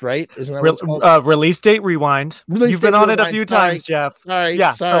podcast, right? Isn't that what it's called? Release Date Rewind. You've been on it a few times, Jeff. Sorry.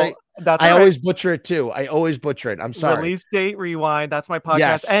 Yeah. Sorry. I always butcher it too. I'm sorry. Release Date Rewind. That's my podcast.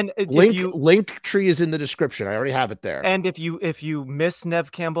 Yes. And link tree is in the description. I already have it there. And if you miss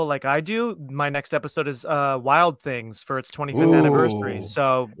Neve Campbell like I do, my next episode is Wild Things for its 25th anniversary.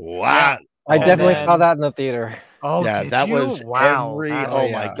 So wow. I definitely saw that in the theater. Oh, yeah, that was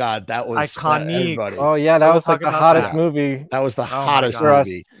my God, that was iconic. Oh yeah, that was like the hottest movie. That was the hottest for us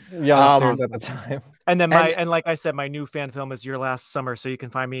youngsters at the time. And then like I said, my new fan film is Your Last Summer, so you can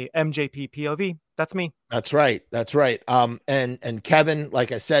find me MJP POV. That's me. That's right. And Kevin,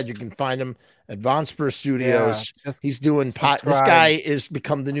 like I said, you can find him at Vonspur Studios. Yeah, he's doing this guy is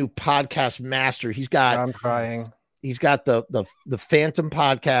become the new podcast master. I'm crying. He's got the Phantom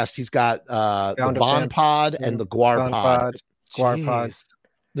podcast. He's got the Von Pod and the Guar Pod. Guar Pod.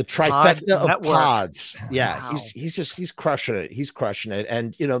 The trifecta of pods. Yeah, wow. He's crushing it. He's crushing it.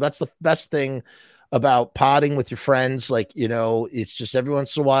 And that's the best thing about podding with your friends. Like, it's just every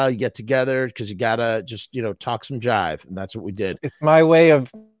once in a while you get together because you gotta just talk some jive. And that's what we did. It's my way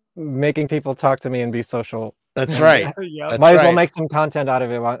of making people talk to me and be social. That's right. Might as well make some content out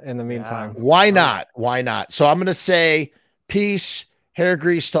of it in the meantime. Why not? Why not? So I'm going to say peace, hair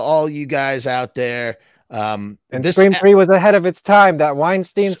grease to all you guys out there. And Scream 3 was ahead of its time. That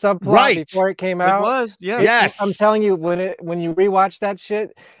Weinstein subplot before it came out. It was, yeah. Yes. I'm telling you, when you rewatch that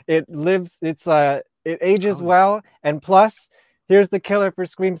shit, it ages well. And plus, here's the killer for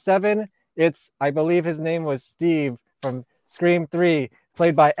Scream 7. I believe his name was Steve from Scream 3.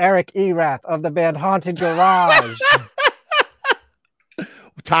 Played by Eric Erath of the band Haunted Garage.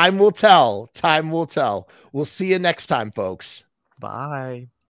 Time will tell. Time will tell. We'll see you next time, folks. Bye.